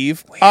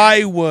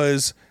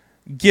was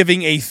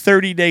giving a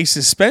 30-day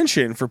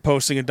suspension for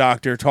posting a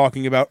doctor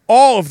talking about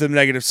all of the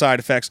negative side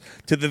effects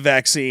to the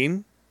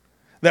vaccine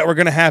that were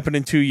going to happen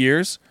in 2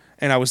 years.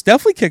 And I was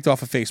definitely kicked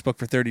off of Facebook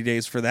for 30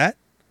 days for that.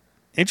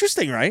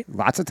 Interesting, right?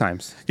 Lots of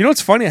times. You know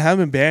what's funny? I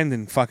haven't been banned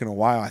in fucking a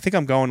while. I think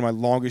I'm going my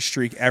longest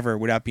streak ever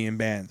without being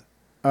banned.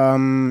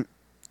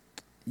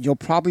 You'll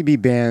probably be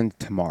banned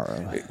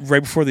tomorrow.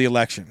 Right before the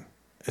election.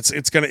 It's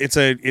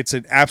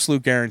an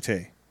absolute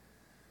guarantee.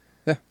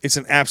 Yeah. It's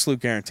an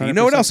absolute guarantee. 100%. You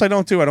know what else I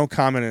don't do? I don't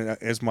comment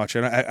as much.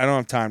 I don't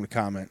have time to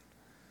comment.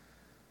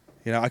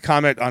 You know, I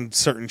comment on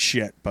certain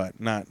shit, but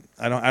not.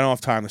 I don't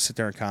have time to sit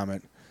there and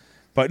comment.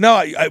 But no,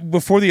 I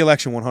before the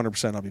election,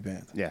 100% I'll be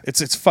banned. Yeah,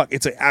 it's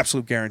an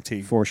absolute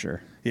guarantee for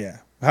sure.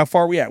 Yeah. How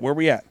far are we at? Where are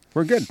we at?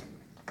 We're good.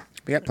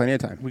 We got plenty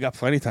of time. We got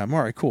plenty of time.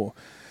 All right, cool.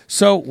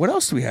 So what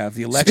else do we have?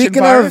 The election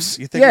virus.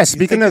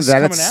 Speaking of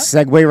that, let's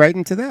segue right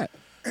into that.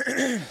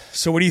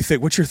 So what do you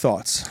think? What's your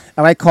thoughts?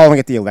 I like calling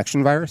it the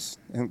election virus.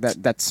 I think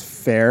that's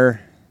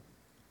fair,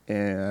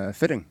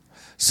 fitting.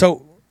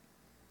 So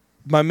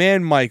my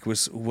man Mike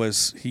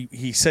was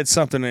he said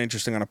something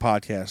interesting on a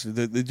podcast.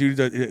 The dude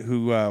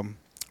who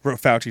wrote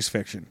Fauci's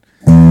fiction.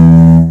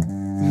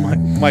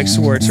 Mike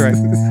Swartz, right?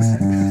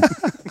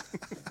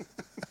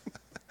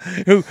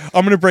 Who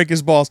I'm gonna break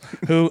his balls.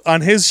 Who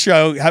on his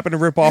show happened to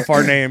rip off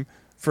our name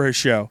for his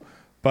show,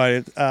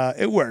 but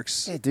it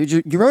works. Hey, dude,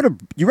 you wrote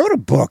a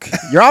book.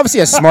 You're obviously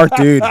a smart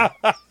dude.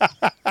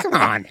 Come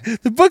on,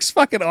 the book's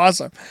fucking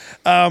awesome.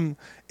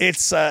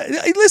 It's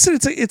listen.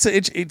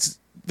 It's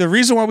the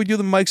reason why we do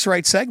the Mike's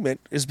Right segment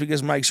is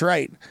because Mike's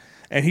right,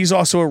 and he's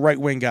also a right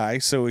wing guy.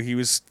 So he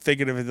was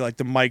thinking of it like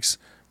the Mike's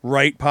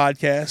Right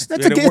podcast.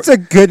 It's a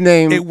good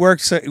name. It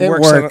works. It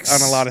works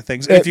on a lot of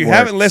things. And if you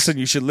haven't listened,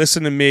 you should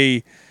listen to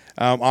me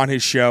on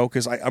his show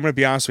because I'm going to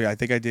be honest with you. I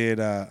think I did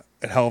a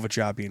hell of a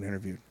job being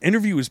interviewed.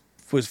 Interview was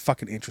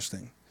fucking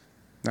interesting.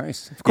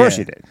 Nice. Of course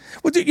you did.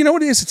 Well, dude, you know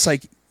what it is? It's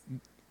like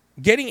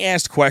getting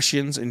asked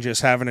questions and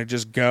just having to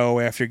just go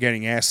after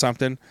getting asked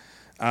something.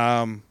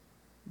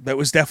 That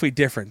was definitely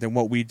different than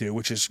what we do,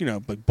 which is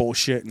like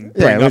bullshit and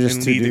we're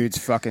just two dudes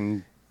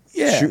fucking.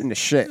 Yeah. Shooting the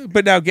shit.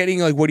 But now getting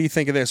like, what do you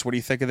think of this? What do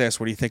you think of this?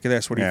 What do you think of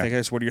this? What do you think of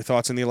this? What are your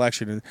thoughts on the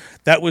election? And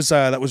that was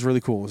really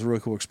cool. It was a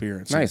really cool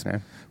experience. Nice,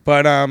 man.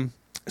 But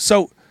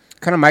so what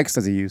kind of mics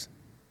does he use?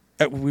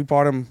 We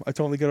bought him. I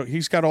totally get it.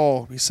 He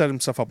set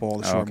himself up all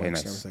the short mics and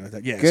everything like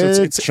that. Yeah,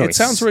 good so choice. It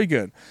sounds really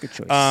good. Good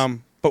choice.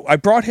 But I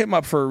brought him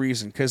up for a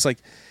reason because like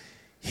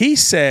he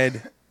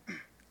said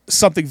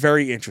something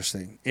very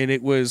interesting, and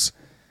it was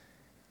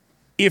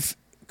if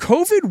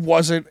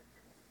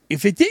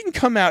it didn't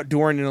come out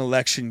during an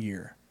election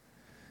year,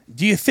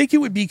 do you think it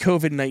would be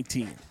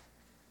COVID-19?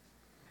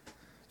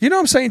 You know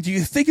what I'm saying? Do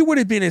you think it would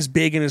have been as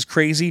big and as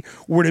crazy,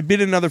 or would it have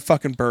been another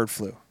fucking bird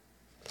flu?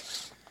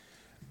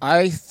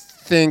 I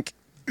think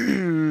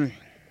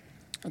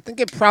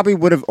it probably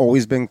would have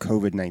always been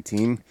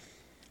COVID-19.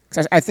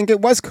 I think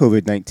it was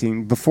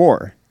COVID-19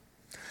 before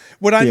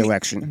the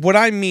election. What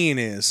I mean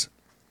is,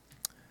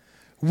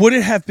 would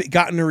it have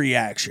gotten a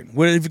reaction?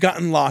 Would it have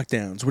gotten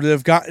lockdowns? Would it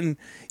have gotten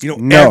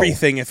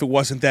everything if it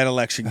wasn't that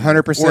election year?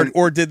 100%.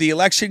 Or did the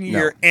election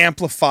year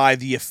amplify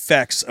the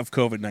effects of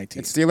COVID-19?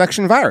 It's the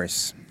election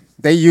virus.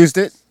 They used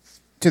it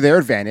to their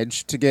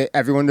advantage to get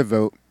everyone to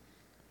vote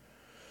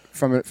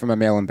from a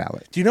mail-in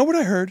ballot. Do you know what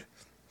I heard?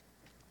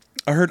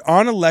 I heard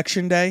on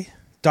election day,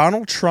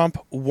 Donald Trump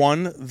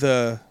won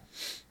the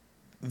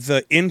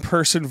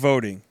in-person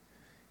voting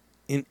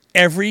in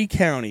every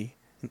county,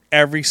 in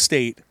every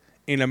state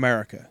in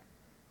America.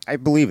 I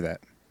believe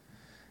that.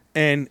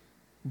 And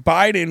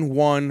Biden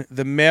won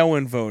the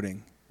mail-in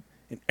voting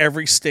in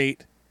every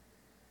state,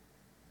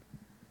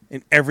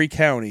 in every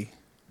county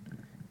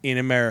in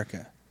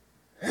America.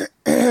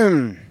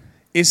 Isn't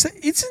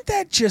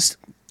that just...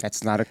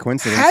 That's not a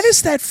coincidence. How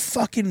does that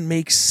fucking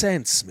make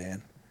sense,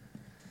 man?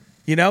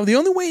 The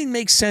only way it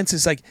makes sense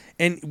is like...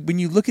 And when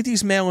you look at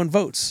these mail-in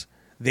votes,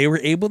 they were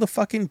able to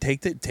fucking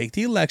take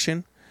the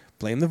election,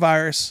 blame the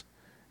virus,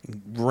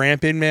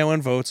 ramp in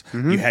mail-in votes.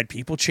 Mm-hmm. You had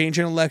people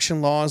changing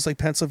election laws like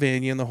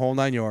Pennsylvania and the whole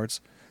 9 yards.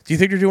 Do you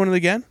think they're doing it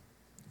again?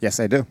 Yes,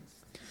 I do.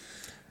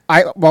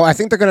 I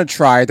think they're going to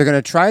try. They're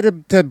going to try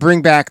to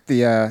bring back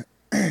the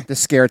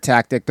scare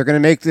tactic. They're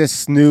going to make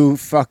this new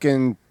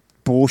fucking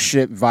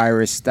bullshit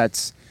virus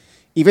that's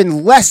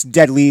even less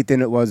deadly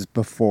than it was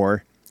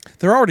before.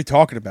 They're already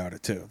talking about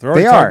it, too. They're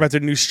already talking about their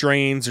new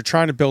strains. They're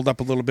trying to build up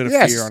a little bit of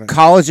fear on it.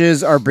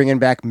 Colleges are bringing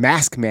back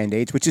mask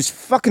mandates, which is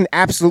fucking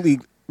absolutely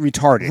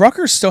retarded.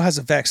 Rutgers still has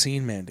a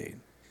vaccine mandate.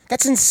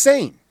 That's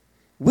insane.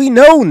 We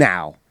know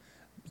now.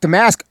 The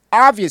mask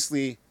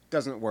obviously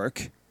doesn't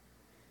work.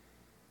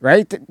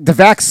 Right? The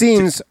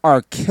vaccines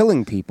are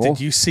killing people. Did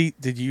you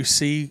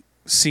see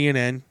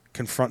CNN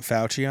confront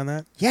Fauci on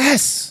that?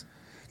 Yes.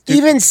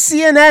 Even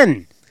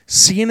CNN.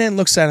 CNN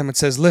looks at him and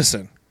says,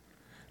 listen,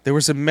 there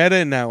was a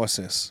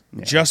meta-analysis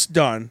just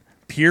done,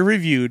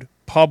 peer-reviewed,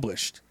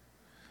 published,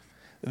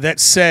 that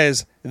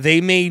says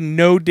they made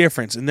no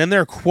difference. And then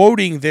they're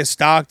quoting this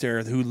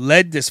doctor who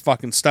led this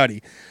fucking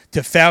study to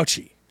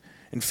Fauci.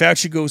 And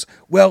Fauci goes,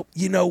 well,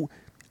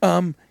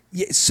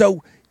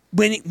 so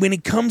when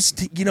it comes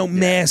to,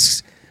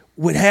 masks,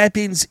 what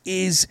happens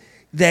is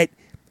that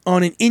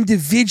on an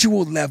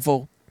individual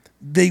level,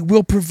 they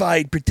will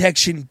provide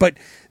protection, but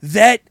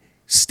that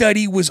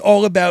study was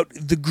all about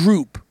the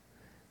group.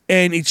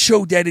 And it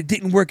showed that it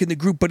didn't work in the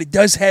group, but it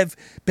does have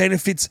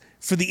benefits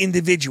for the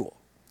individual.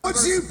 Would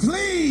you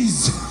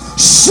please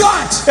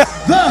shut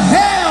the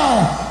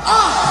hell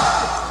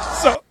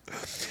up?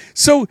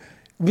 So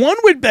one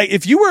would beg,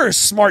 if you were a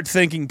smart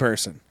thinking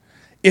person,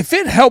 if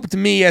it helped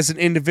me as an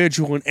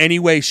individual in any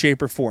way,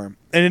 shape, or form,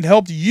 and it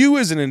helped you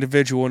as an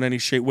individual in any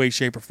way,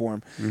 shape, or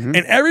form, and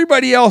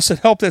everybody else that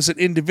helped as an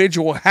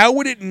individual, how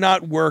would it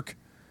not work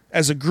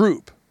as a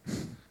group?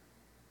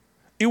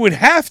 It would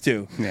have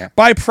to. Yeah.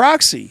 By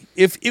proxy.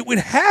 If it would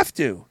have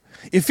to.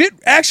 If it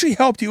actually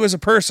helped you as a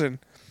person,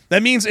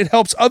 that means it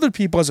helps other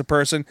people as a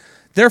person.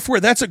 Therefore,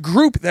 that's a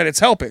group that it's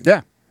helping.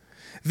 Yeah.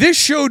 This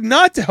showed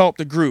not to help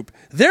the group.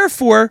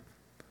 Therefore,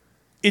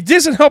 it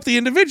doesn't help the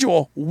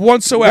individual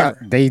whatsoever.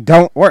 No, they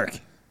don't work.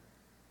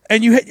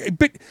 And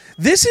but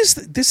this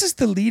is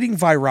the leading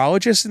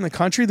virologist in the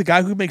country, the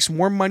guy who makes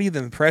more money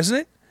than the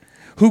president,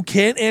 who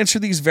can't answer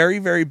these very,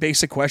 very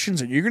basic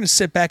questions. And you're going to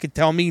sit back and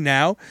tell me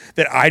now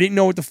that I didn't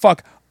know what the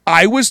fuck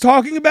I was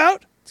talking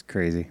about? It's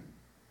crazy.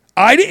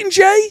 I didn't,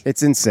 Jay?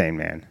 It's insane,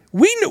 man.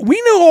 We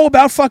know all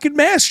about fucking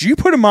masks. You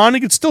put them on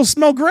and could still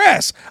smell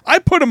grass. I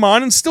put them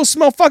on and still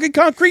smell fucking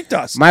concrete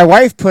dust. My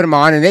wife put them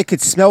on and they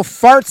could smell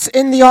farts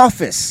in the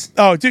office.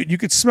 Oh, dude, you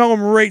could smell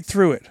them right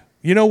through it.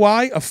 You know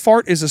why? A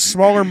fart is a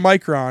smaller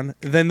micron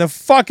than the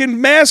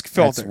fucking mask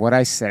filter. That's what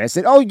I said. I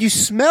said, oh, you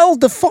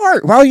smelled the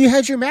fart while you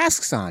had your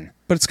masks on.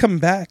 But it's coming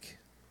back.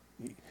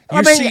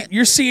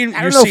 You're seeing.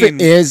 I don't know if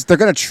it is. They're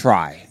going to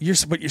try.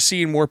 But you're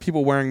seeing more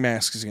people wearing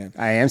masks again.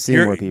 I am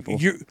seeing more people.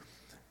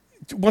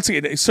 Once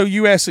again, so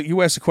you asked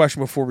a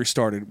question before we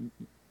started.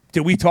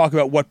 Did we talk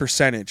about what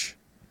percentage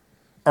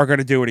are going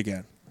to do it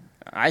again?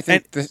 I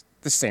think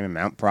the same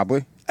amount,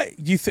 probably.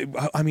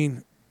 I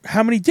mean,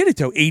 how many did it,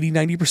 though? 80,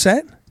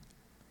 90%?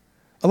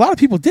 A lot of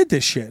people did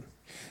this shit.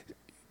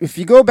 If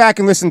you go back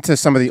and listen to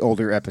some of the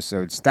older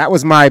episodes, that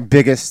was my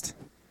biggest.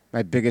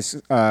 I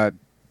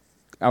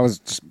was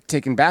just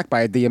taken back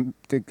by the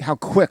how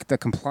quick the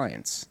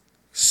compliance.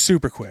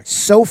 Super quick.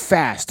 So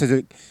fast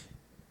to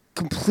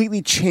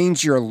completely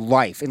change your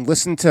life, and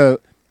listen to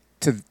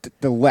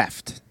the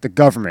left, the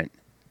government,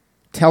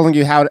 telling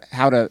you how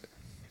to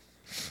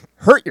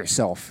hurt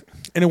yourself.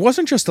 And it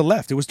wasn't just the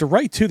left; it was the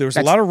right too. There was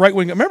a lot of right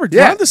wing. Remember,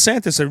 Ron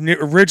DeSantis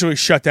originally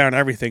shut down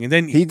everything, and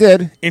then he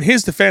did. In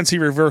his defense, he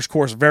reversed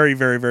course very,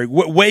 very, very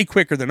way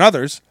quicker than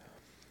others.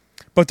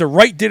 But the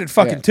right did it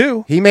fucking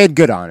too. He made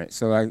good on it,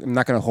 so I'm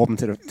not going to hold him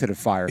to the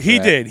fire. He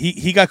did.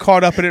 He got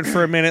caught up in it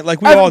for a minute,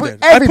 like we all did.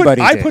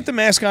 Everybody I put the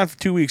mask on for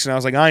 2 weeks, and I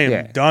was like, I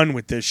am done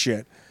with this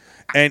shit.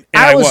 And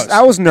I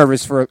was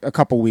nervous for a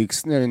couple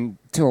weeks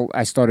until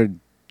I started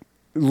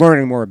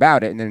learning more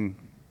about it, and then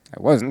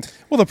I wasn't.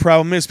 Well, the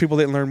problem is people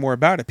didn't learn more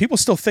about it. People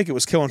still think it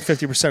was killing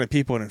 50% of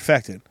people and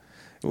infected.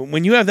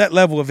 When you have that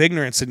level of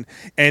ignorance,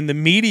 and the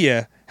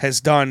media has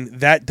done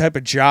that type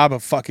of job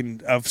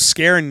of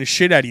scaring the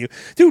shit out of you,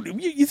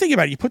 dude. You think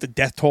about it. You put the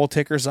death toll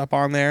tickers up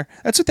on there.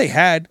 That's what they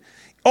had.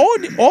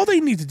 All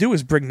they need to do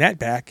is bring that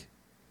back.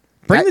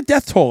 Bring the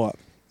death toll up.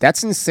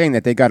 That's insane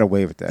that they got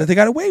away with that. That they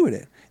got away with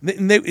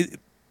it.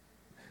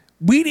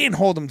 We didn't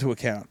hold them to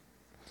account.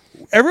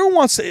 Everyone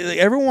wants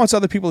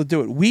other people to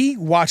do it. We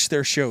watched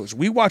their shows.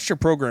 We watched their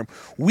program.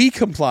 We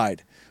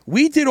complied.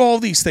 We did all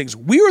these things.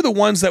 We were the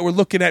ones that were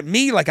looking at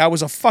me like I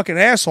was a fucking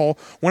asshole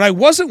when I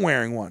wasn't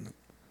wearing one.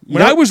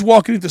 When I was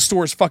walking into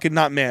stores fucking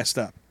not masked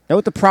up. You know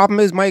what the problem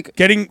is, Mike?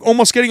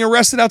 Almost getting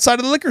arrested outside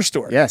of the liquor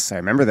store. Yes, I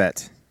remember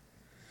that.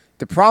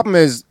 The problem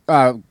is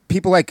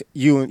people like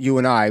you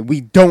and I,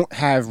 we don't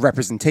have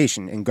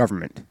representation in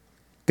government.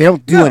 They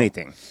don't do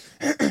anything.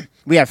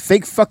 We have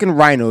fake fucking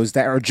rhinos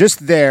that are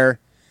just there.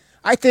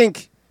 I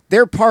think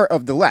they're part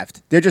of the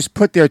left. They're just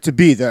put there to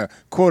be the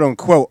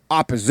quote-unquote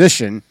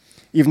opposition,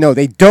 even though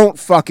they don't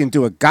fucking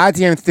do a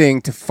goddamn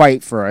thing to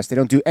fight for us. They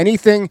don't do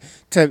anything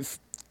to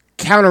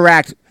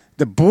counteract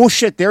the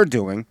bullshit they're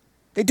doing.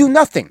 They do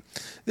nothing.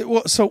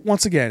 Well, so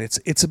once again,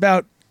 it's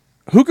about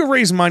who can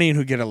raise money and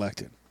who get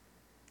elected.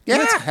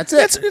 Yeah, that's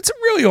it. It's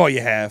really all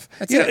you have.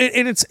 That's it.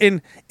 And it's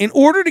in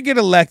order to get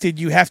elected,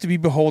 you have to be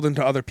beholden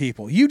to other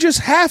people. You just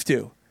have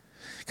to,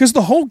 because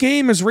the whole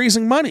game is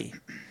raising money.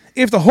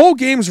 If the whole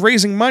game is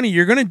raising money,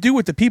 you're going to do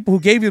what the people who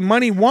gave you the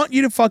money want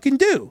you to fucking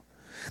do.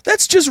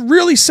 That's just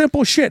really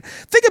simple shit.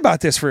 Think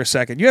about this for a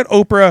second. You had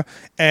Oprah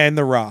and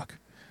The Rock.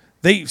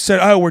 They said,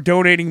 oh, we're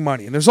donating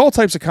money. And there's all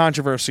types of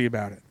controversy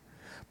about it.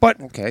 But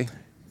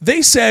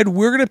they said,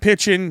 we're going to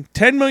pitch in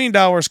 $10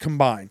 million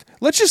combined.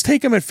 Let's just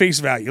take them at face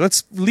value.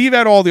 Let's leave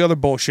out all the other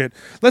bullshit.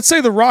 Let's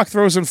say The Rock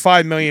throws in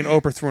 $5 million,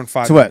 Oprah threw in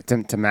 $5 million. To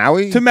what? To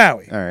Maui? To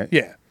Maui. All right.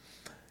 Yeah.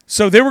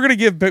 So they were going to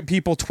give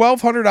people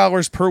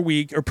 $1,200 per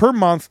week or per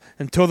month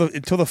until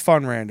the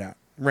fund ran out,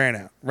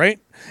 right?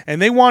 And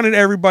they wanted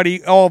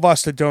everybody, all of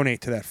us, to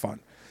donate to that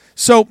fund.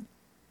 So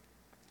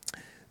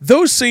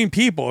those same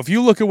people, if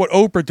you look at what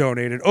Oprah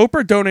donated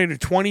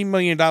 $20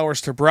 million to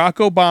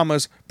Barack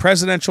Obama's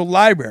presidential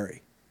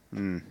library.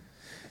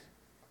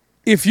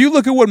 If you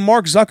look at what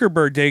Mark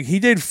Zuckerberg did, he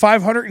did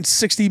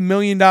 $560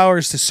 million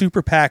to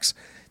super PACs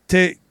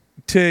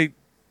to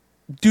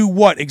do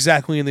what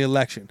exactly in the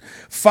election?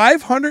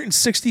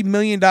 $560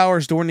 million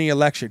during the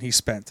election he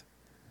spent.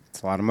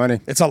 It's a lot of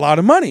money. It's a lot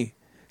of money.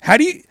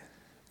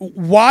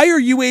 Why are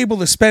you able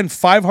to spend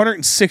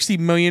 $560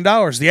 million?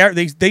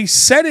 They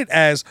said it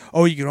as,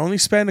 oh, you can only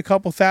spend a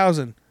couple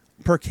thousand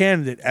per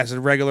candidate as a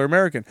regular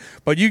American.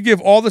 But you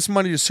give all this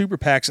money to super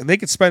PACs and they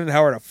can spend it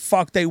however the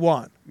fuck they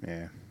want.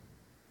 Yeah.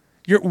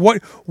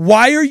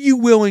 Why are you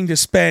willing to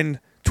spend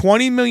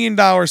 $20 million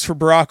for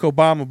Barack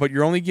Obama, but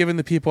you're only giving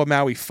the people of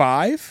Maui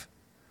 $5?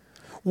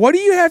 What do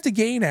you have to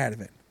gain out of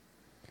it?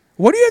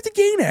 What do you have to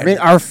gain out of it?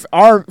 I mean,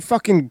 our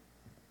fucking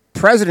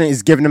president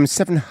is giving them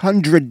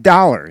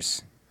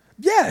 $700.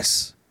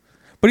 Yes.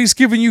 But he's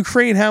giving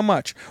Ukraine how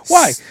much?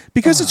 Why?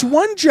 Because it's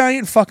one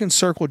giant fucking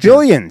circle jerk.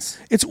 Billions.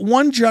 It's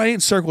one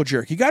giant circle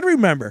jerk. You got to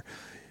remember,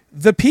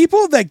 the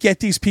people that get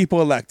these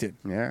people elected,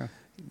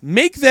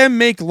 make them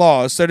make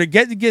laws that are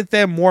to get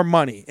them more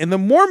money. And the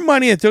more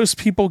money that those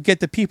people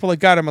get, the people that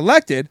got them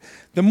elected,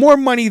 the more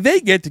money they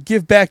get to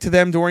give back to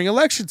them during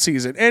election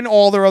season and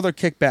all their other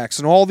kickbacks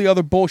and all the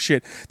other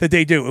bullshit that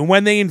they do. And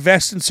when they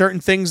invest in certain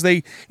things,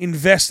 they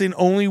invest in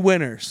only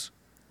winners.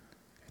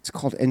 It's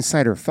called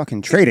insider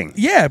fucking trading.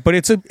 Yeah, but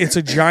it's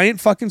a giant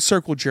fucking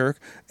circle jerk,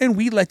 and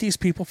we let these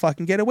people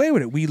fucking get away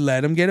with it. We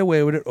let them get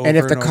away with it over and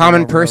if the over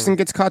common and over person and over.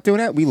 gets caught doing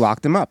that, we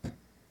lock them up.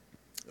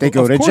 They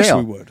go to Of course jail.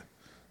 we would.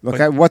 Look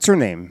But- at what's her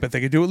name? But they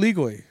could do it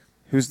legally.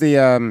 Who's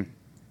the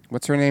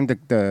what's her name?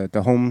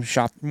 The home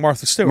shop.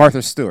 Martha Stewart.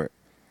 Martha Stewart.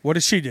 What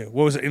did she do?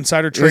 What was it?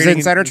 Insider It was trading?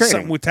 insider and trading.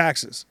 Something with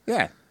taxes.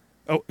 Yeah.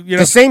 Oh, you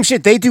know, The same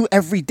shit they do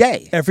every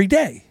day. every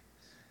day.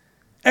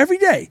 Every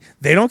day.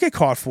 They don't get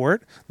caught for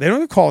it. They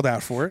don't get called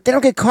out for it. They don't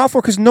get caught for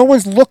it because no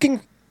one's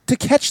looking to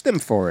catch them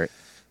for it.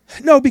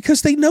 No,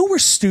 because they know we're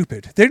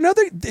stupid. They know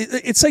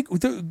it's like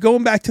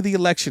going back to the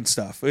election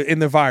stuff in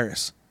the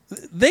virus.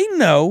 They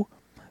know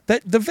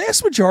that the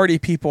vast majority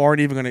of people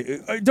aren't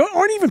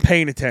even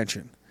paying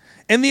attention,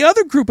 and the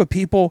other group of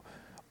people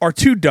are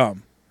too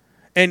dumb,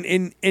 and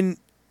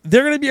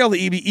they're going to be able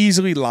to be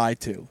easily lied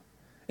to,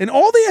 and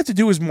all they have to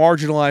do is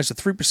marginalize the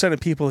 3% of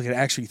people that can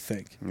actually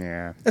think.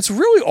 Yeah, that's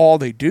really all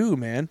they do,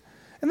 man.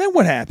 And then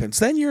what happens?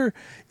 Then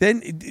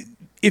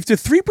if the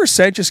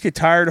 3% just get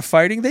tired of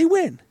fighting, they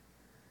win.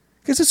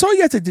 Because it's all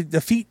you have to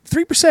defeat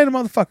 3% of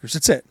motherfuckers.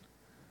 That's it.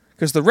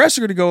 Because the rest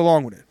are going to go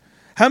along with it.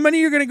 How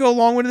many are going to go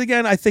along with it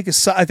again? I think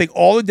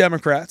all the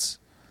Democrats.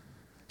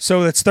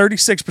 So that's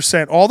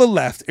 36%. All the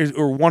left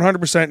or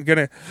 100% going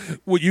to.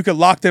 Well, you could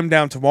lock them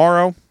down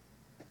tomorrow.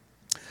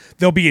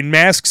 They'll be in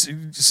masks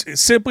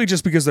simply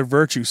just because they're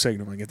virtue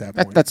signaling at that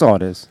point. That's all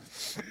it is.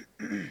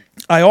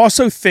 I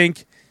also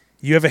think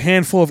you have a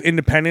handful of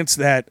independents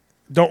that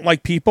don't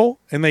like people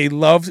and they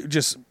love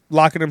just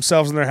locking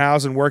themselves in their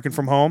house and working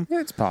from home. Yeah,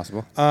 it's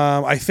possible.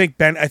 I think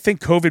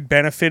COVID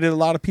benefited a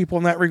lot of people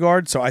in that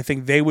regard, so I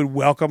think they would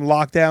welcome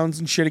lockdowns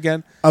and shit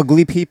again.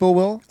 Ugly people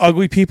will.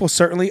 Ugly people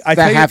certainly. That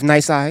have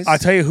nice eyes. I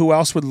tell you who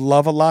else would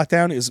love a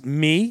lockdown is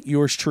me,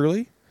 yours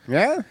truly.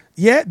 Yeah.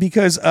 Yeah,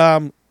 because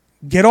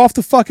get off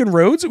the fucking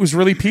roads. It was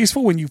really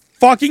peaceful when you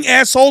fucking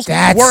assholes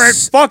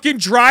weren't fucking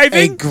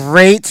driving. A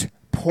great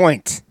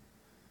point.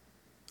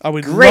 I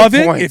would Great love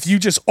it point. if you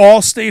just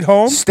all stayed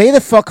home. Stay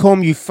the fuck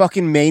home, you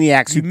fucking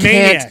maniacs who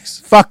can't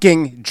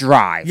fucking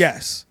drive.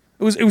 Yes.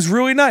 It was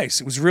really nice.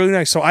 It was really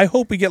nice. So I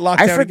hope we get locked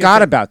down. I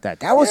forgot about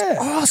that. That was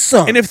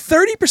awesome. And if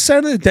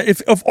 30% of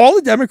if all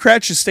the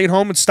Democrats just stayed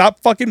home and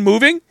stopped fucking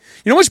moving,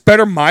 you know how much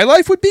better my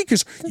life would be?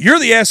 Because you're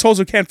the assholes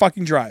who can't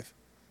fucking drive.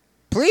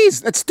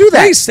 Please, let's do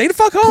that. Please, stay the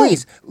fuck home.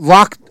 Please,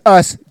 lock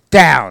us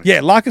down.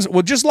 Yeah, lock us.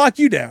 Well, just lock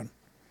you down.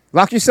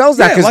 Lock yourselves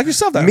down. Yeah, 'cause lock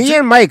yourself down. Me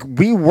and Mike,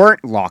 we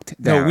weren't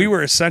locked down. No, we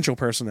were essential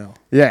personnel.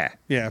 Yeah.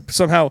 Yeah.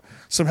 Somehow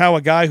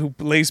a guy who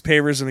lays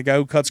pavers and a guy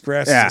who cuts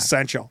grass is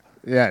essential.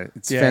 Yeah,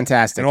 it's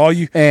fantastic. And all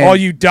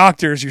you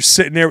doctors, you're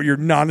sitting there with your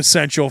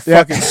non-essential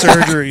fucking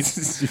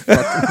surgeries.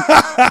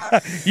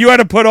 You had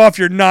to put off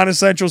your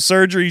non-essential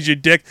surgeries, you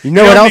dick. You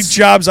know how what many else?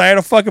 jobs I had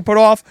to fucking put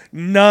off?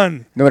 None.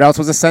 You know what else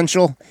was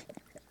essential?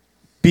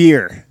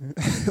 Beer,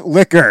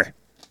 liquor,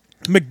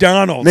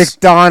 McDonald's.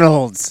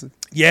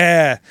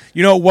 Yeah.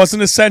 You know, it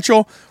wasn't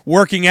essential.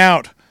 Working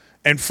out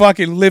and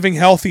fucking living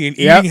healthy and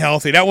eating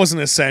healthy. That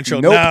wasn't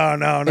essential. Nope.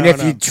 No. And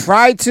if you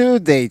tried to,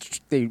 they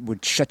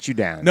would shut you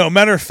down. No,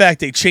 matter of fact,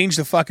 they changed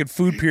the fucking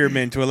food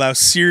pyramid to allow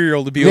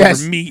cereal to be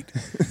over meat.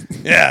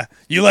 Yeah.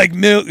 You like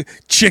milk,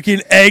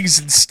 chicken, eggs,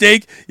 and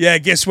steak? Yeah,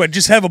 guess what?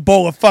 Just have a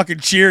bowl of fucking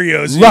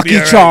Cheerios. Lucky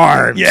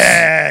Charms.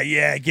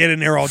 Yeah. Get in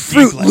there all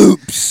Fruit deep.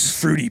 Loops.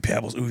 Fruity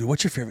Pebbles. Ooh,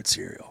 what's your favorite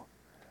cereal?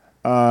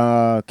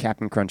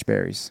 Captain Crunch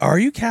Berries. Are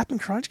you Captain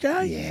Crunch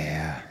guy?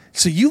 Yeah.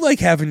 So you like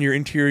having your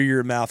interior of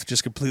your mouth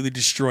just completely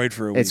destroyed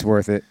for a week? It's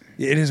worth it.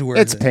 It is worth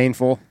it. It's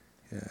painful.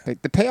 Yeah.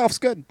 The payoff's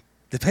good.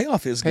 The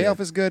payoff is good. Payoff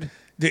is good.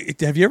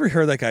 Have you ever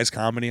heard that guy's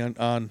comedy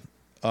on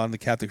the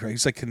Captain Crunch?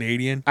 He's like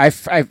Canadian.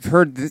 I've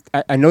heard.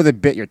 I know the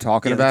bit you're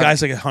talking about. The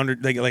guy's like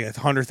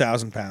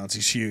 100,000 pounds.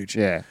 He's huge.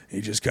 Yeah. He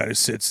just kind of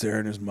sits there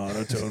in his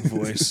monotone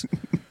voice.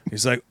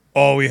 He's like,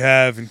 all we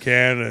have in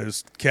Canada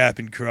is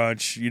Captain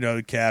Crunch. You know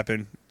the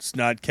Captain. It's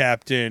not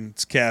Captain.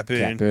 It's Captain.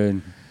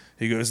 Captain.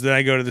 He goes, then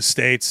I go to the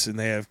States and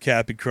they have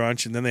Captain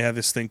Crunch, and then they have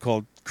this thing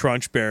called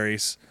Crunch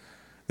Berries.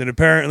 Then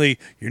apparently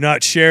you're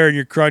not sharing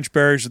your Crunch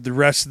Berries with the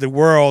rest of the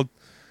world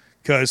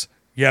because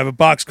you have a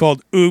box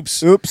called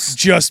Oops,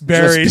 Just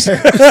Berries.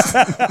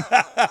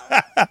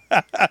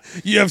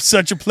 You have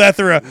such a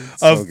plethora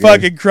of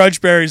fucking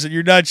Crunch Berries that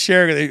you're not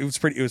sharing. It was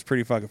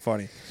pretty fucking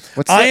funny.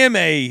 I am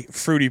a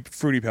Fruity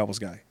Pebbles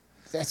guy.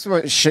 That's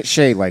what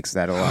Shay likes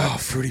that a lot. Oh,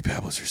 Fruity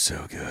Pebbles are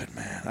so good,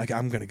 man.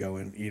 I'm gonna go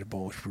and eat a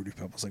bowl of Fruity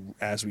Pebbles like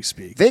as we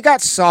speak. They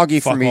got soggy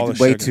for me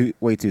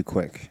way too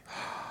quick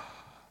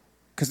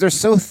because they're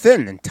so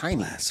thin and tiny.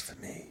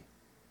 Blasphemy.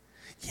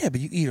 Yeah,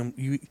 but you eat them.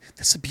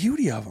 That's the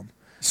beauty of them.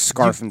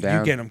 Scarf them down.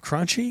 You get them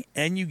crunchy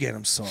and you get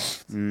them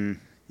soft.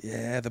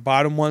 Yeah, the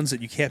bottom ones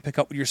that you can't pick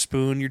up with your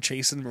spoon. You're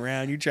chasing them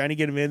around. You're trying to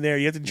get them in there.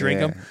 You have to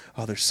drink them.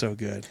 Oh, they're so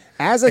good.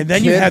 And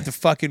then you have the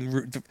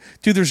fucking...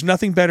 Dude, there's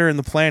nothing better in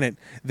the planet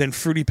than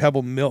Fruity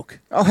Pebble milk.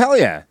 Oh, hell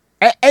yeah.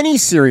 Any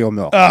cereal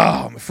milk.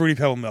 Oh, Fruity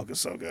Pebble milk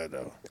is so good,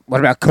 though. What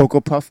about Cocoa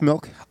Puff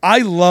milk? I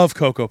love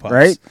Cocoa Puffs.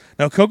 Right?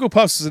 Now, Cocoa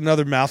Puffs is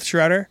another mouth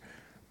shredder,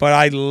 but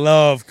I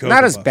love Cocoa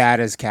Not Puffs. as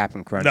bad as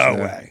Cap'n Crunch. No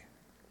though. way.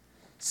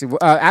 See,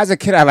 as a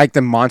kid, I liked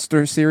the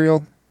Monster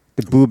cereal.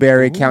 The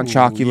Blueberry, Count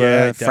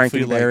Chocula,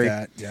 Frankenberry.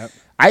 Like that. Yep.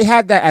 I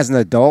had that as an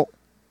adult.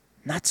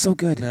 Not so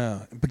good.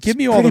 No, but give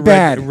me all the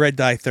red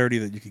dye 30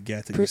 that you could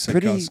get.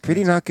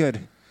 Pretty not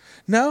good.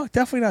 No,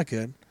 definitely not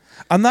good.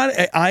 I'm not.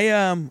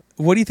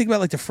 What do you think about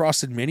like the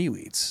frosted mini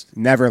wheats?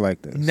 Never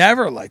liked this.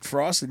 Never liked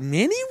frosted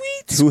mini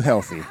wheats. Too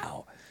healthy.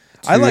 Wow.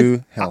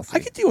 Healthy. I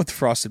could deal with the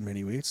frosted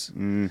mini wheats.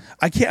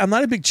 I can't. I'm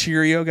not a big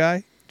Cheerio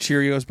guy.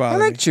 Cheerios bother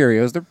me. I like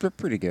Cheerios. They're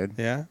pretty good.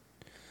 Yeah.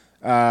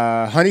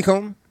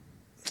 Honeycomb.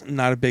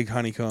 Not a big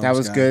honeycomb. That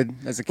was good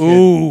as a kid.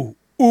 Ooh,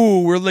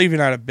 we're leaving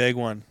out a big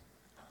one.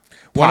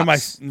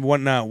 Pops.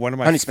 One of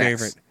my Honey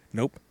favorite. Smacks.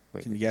 Nope.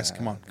 Wait, Can you guess?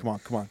 Come on.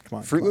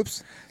 Fruit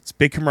Loops. It's a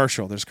big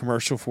commercial. There's a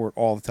commercial for it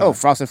all the time. Oh,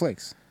 Frosted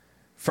Flakes.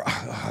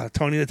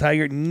 Tony the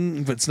Tiger,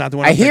 but it's not the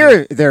one. I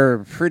hear they're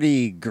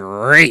pretty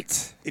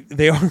great.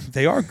 They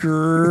are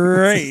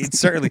great,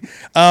 certainly.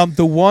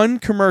 The one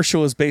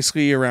commercial is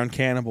basically around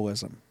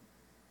cannibalism.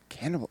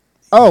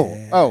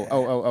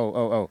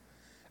 Oh.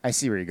 I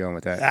see where you're going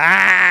with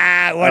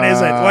that.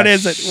 What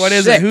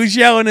is it? Who's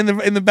yelling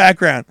in the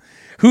background?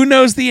 Who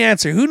knows the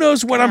answer? Who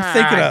knows what I'm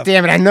thinking of?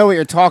 Damn it, I know what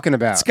you're talking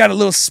about. It's got a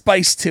little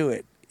spice to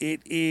it.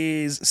 It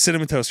is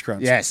Cinnamon Toast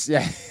Crunch. Yes,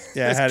 yeah.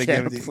 Yeah, I had to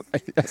give it to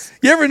you.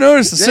 You ever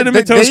notice the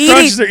Cinnamon Toast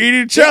Crunches are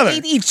eating each other? They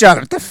eat each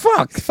other. What the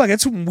fuck? Fuck,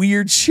 that's some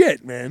weird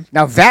shit, man.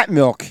 Now that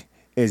milk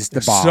is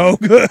the bomb. So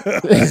good.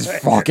 It's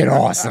fucking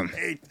awesome.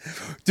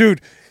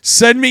 Dude,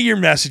 send me your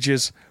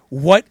messages.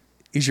 What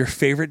is your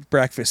favorite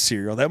breakfast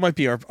cereal? That might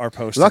be our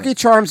post. Lucky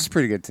Charms is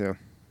pretty good too.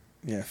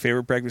 Yeah,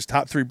 favorite breakfast,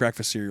 top 3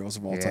 breakfast cereals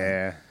of all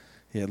Yeah. time.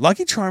 Yeah,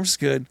 Lucky Charms is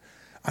good.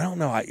 I don't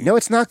know. No,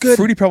 it's not good.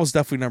 Fruity Pebbles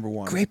definitely number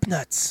 1. Grape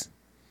Nuts.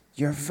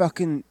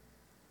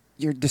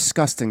 You're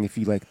disgusting if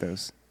you like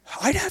those.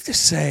 I'd have to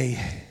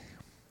say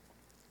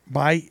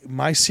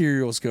my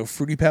cereals go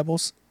Fruity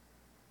Pebbles,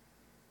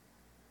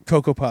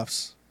 Cocoa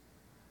Puffs,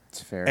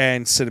 That's fair.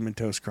 and Cinnamon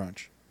Toast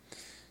Crunch.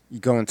 You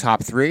going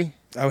top 3?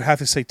 I would have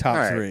to say top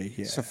All right. 3.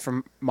 Yeah. So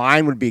from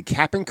mine would be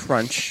Cap'n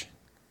Crunch.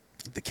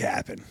 The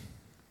Cap'n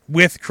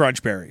with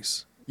Crunch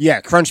Berries. Yeah,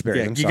 Crunch Berries.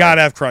 Yeah, I'm you sorry.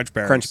 gotta have Crunch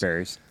Berries. Crunch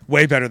Berries.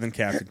 Way better than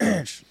Captain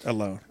Crunch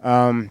alone.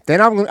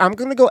 Then I'm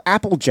gonna go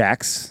Apple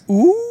Jacks.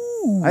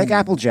 Ooh, I like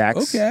Apple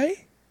Jacks.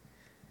 Okay.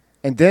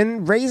 And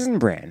then Raisin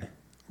Bran.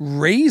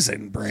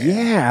 Raisin Bran.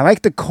 Yeah, I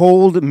like the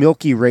cold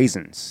milky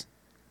raisins.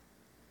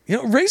 You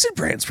know, Raisin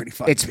Bran's pretty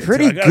fucking It's good.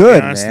 pretty too. I gotta good,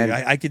 be honest with man.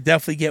 you. I could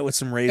definitely get with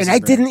some Raisin And I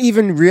Bran. didn't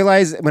even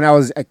realize when I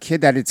was a kid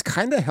that it's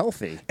kind of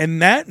healthy.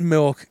 And that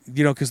milk,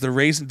 you know, because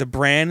the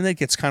bran in it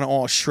gets kind of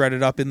all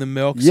shredded up in the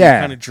milk. So Yeah.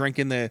 you're kind of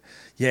drinking the,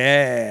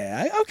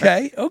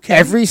 okay.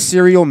 Every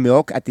cereal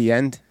milk at the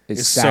end is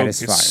It's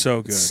satisfying.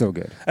 so good. It's so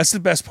good. That's the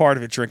best part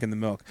of it, drinking the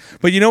milk.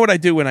 But you know what I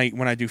do when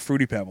I do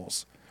Fruity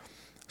Pebbles?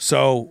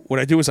 So what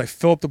I do is I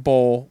fill up the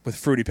bowl with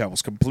Fruity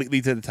Pebbles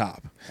completely to the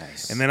top.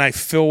 Nice. And then I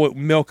fill it with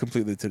milk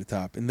completely to the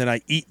top. And then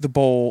I eat the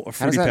bowl of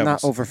How does Fruity that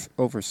Pebbles. not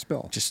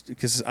overspill? Just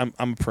because I'm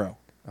a pro.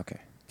 Okay.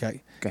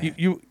 Okay. Go ahead.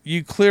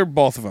 You clear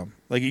both of them.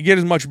 Like you get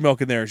as much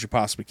milk in there as you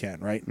possibly can,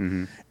 right?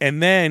 Mm-hmm.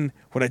 And then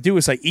what I do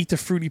is I eat the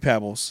Fruity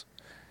Pebbles,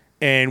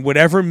 and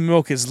whatever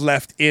milk is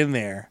left in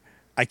there,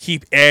 I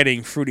keep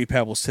adding Fruity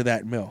Pebbles to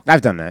that milk.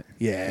 I've done that.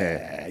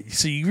 Yeah.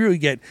 So you really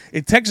get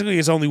it. Technically,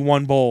 is only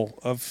one bowl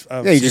of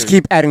Yeah, you just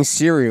cereal keep adding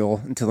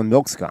cereal until the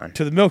milk's gone.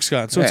 to the milk's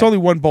gone. So it's Yeah. only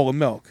one bowl of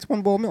milk. It's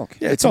one bowl of milk.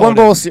 Yeah, it's all one it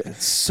bowl of is. cereal.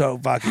 It's so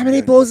fucking How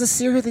many good. bowls of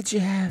cereal did you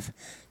have?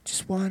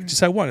 Just one.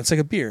 Just had one. It's like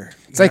a beer.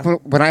 It's like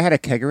when I had a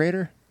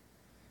kegerator,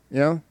 you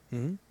know?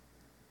 Mhm.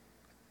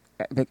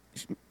 Like,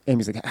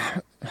 Amy's like,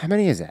 how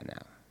many is that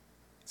now?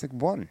 It's like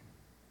one.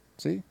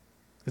 See?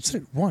 That's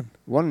it. One.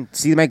 One.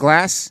 See my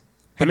glass?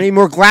 How many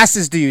more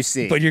glasses do you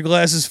see? But your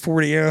glass is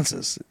 40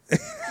 ounces.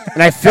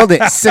 And I filled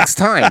it 6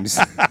 times.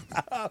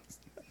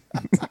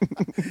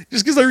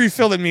 Just because I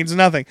refilled it means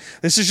nothing.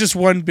 This is just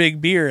one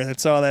big beer.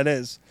 That's all that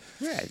is.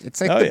 Yeah,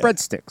 it's like Oh, the yeah.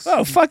 breadsticks.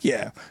 Oh fuck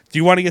yeah! Do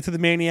you want to get to the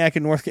Maniac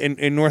in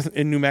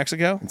New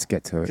Mexico? Let's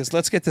get to it. Because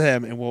let's get to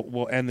them and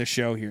we'll end the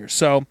show here.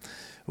 So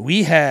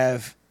we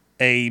have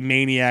a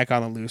Maniac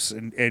on the loose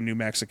in New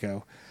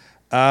Mexico.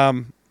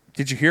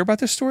 Did you hear about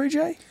this story,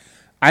 Jay?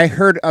 I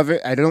heard of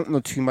it. I don't know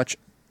too much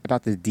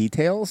about the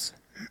details.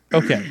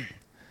 Okay.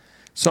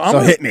 So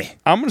hit me.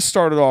 I'm going to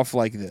start it off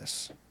like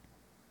this.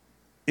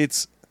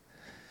 It's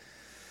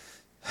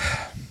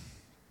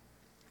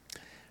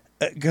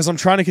because I'm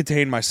trying to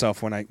contain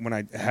myself when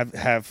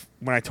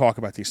I talk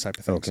about these type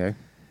of things. Okay.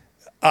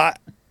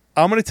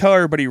 I'm going to tell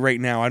everybody right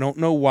now, I don't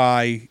know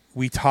why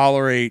we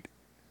tolerate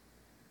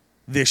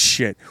this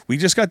shit. We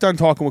just got done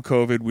talking with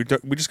COVID.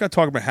 We just got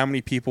talking about how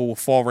many people will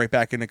fall right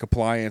back into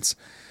compliance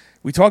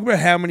We talk about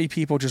how many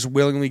people just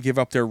willingly give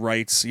up their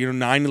rights.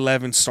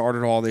 9/11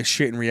 started all this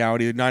shit in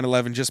reality.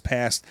 9/11 just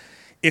passed.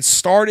 It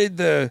started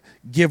the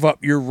give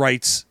up your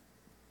rights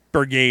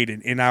brigade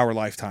in our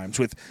lifetimes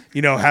with,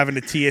 having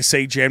the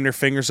TSA jam their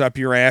fingers up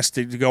your ass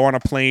to go on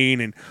a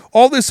plane and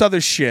all this other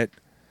shit.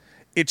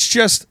 It's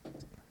just,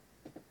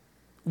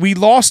 we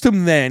lost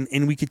them then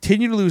and we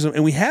continue to lose them.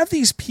 And we have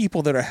these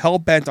people that are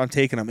hell-bent on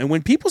taking them. And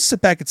when people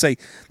sit back and say,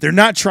 they're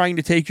not trying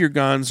to take your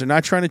guns, they're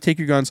not trying to take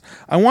your guns,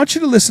 I want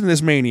you to listen to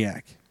this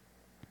maniac.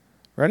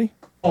 Ready?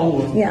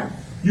 Yeah.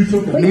 You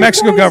took New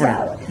Mexico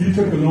governor. You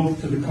took an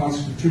oath to the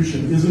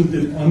Constitution. Isn't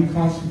it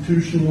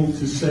unconstitutional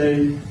to say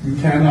you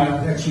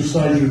cannot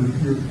exercise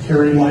your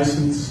carry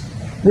license?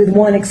 With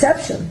one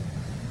exception,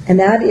 and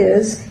that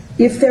is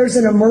if there's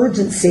an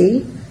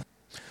emergency.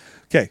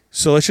 Okay,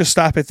 so let's just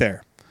stop it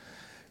there.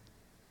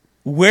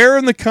 Where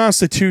in the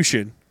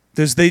Constitution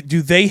do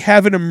they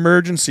have an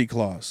emergency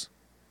clause?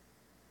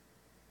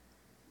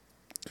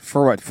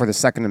 For what? For the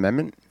Second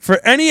Amendment?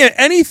 For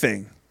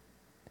anything.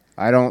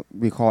 I don't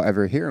recall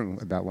ever hearing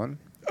about one.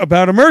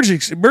 About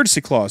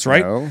emergency clause,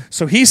 right? No.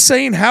 So he's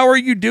saying, how are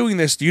you doing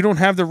this? You don't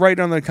have the right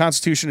under the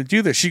Constitution to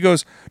do this. She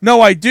goes,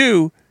 no, I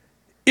do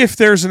if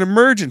there's an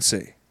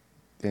emergency.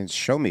 Then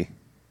show me.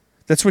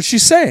 That's what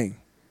she's saying.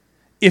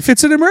 If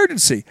it's an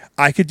emergency,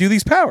 I could do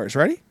these powers.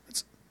 Ready?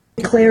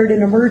 Declared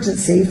an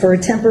emergency for a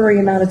temporary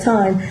amount of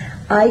time,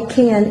 I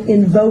can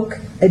invoke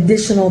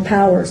additional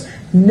powers.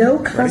 No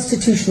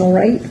constitutional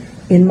right,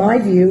 in my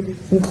view,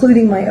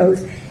 including my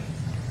oath,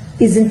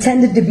 is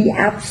intended to be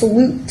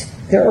absolute.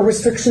 There are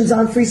restrictions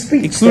on free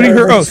speech. Including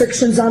there are her oath.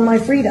 restrictions on my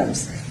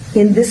freedoms.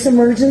 In this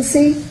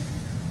emergency,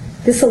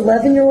 this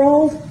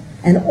 11-year-old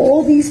and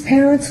all these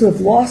parents who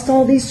have lost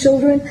all these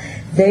children,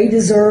 they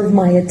deserve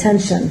my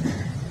attention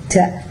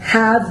to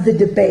have the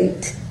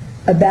debate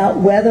about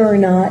whether or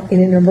not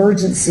in an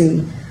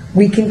emergency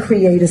we can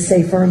create a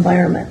safer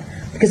environment.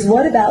 Because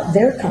what about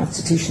their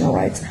constitutional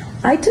rights?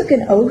 I took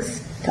an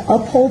oath to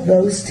uphold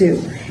those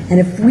too. And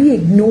if we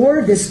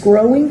ignore this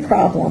growing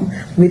problem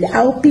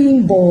without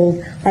being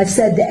bold, I've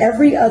said to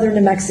every other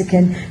New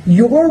Mexican,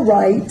 your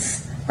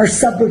rights are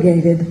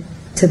subrogated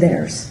to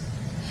theirs.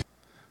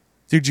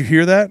 Did you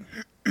hear that?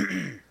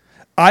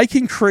 I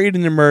can create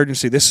an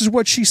emergency. This is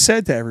what she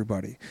said to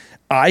everybody.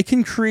 I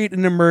can create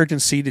an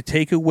emergency to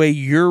take away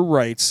your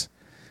rights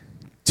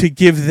to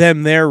give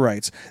them their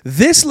rights.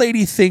 This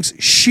lady thinks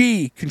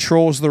she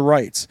controls the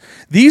rights.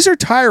 These are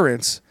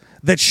tyrants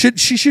that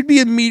she should be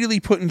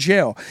immediately put in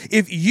jail.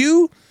 If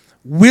you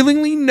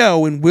willingly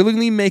know and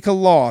willingly make a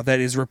law that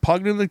is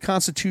repugnant to the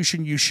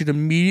Constitution, you should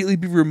immediately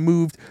be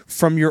removed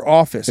from your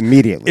office.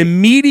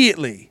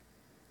 Immediately.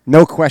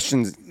 No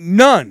questions.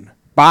 None.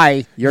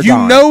 Bye. You're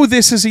gone. You know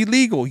this is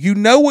illegal. You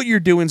know what you're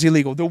doing is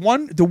illegal. The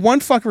one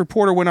fucking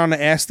reporter went on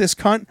to ask this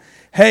cunt,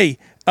 hey,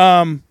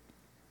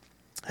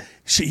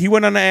 he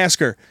went on to ask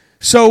her,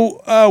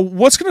 so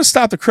what's going to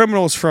stop the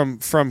criminals from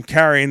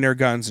carrying their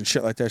guns and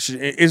shit like that?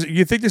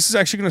 You think this is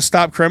actually going to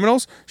stop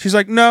criminals? She's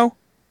like, no.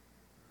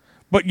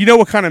 But you know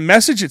what kind of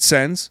message it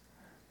sends?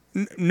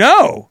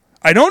 No.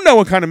 I don't know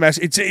what kind of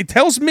message. It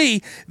tells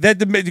me that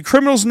the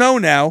criminals know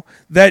now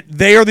that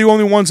they are the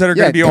only ones that are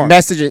going to be armed. The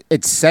message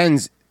it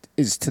sends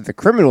is to the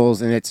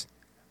criminals, and it's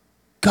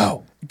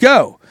go.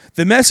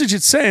 The message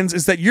it sends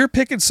is that you're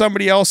picking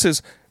somebody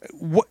else's.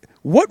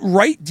 What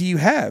right do you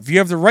have? You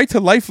have the right to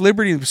life,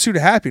 liberty, and the pursuit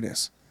of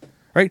happiness,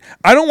 right?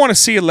 I don't want to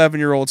see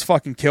 11-year-olds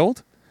fucking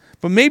killed,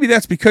 but maybe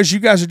that's because you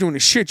guys are doing a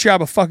shit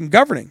job of fucking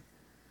governing.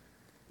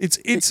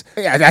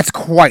 Yeah, that's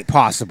quite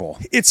possible.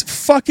 It's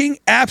fucking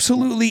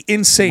absolutely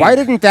insane. Why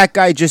didn't that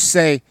guy just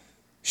say,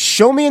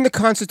 show me in the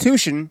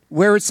Constitution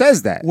where it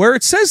says that? Where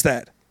it says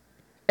that.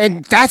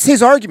 And that's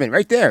his argument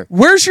right there.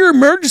 Where's your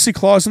emergency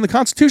clause in the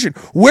Constitution?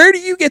 Where do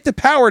you get the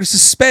power to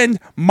suspend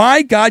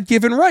my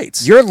God-given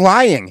rights? You're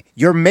lying.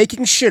 You're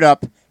making shit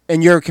up,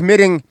 and you're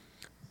committing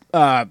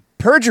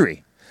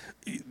perjury.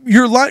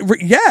 You're lying.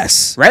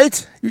 Yes.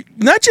 Right?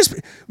 Not just...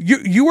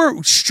 You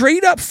are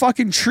straight up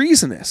fucking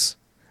treasonous.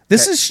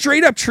 This is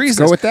straight up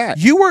treason. Go with that.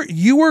 You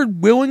were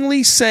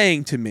willingly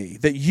saying to me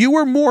that you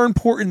are more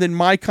important than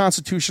my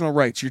constitutional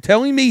rights. You're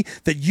telling me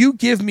that you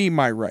give me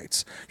my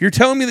rights. You're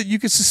telling me that you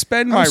can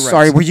suspend my rights.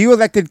 Sorry, were you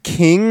elected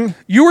king?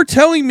 You were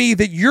telling me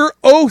that your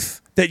oath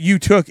that you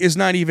took is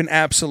not even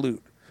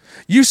absolute.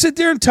 You sit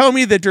there and tell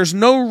me that there's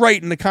no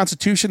right in the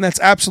Constitution that's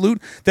absolute,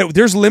 that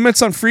there's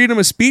limits on freedom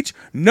of speech.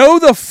 No,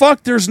 the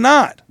fuck there's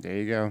not. There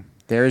you go.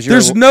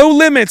 There's no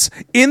limits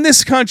in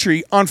this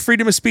country on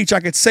freedom of speech. I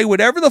could say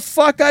whatever the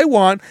fuck I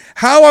want,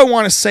 how I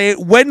want to say it,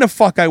 when the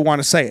fuck I want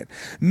to say it.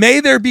 May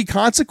there be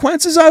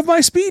consequences of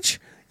my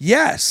speech?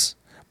 Yes.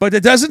 But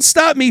it doesn't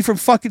stop me from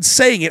fucking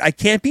saying it. I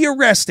can't be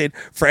arrested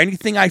for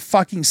anything I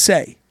fucking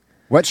say.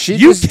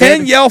 You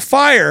can yell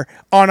fire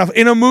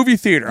in a movie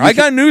theater. I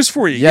got news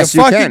for you. Yes,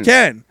 you fucking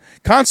can.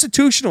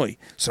 Constitutionally.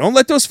 So don't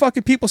let those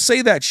fucking people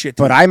say that shit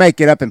to But me. I might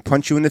get up and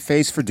punch you in the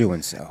face for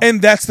doing so.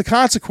 And that's the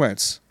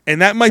consequence.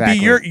 And that might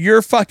Exactly. be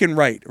your fucking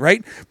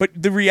right? But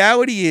the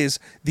reality is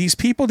these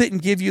people didn't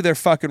give you their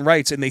fucking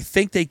rights, and they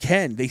think they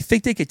can. They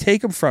think they could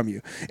take them from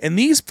you. And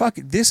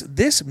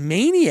this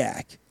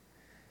maniac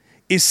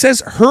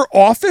says her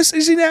office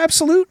is an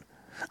absolute.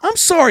 I'm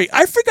sorry,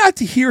 I forgot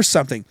to hear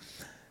something.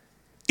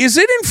 Is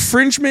it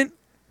infringement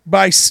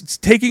by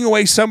taking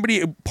away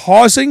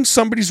pausing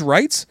somebody's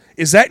rights?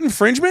 Is that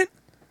infringement?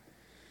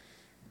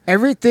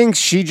 Everything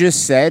she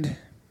just said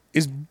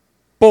is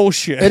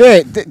bullshit. It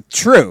is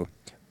true,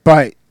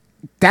 but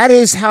that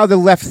is how the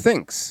left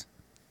thinks.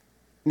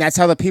 And that's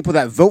how the people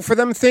that vote for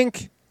them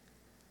think.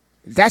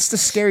 That's the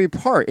scary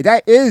part.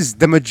 That is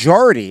the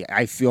majority,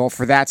 I feel,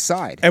 for that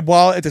side. And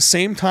while at the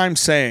same time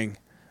saying,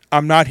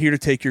 I'm not here to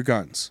take your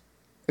guns.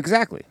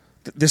 Exactly.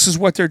 This is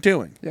what they're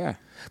doing. Yeah.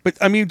 But,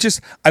 I mean,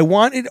 I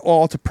want it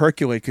all to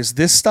percolate because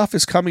this stuff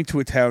is coming to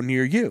a town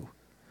near you.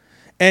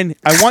 And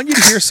I want you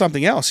to hear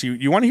something else.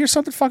 You want to hear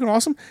something fucking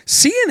awesome?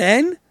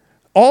 CNN,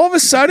 all of a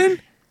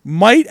sudden,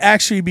 might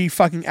actually be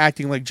fucking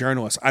acting like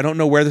journalists. I don't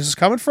know where this is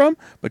coming from,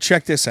 but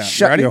check this out.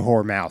 Shut Ready? your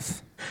whore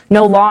mouth.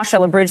 No law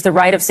shall abridge the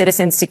right of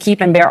citizens to keep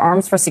and bear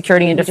arms for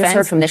security and defense. We just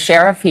heard from the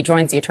sheriff. He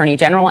joins the attorney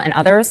general and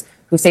others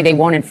who say they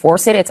won't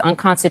enforce it. It's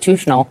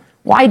unconstitutional.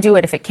 Why do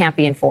it if it can't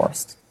be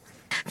enforced?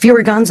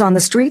 Fewer guns on the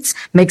streets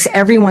makes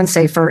everyone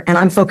safer, and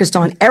I'm focused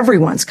on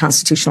everyone's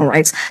constitutional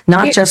rights,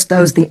 not just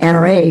those the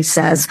NRA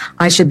says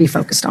I should be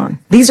focused on.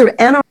 These are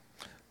NRA.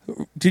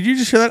 Did you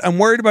just hear that? I'm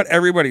worried about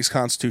everybody's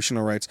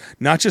constitutional rights,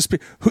 not just the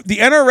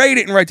NRA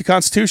didn't write the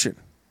Constitution.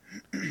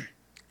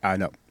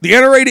 No. The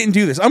NRA didn't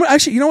do this. I'm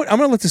actually, you know what? I'm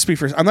going to let this speak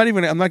for. I'm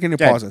not going to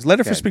pause this. Let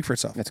it speak for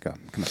itself. Let's go.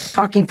 Come on.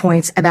 Talking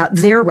points about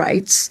their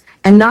rights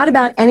and not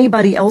about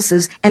anybody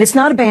else's, and it's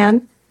not a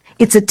ban.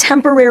 It's a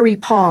temporary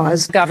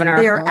pause.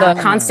 Governor,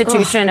 the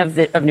Constitution of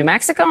New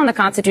Mexico and the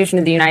Constitution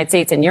of the United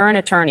States, and you're an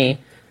attorney.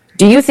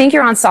 Do you think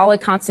you're on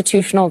solid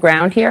constitutional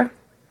ground here?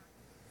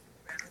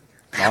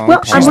 Well,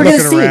 we're going to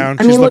see. I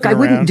mean, look, I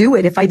wouldn't do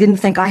it if I didn't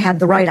think I had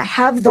the right. I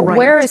have the right.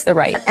 Where is the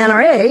right?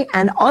 NRA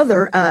and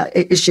other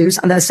issues,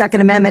 and the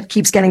Second Amendment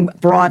keeps getting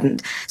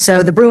broadened.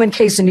 So the Bruin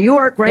case in New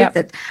York, right,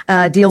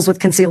 that deals with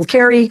concealed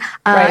carry,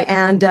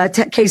 and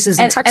cases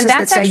in Texas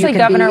that say you can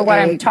Governor, be what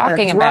I'm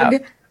talking about.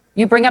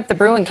 You bring up the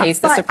Bruin case.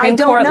 The Supreme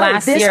Court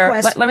last year.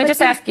 Let me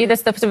just ask you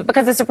this,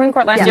 because the Supreme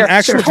Court last year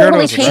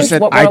totally changed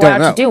what we're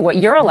allowed to do, what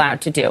you're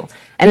allowed to do.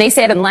 And they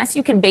said unless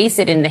you can base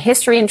it in the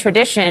history and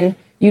tradition,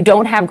 you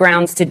don't have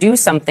grounds to do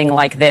something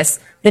like this.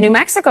 The New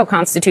Mexico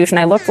Constitution,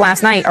 I looked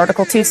last night,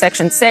 Article 2,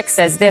 Section 6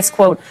 says this,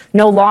 quote,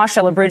 no law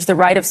shall abridge the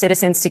right of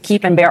citizens to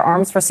keep and bear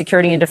arms for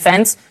security and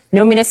defense.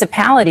 No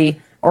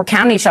municipality or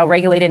county shall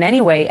regulate in any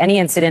way any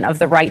incident of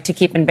the right to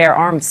keep and bear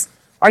arms.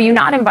 Are you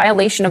not in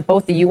violation of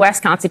both the U.S.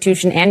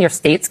 Constitution and your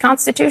state's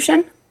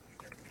Constitution?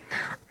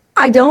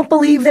 I don't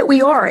believe that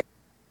we are.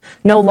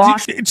 No law.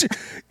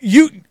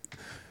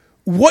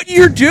 What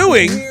you're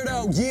doing.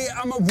 Weirdo. Yeah,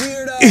 I'm a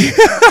weirdo.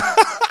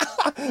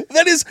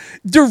 That is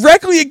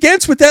directly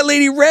against what that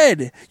lady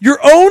read. Your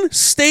own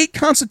state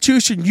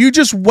constitution. You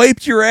just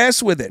wiped your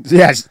ass with it.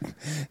 Yes.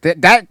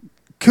 That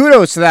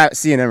kudos to that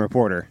CNN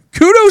reporter.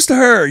 Kudos to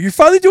her. You're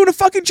finally doing a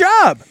fucking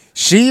job.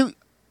 She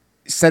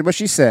said what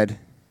she said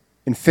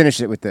and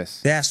finished it with this.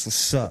 That's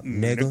what's up,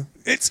 nigga.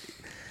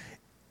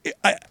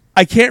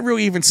 I can't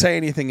really even say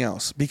anything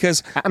else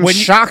because I'm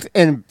shocked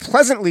and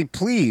pleasantly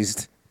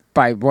pleased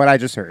by what I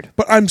just heard.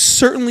 But I'm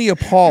certainly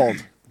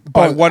appalled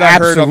by what I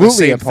heard on the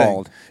same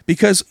appalled. thing.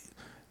 Because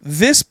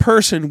this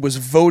person was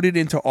voted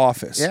into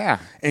office. Yeah.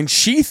 And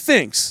she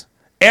thinks,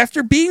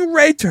 after being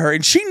read to her,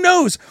 and she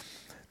knows,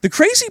 the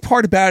crazy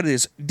part about it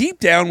is, deep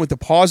down with the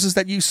pauses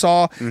that you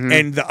saw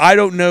and the I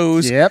don't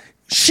knows,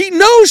 she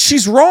knows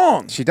she's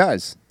wrong. She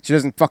does. She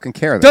doesn't fucking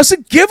care.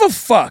 Doesn't give a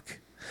fuck.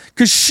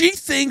 Because she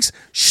thinks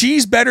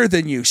she's better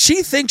than you.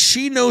 She thinks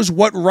she knows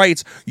what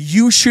rights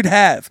you should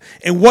have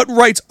and what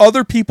rights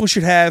other people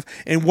should have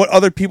and what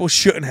other people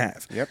shouldn't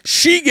have. Yep.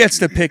 She gets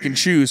to pick and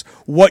choose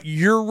what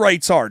your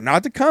rights are.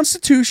 Not the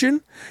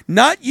Constitution,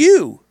 not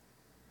you.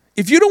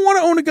 If you don't want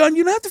to own a gun,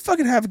 you don't have to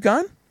fucking have a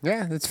gun.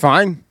 Yeah, that's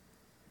fine.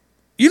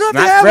 You don't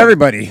have to not have for it.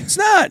 everybody. It's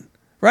not,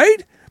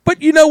 right? But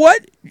you know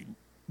what?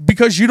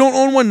 Because you don't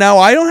own one, now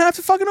I don't have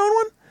to fucking own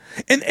one?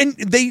 And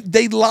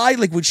they lie,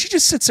 like when she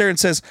just sits there and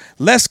says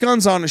less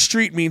guns on the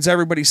street means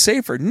everybody's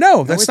safer.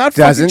 No, that's not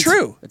fucking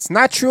true. It's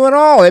not true at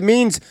all. It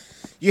means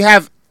you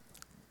have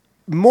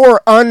more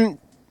what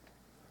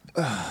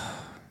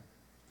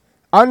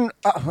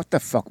the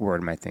fuck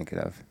word am I thinking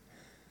of?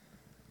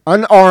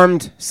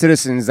 Unarmed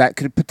citizens that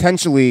could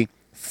potentially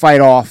fight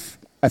off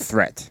a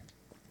threat.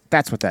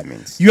 That's what that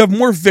means. You have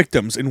more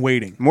victims in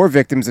waiting. More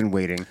victims in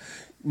waiting.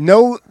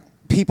 No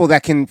people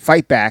that can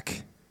fight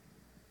back.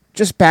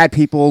 Just bad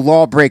people,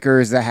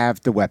 lawbreakers that have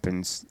the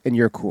weapons, and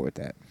you're cool with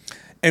that.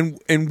 And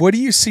what do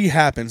you see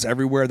happens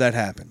everywhere that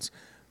happens?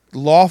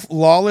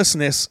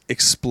 Lawlessness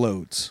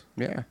explodes.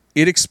 Yeah.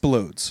 It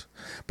explodes.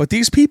 But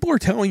these people are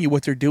telling you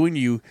what they're doing to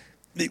you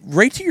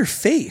right to your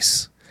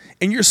face.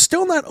 And you're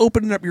still not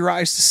opening up your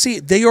eyes to see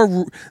it. They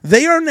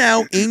are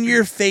now in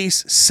your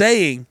face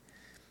saying,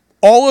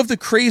 all of the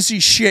crazy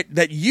shit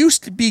that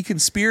used to be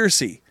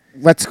conspiracy.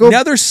 Let's go.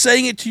 Now they're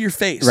saying it to your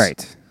face.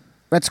 Right.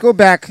 Let's go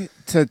back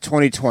to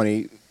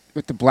 2020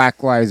 with the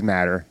Black Lives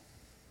Matter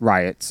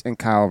riots and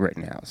Kyle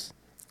Rittenhouse.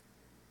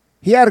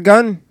 He had a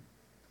gun,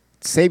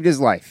 saved his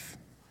life.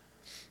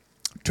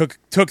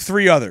 Took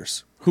 3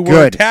 others who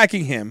were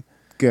attacking him,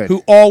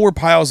 who all were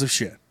piles of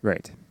shit.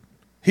 Right.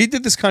 He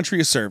did this country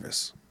a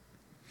service.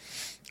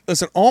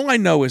 Listen, all I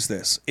know is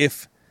this: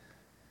 if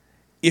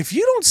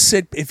you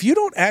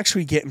don't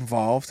actually get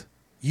involved,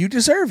 you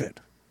deserve it.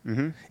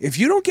 Mm-hmm. If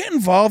you don't get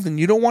involved and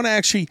you don't want to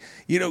actually,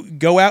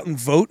 go out and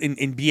vote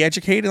and be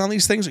educated on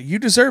these things, you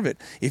deserve it.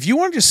 If you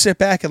want to just sit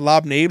back and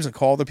lob names and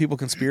call other people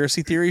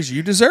conspiracy theories,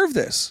 you deserve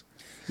this.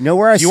 You know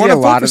where I see a lot of this? You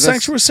want to vote for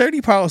sexual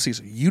asserty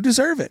policies, you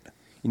deserve it.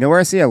 You know where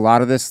I see a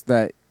lot of this,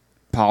 that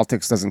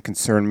politics doesn't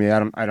concern me.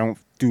 I don't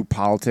do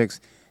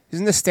politics.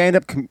 Isn't the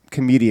stand-up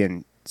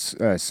comedian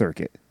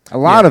circuit? A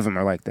lot of them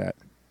are like that.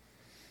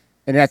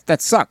 And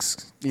that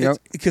sucks,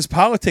 because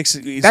politics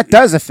that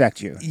does affect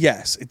you.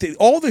 Yes,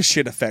 all this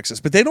shit affects us,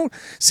 but they don't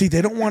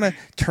want to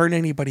turn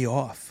anybody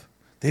off.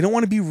 They don't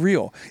want to be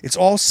real. It's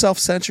all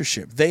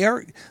self-censorship.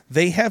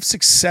 They have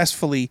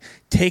successfully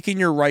taken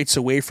your rights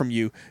away from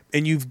you,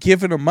 and you've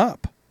given them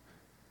up.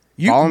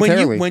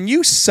 Voluntarily. When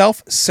you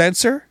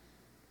self-censor,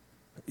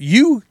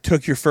 you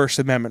took your First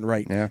Amendment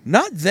right. Yeah.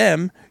 Not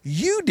them.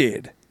 You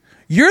did.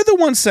 You're the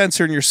one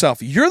censoring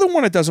yourself. You're the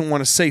one that doesn't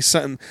want to say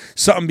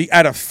something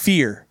out of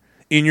fear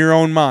in your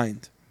own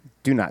mind.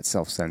 Do not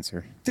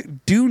self-censor.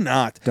 Do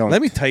not. Don't.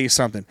 Let me tell you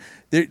something.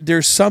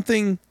 There's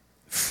something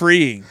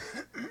freeing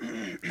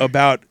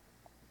about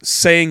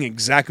saying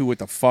exactly what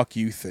the fuck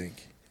you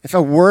think. If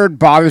a word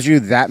bothers you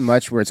that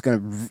much, where it's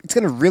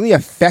gonna really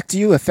affect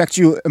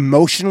you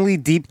emotionally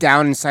deep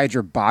down inside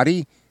your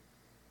body,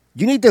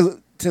 you need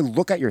to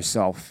look at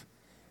yourself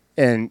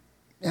and,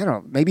 I don't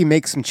know, maybe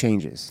make some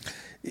changes.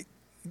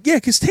 Yeah,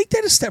 because take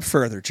that a step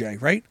further, Jay.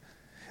 Right?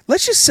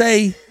 Let's just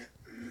say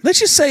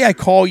I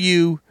call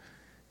you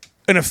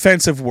an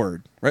offensive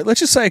word, right? Let's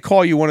just say I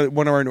call you one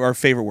of our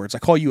favorite words. I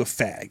call you a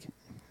fag.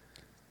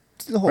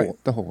 The whole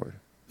word.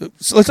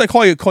 So I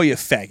call you a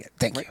faggot.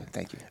 Thank you.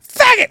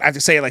 Faggot. I have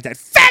to say it like that.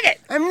 Faggot.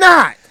 I'm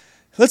not.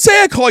 Let's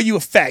say I call you a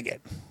faggot.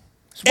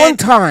 One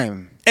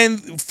time.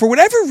 And for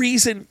whatever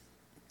reason,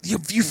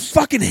 you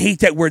fucking hate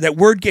that word. That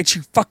word gets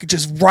you fucking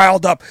just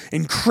riled up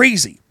and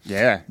crazy.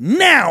 Yeah.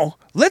 Now,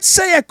 let's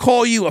say I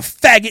call you a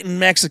faggot in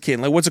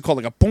Mexican. Like, what's it called?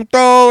 Like a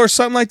punto or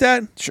something like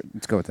that? Sure,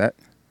 let's go with that.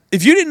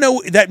 If you didn't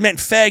know that meant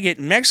faggot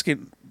in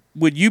Mexican,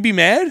 would you be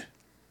mad?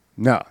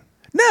 No.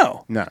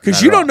 No.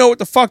 Because you don't know what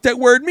the fuck that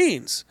word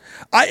means.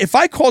 If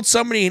I called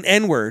somebody an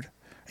N-word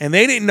and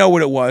they didn't know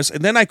what it was,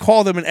 and then I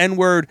call them an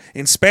N-word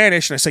in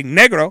Spanish and I say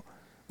negro,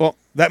 well,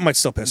 that might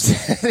still piss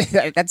me.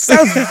 That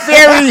sounds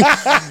very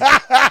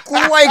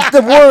like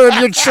the word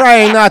you're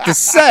trying not to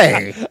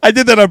say. I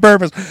did that on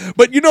purpose.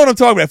 But you know what I'm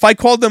talking about. If I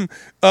called them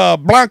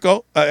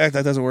blanco, that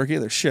doesn't work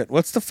either. Shit.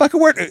 What's the fucking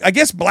word? I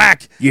guess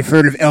black. You've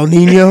heard of El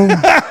Nino?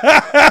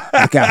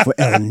 Look out for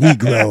El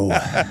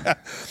Negro.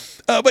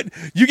 But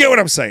you get what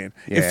I'm saying.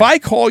 Yeah. If I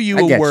call you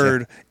a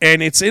word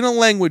and it's in a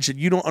language that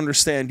you don't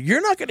understand,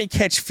 you're not going to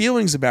catch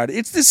feelings about it.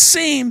 It's the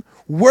same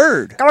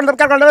word.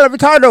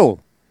 Retardo.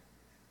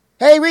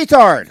 Hey,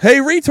 retard. Hey,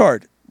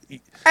 retard.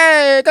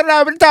 Hey,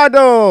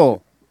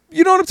 retardo.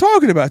 You know what I'm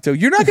talking about, though.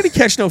 You're not going to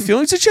catch no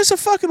feelings. It's just a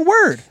fucking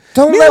word.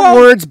 Don't let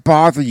words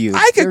bother you.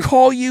 I could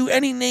call you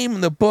any name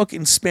in the book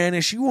in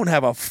Spanish. You won't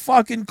have a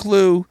fucking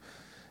clue.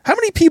 How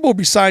many people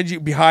behind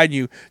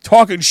you,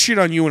 talking shit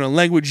on you in a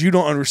language you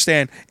don't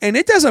understand, and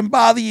it doesn't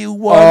bother you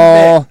one bit?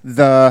 All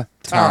the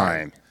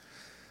time.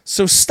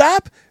 So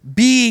stop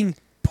being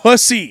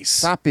pussies.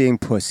 Stop being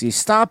pussies.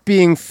 Stop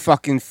being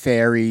fucking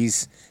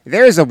fairies.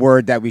 There's a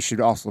word that we should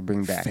also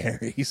bring back.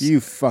 Fairies.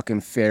 You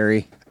fucking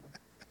fairy.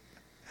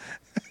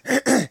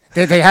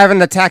 They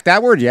haven't attacked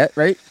that word yet,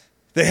 right?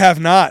 They have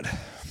not.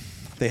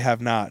 They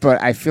have not.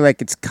 But I feel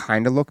like it's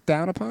kind of looked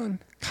down upon.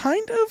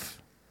 Kind of?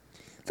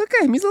 Look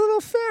at him. He's a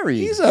little fairy.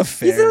 He's a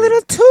fairy. He's a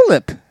little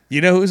tulip. You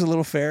know who's a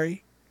little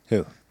fairy?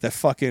 Who? That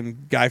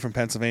fucking guy from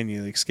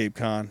Pennsylvania, the escaped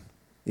con.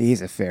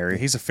 He's a fairy.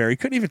 He's a fairy.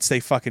 Couldn't even stay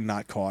fucking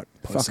not caught.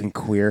 Pussy. Fucking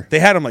queer. They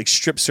had him like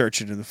strip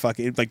searching in the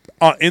fucking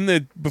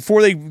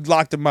before they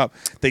locked him up.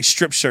 They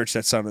strip searched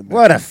that son of a bitch.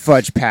 What a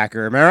fudge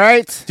packer, am I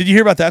right? Did you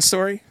hear about that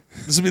story?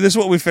 This is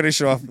what we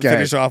finish off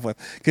with,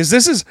 because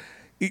this is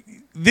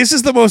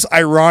the most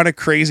ironic,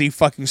 crazy,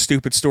 fucking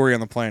stupid story on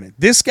the planet.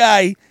 This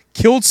guy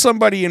killed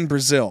somebody in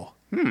Brazil.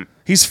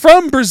 He's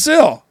from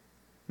Brazil.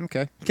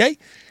 Okay.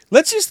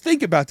 Let's just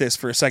think about this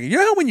for a second. You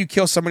know how when you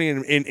kill somebody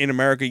in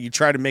America, you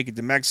try to make it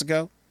to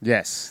Mexico?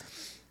 Yes.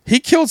 He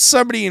killed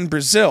somebody in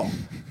Brazil.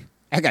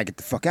 I gotta get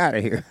the fuck out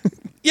of here.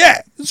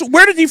 Yeah. So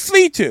where did he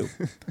flee to?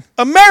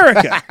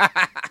 America.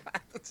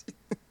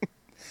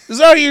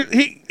 So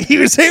he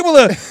was able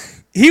to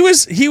He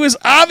was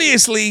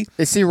obviously.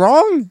 Is he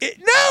wrong?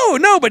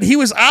 No, but he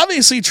was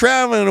obviously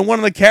traveling in one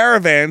of the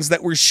caravans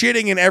that were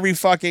shitting in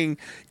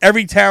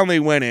every town they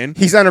went in.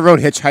 He's on the road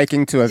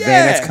hitchhiking to a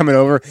van that's coming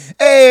over.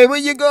 Hey, where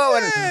you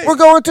going? Hey. We're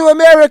going to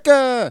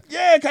America.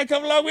 Yeah, can I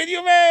come along with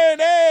you, man?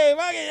 Hey,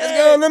 let's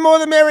go. The more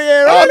the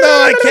merrier. Oh, no,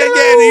 I can't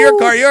get into your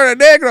car. You're a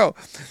negro.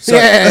 So,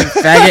 yeah,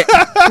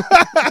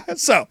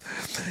 faggot.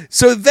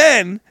 So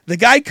then the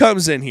guy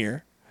comes in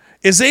here,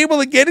 is able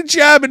to get a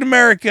job in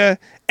America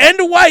and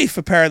a wife,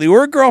 apparently,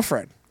 or a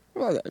girlfriend.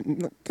 Well,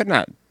 they're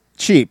not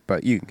cheap,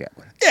 but you can get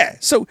one. Yeah,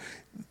 so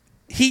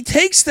he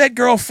takes that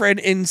girlfriend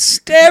and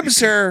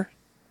stabs her,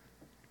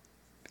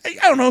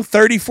 I don't know,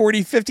 30,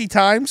 40, 50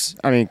 times.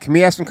 I mean, can we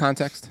have some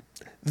context?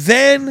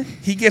 Then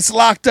he gets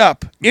locked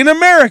up in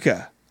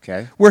America.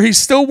 Okay. Where he's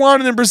still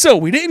wanted in Brazil.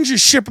 We didn't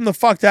just ship him the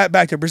fuck that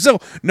back to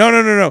Brazil.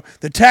 No.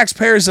 The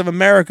taxpayers of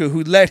America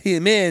who let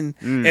him in,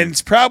 and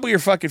it's probably are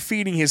fucking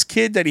feeding his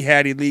kid that he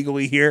had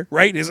illegally here,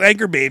 right? His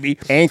anchor baby.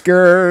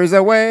 Anchors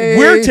away.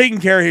 We're taking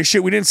care of his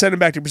shit. We didn't send him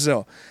back to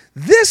Brazil.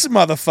 This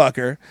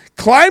motherfucker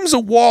climbs a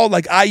wall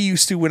like I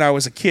used to when I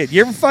was a kid.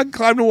 You ever fucking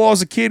climb the wall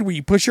as a kid where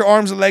you push your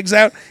arms and legs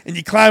out and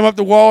you climb up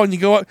the wall and you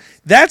go up?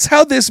 That's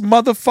how this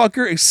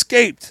motherfucker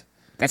escaped.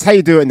 That's how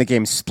you do it in the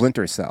game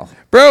Splinter Cell.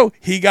 Bro,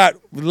 he got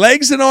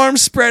legs and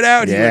arms spread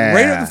out. He went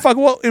right up the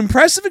fucking wall.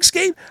 Impressive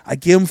escape. I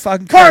give him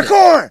fucking credit.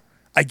 Parkour!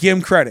 I give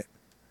him credit.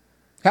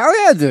 Hell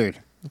yeah, dude.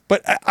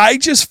 But I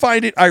just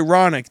find it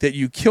ironic that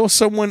you kill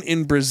someone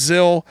in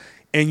Brazil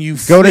and you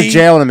go to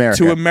jail in America.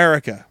 To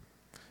America.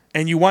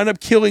 And you wind up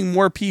killing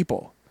more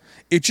people.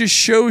 It just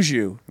shows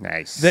you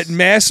that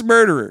mass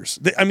murderers,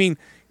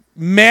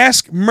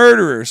 mass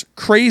murderers,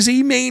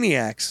 crazy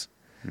maniacs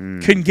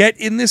can get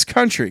in this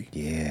country.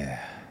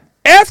 Yeah.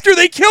 After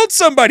they killed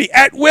somebody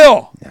at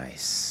will.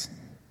 Nice.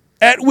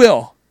 At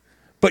will.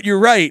 But you're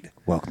right.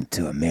 Welcome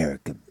to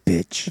America,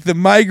 bitch. The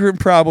migrant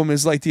problem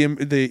is like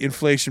the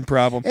inflation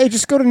problem. Hey,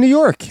 just go to New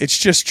York. It's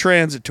just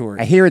transitory.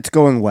 I hear it's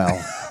going well.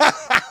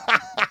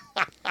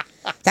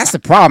 That's the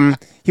problem.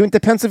 He went to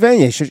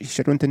Pennsylvania. He should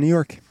have went to New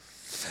York.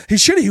 He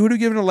should have. He would have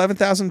given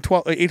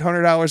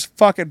 $11,800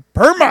 fucking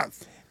per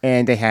month.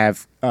 And they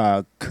have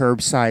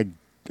curbside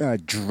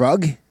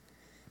drug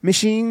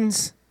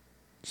machines.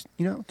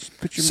 Just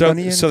put your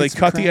money in. So they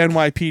cut the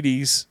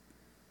NYPD's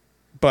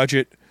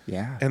budget.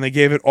 Yeah. And they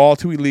gave it all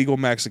to illegal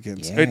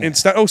Mexicans. Yeah.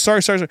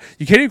 Sorry.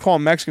 You can't even call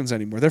them Mexicans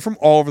anymore. They're from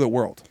all over the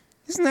world.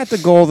 Isn't that the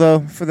goal,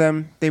 though, for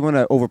them? They want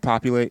to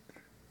overpopulate.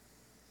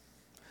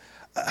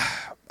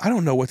 I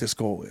don't know what this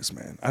goal is,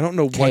 man. I don't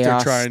know Chaos. what they're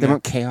trying to... They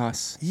want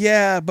chaos.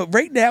 Yeah, but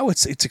right now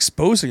it's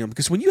exposing them.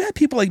 Because when you have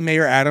people like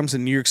Mayor Adams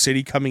in New York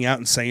City coming out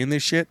and saying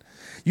this shit,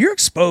 you're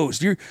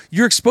exposed.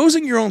 You're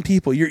exposing your own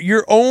people.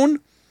 Your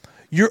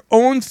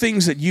own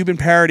things that you've been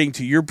parroting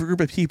to your group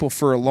of people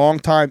for a long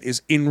time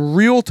is in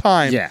real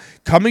time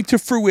coming to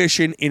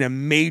fruition in a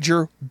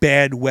major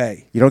bad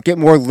way. You don't get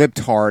more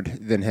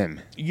libtard than him.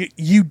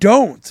 You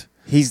don't.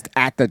 He's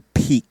at the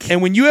peak.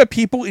 And when you have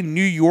people in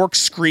New York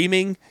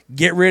screaming,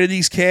 get rid of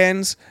these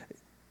cans,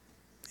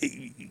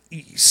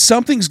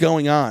 something's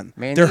going on.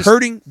 Man, they're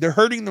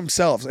hurting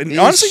themselves. And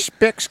honestly,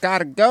 spicks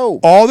gotta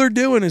go. All they're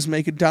doing is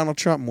making Donald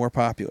Trump more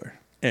popular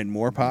and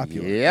more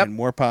popular and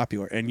more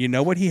popular. And you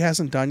know what he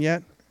hasn't done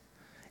yet?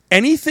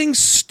 Anything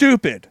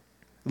stupid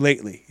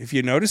lately. If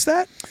you notice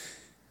that?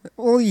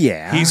 Well,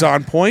 yeah. He's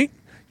on point.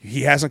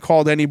 He hasn't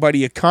called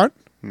anybody a cunt.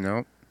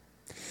 No.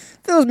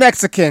 Those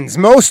Mexicans,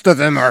 most of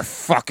them are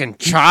fucking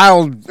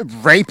child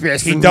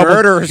rapists and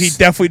murderers. He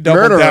definitely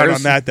doubled down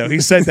on that, though. He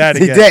said that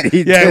again.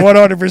 He did.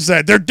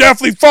 100%. They're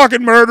definitely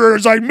fucking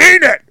murderers. I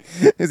mean it.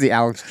 Is he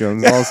Alex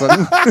Jones all of a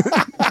sudden?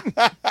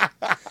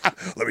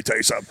 Let me tell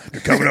you something.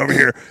 They're coming over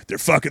here. They're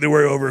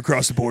way over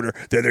across the border.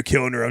 Then they're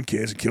killing their own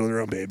kids and killing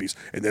their own babies.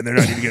 And then they're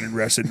not even getting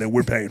arrested. And then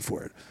we're paying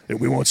for it. And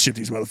we won't ship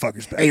these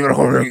motherfuckers back. Hey, you want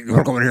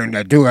to come in here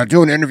and do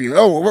an interview?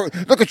 Oh,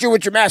 look at you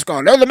with your mask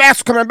on. Oh, the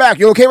mask's coming back.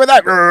 You okay with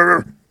that?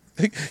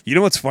 You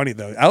know what's funny,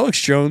 though?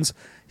 Alex Jones,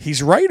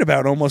 he's right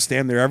about almost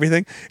damn near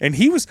everything. And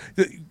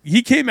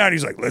he came out,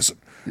 he's like, listen,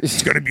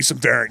 it's going to be some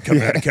variant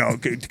coming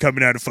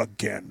out of fucking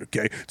Canada,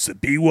 okay? It's the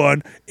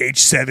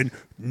B1H7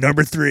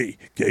 number 3,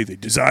 okay? They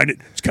designed it.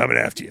 It's coming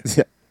after you.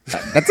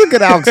 That's a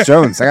good Alex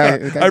Jones. I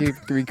got to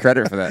give you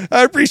credit for that.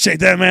 I appreciate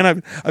that, man.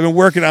 I've been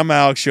working on my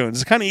Alex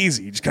Jones. It's kind of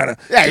easy. You just kind of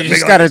you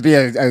just got to be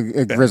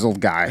a grizzled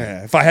guy.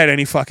 Yeah. If I had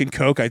any fucking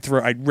coke, I'd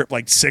rip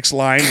like 6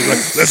 lines. Like,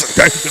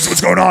 listen, okay, this is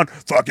what's going on.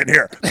 Fucking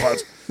here.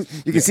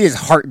 You can see his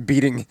heart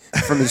beating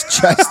from his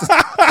chest.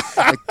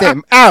 Like,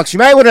 damn, Alex, you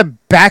might want to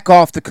back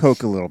off the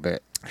coke a little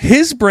bit.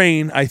 His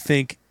brain, I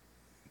think,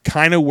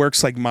 kind of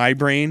works like my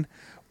brain,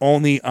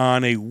 only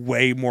on a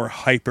way more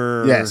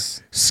hyper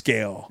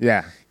scale.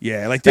 Yeah.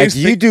 Yeah. Like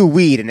you do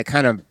weed and it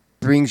kind of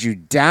brings you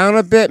down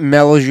a bit,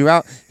 mellows you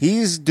out.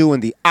 He's doing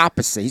the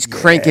opposite. He's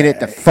cranking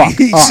it the fuck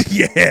up.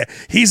 Yeah.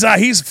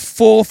 He's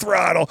full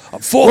throttle.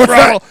 I'm full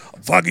throttle.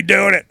 I'm fucking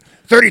doing it.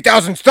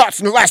 30,000 thoughts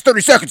in the last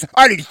 30 seconds.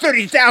 I need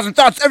 30,000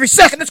 thoughts every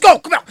second. Let's go.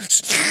 Come on.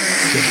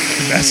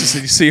 The message,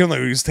 did you see him? Like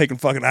he was taking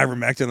fucking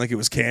ivermectin like it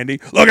was candy.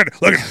 Look at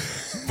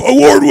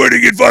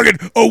award-winning and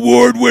fucking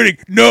award-winning,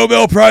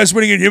 Nobel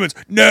Prize-winning in humans.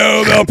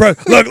 Nobel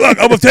Prize. Look, I'm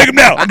gonna take him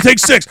now. I'm gonna take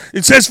 6.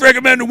 It says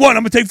recommended 1.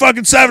 I'm gonna take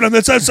fucking 7.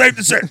 That's safe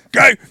to say.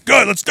 Okay,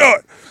 good. Let's do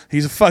it.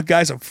 He's he's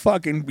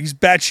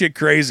batshit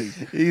crazy.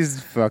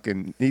 He's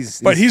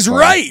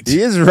right.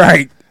 He is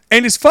right.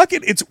 And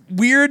it's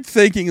weird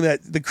thinking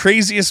that the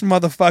craziest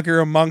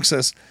motherfucker amongst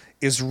us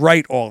is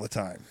right all the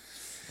time.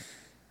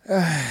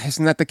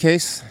 Isn't that the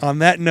case? On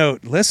that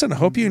note, listen, I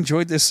hope you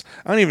enjoyed this.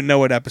 I don't even know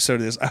what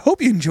episode it is. I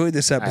hope you enjoyed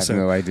this episode. I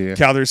have no idea.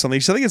 Caldarius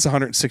Unleashed. I think it's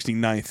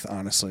 169th,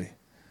 honestly.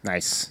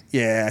 Nice.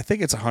 Yeah, I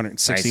think it's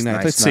 169th.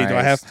 Nice, Let's see.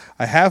 nice.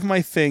 I have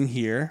my thing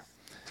here.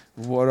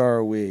 What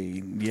are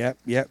we? Yep.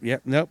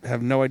 Nope.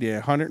 Have no idea.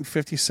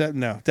 157.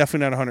 No,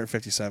 definitely not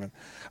 157.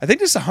 I think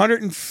this is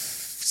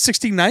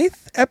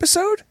 169th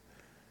episode.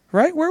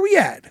 Right? Where are we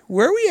at?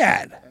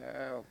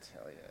 I'll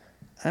tell you.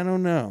 I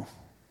don't know.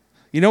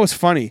 You know what's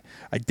funny?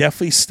 I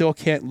definitely still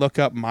can't look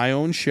up my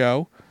own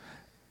show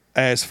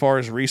as far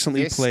as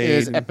recently played.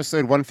 This is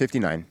episode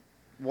 159.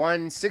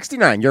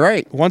 169. You're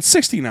right.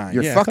 169.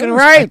 You're fucking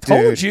right, I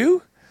told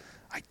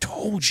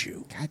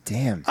you. God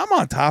damn. I'm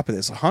on top of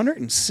this.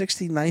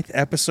 169th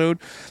episode.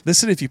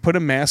 Listen, if you put a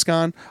mask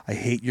on, I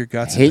hate your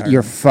guts.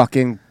 Your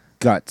fucking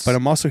guts. But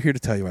I'm also here to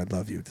tell you I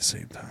love you at the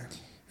same time.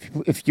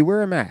 If you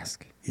wear a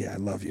mask, yeah, I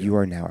love you. You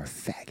are now a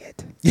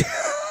faggot.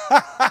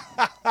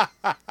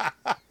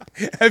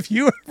 Have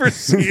you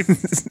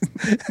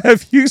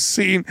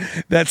seen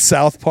that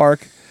South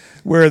Park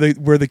where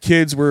the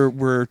kids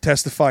were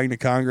testifying to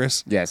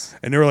Congress? Yes.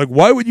 And they were like,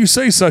 "Why would you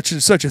say such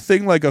a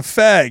thing like a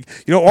fag?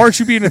 You know, aren't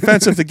you being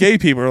offensive to gay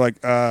people?" We're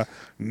like,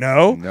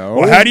 no. No.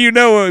 Well, how do you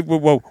know?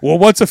 Well,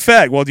 what's a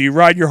fag? Well, do you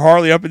ride your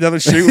Harley up and down the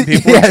street when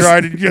people are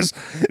trying to just?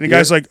 And the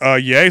guy's like,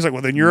 yeah. He's like,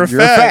 well, then you're a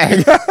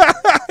fag.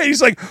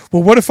 He's like,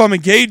 well, what if I'm a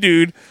gay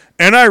dude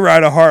and I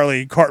ride a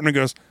Harley? Cartman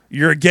goes,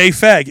 you're a gay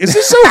fag. Is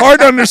this so hard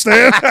to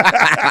understand?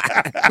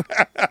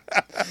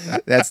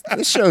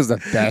 This show's the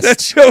best. That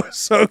show is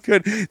so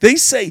good. They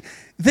say,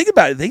 think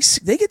about it.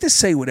 They get to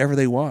say whatever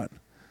they want.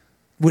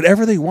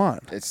 Whatever they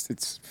want.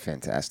 It's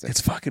fantastic. It's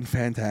fucking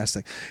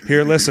fantastic.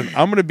 Here, listen,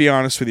 I'm going to be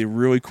honest with you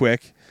really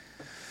quick.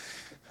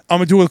 I'm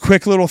going to do a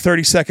quick little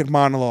 30-second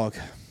monologue.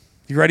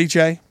 You ready,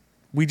 Jay?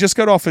 We just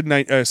got off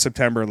at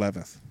September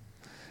 11th.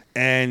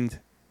 And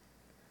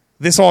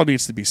this all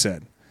needs to be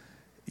said.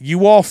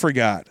 You all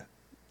forgot.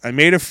 I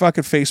made a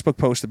fucking Facebook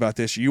post about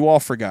this. You all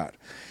forgot.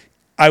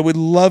 I would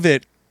love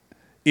it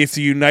if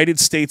the United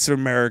States of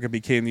America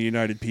became the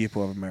United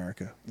People of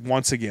America.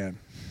 Once again.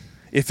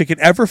 If it could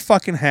ever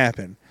fucking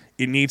happen,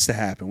 it needs to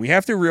happen. We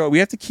have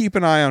to keep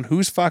an eye on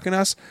who's fucking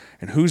us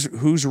and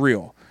who's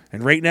real.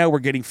 And right now we're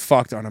getting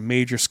fucked on a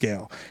major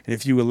scale. And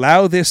if you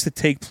allow this to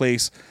take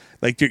place,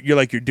 like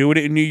you're doing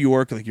it in New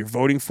York, like you're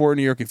voting for it in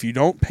New York, if you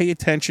don't pay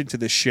attention to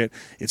this shit,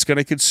 it's going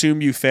to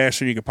consume you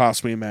faster than you could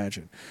possibly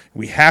imagine.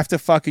 We have to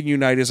fucking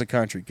unite as a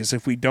country, because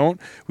if we don't,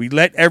 we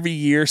let every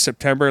year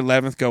September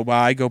 11th go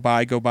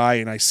by,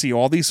 and I see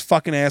all these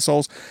fucking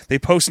assholes, they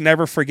post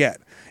never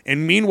forget.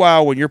 And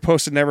meanwhile, when you're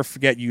posted never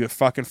forget, you have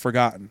fucking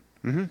forgotten.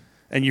 Mm-hmm.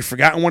 And you've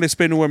forgotten what it's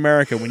been to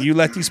America. When you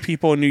let these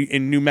people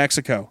in New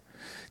Mexico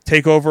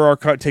take over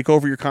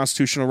your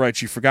constitutional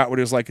rights, you forgot what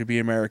it was like to be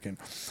American.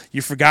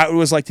 You forgot what it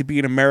was like to be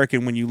an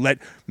American when you let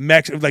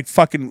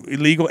fucking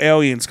illegal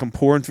aliens come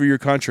pouring through your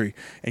country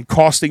and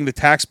costing the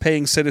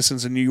tax-paying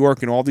citizens in New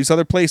York and all these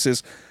other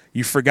places.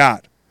 You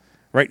forgot,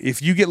 right?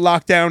 If you get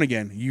locked down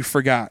again, you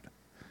forgot.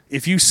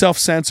 If you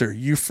self-censor,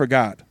 you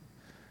forgot,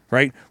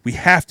 right? We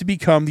have to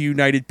become the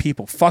united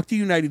people. Fuck the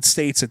United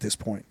States at this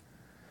point.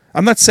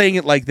 I'm not saying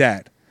it like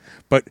that,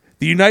 but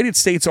the United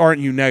States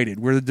aren't united.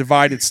 We're the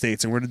divided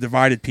states, and we're the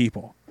divided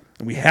people.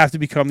 And we have to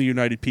become the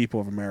united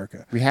people of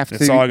America. We have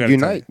That's to all I gotta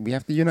unite. We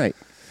have to unite.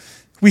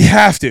 We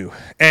have to.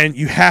 And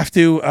you have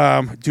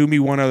to do me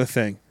one other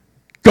thing.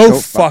 Go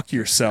fuck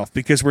yourself,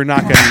 because we're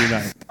not going to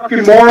unite.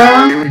 Fucking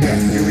moron.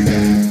 Here we go.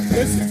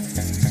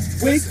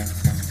 Listen. Wake up.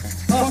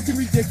 Fucking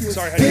ridiculous.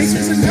 Sorry, This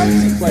is a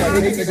nothing.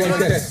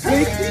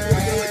 Wake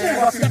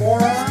fucking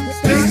moron.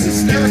 This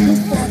is hysterical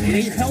fun.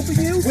 It ain't helping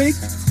you. Wake.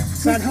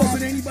 It's not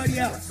helping anybody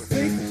else.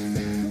 Wake.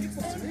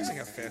 It's amazing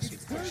how fast we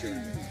push it.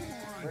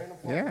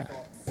 Yeah.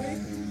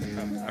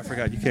 I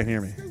forgot. You can't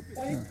hear me.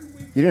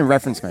 You didn't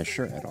reference my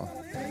shirt at all.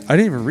 I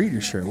didn't even read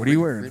your shirt. What are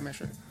you wearing? Read my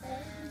shirt.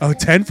 Oh,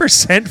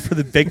 10% for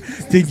the big...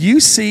 Did you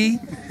see...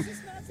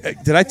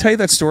 Did I tell you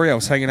that story? I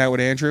was hanging out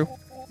with Andrew.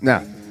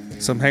 No.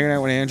 So I'm hanging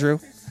out with Andrew,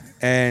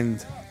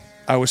 and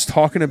I was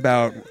talking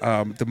about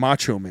the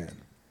Macho Man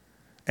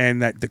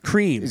and that the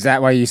cream. Is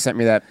that why you sent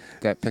me that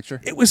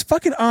picture? It was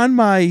fucking on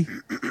my...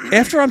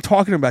 After I'm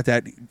talking about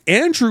that,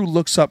 Andrew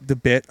looks up the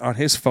bit on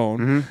his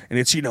phone, and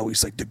it's,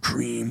 he's like, the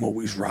cream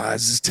always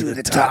rises to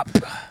the top.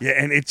 Yeah,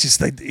 and it's just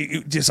like,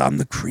 I'm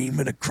the cream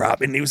of the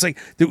crop. And it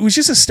was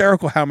just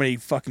hysterical how many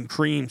fucking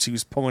creams he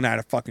was pulling out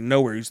of fucking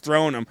nowhere. He was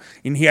throwing them,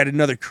 and he had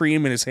another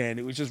cream in his hand.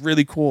 It was just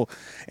really cool.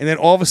 And then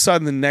all of a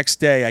sudden, the next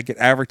day, I get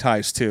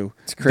advertised to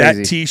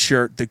that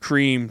T-shirt, the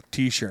cream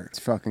T-shirt. It's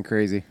fucking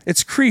crazy.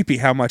 It's creepy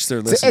how much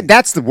they're listening.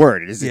 That's the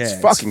word.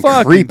 It's fucking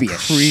creepy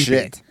as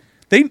shit.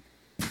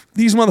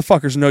 These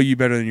motherfuckers know you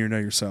better than you know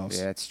yourselves.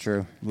 Yeah, it's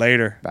true.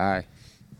 Later. Bye.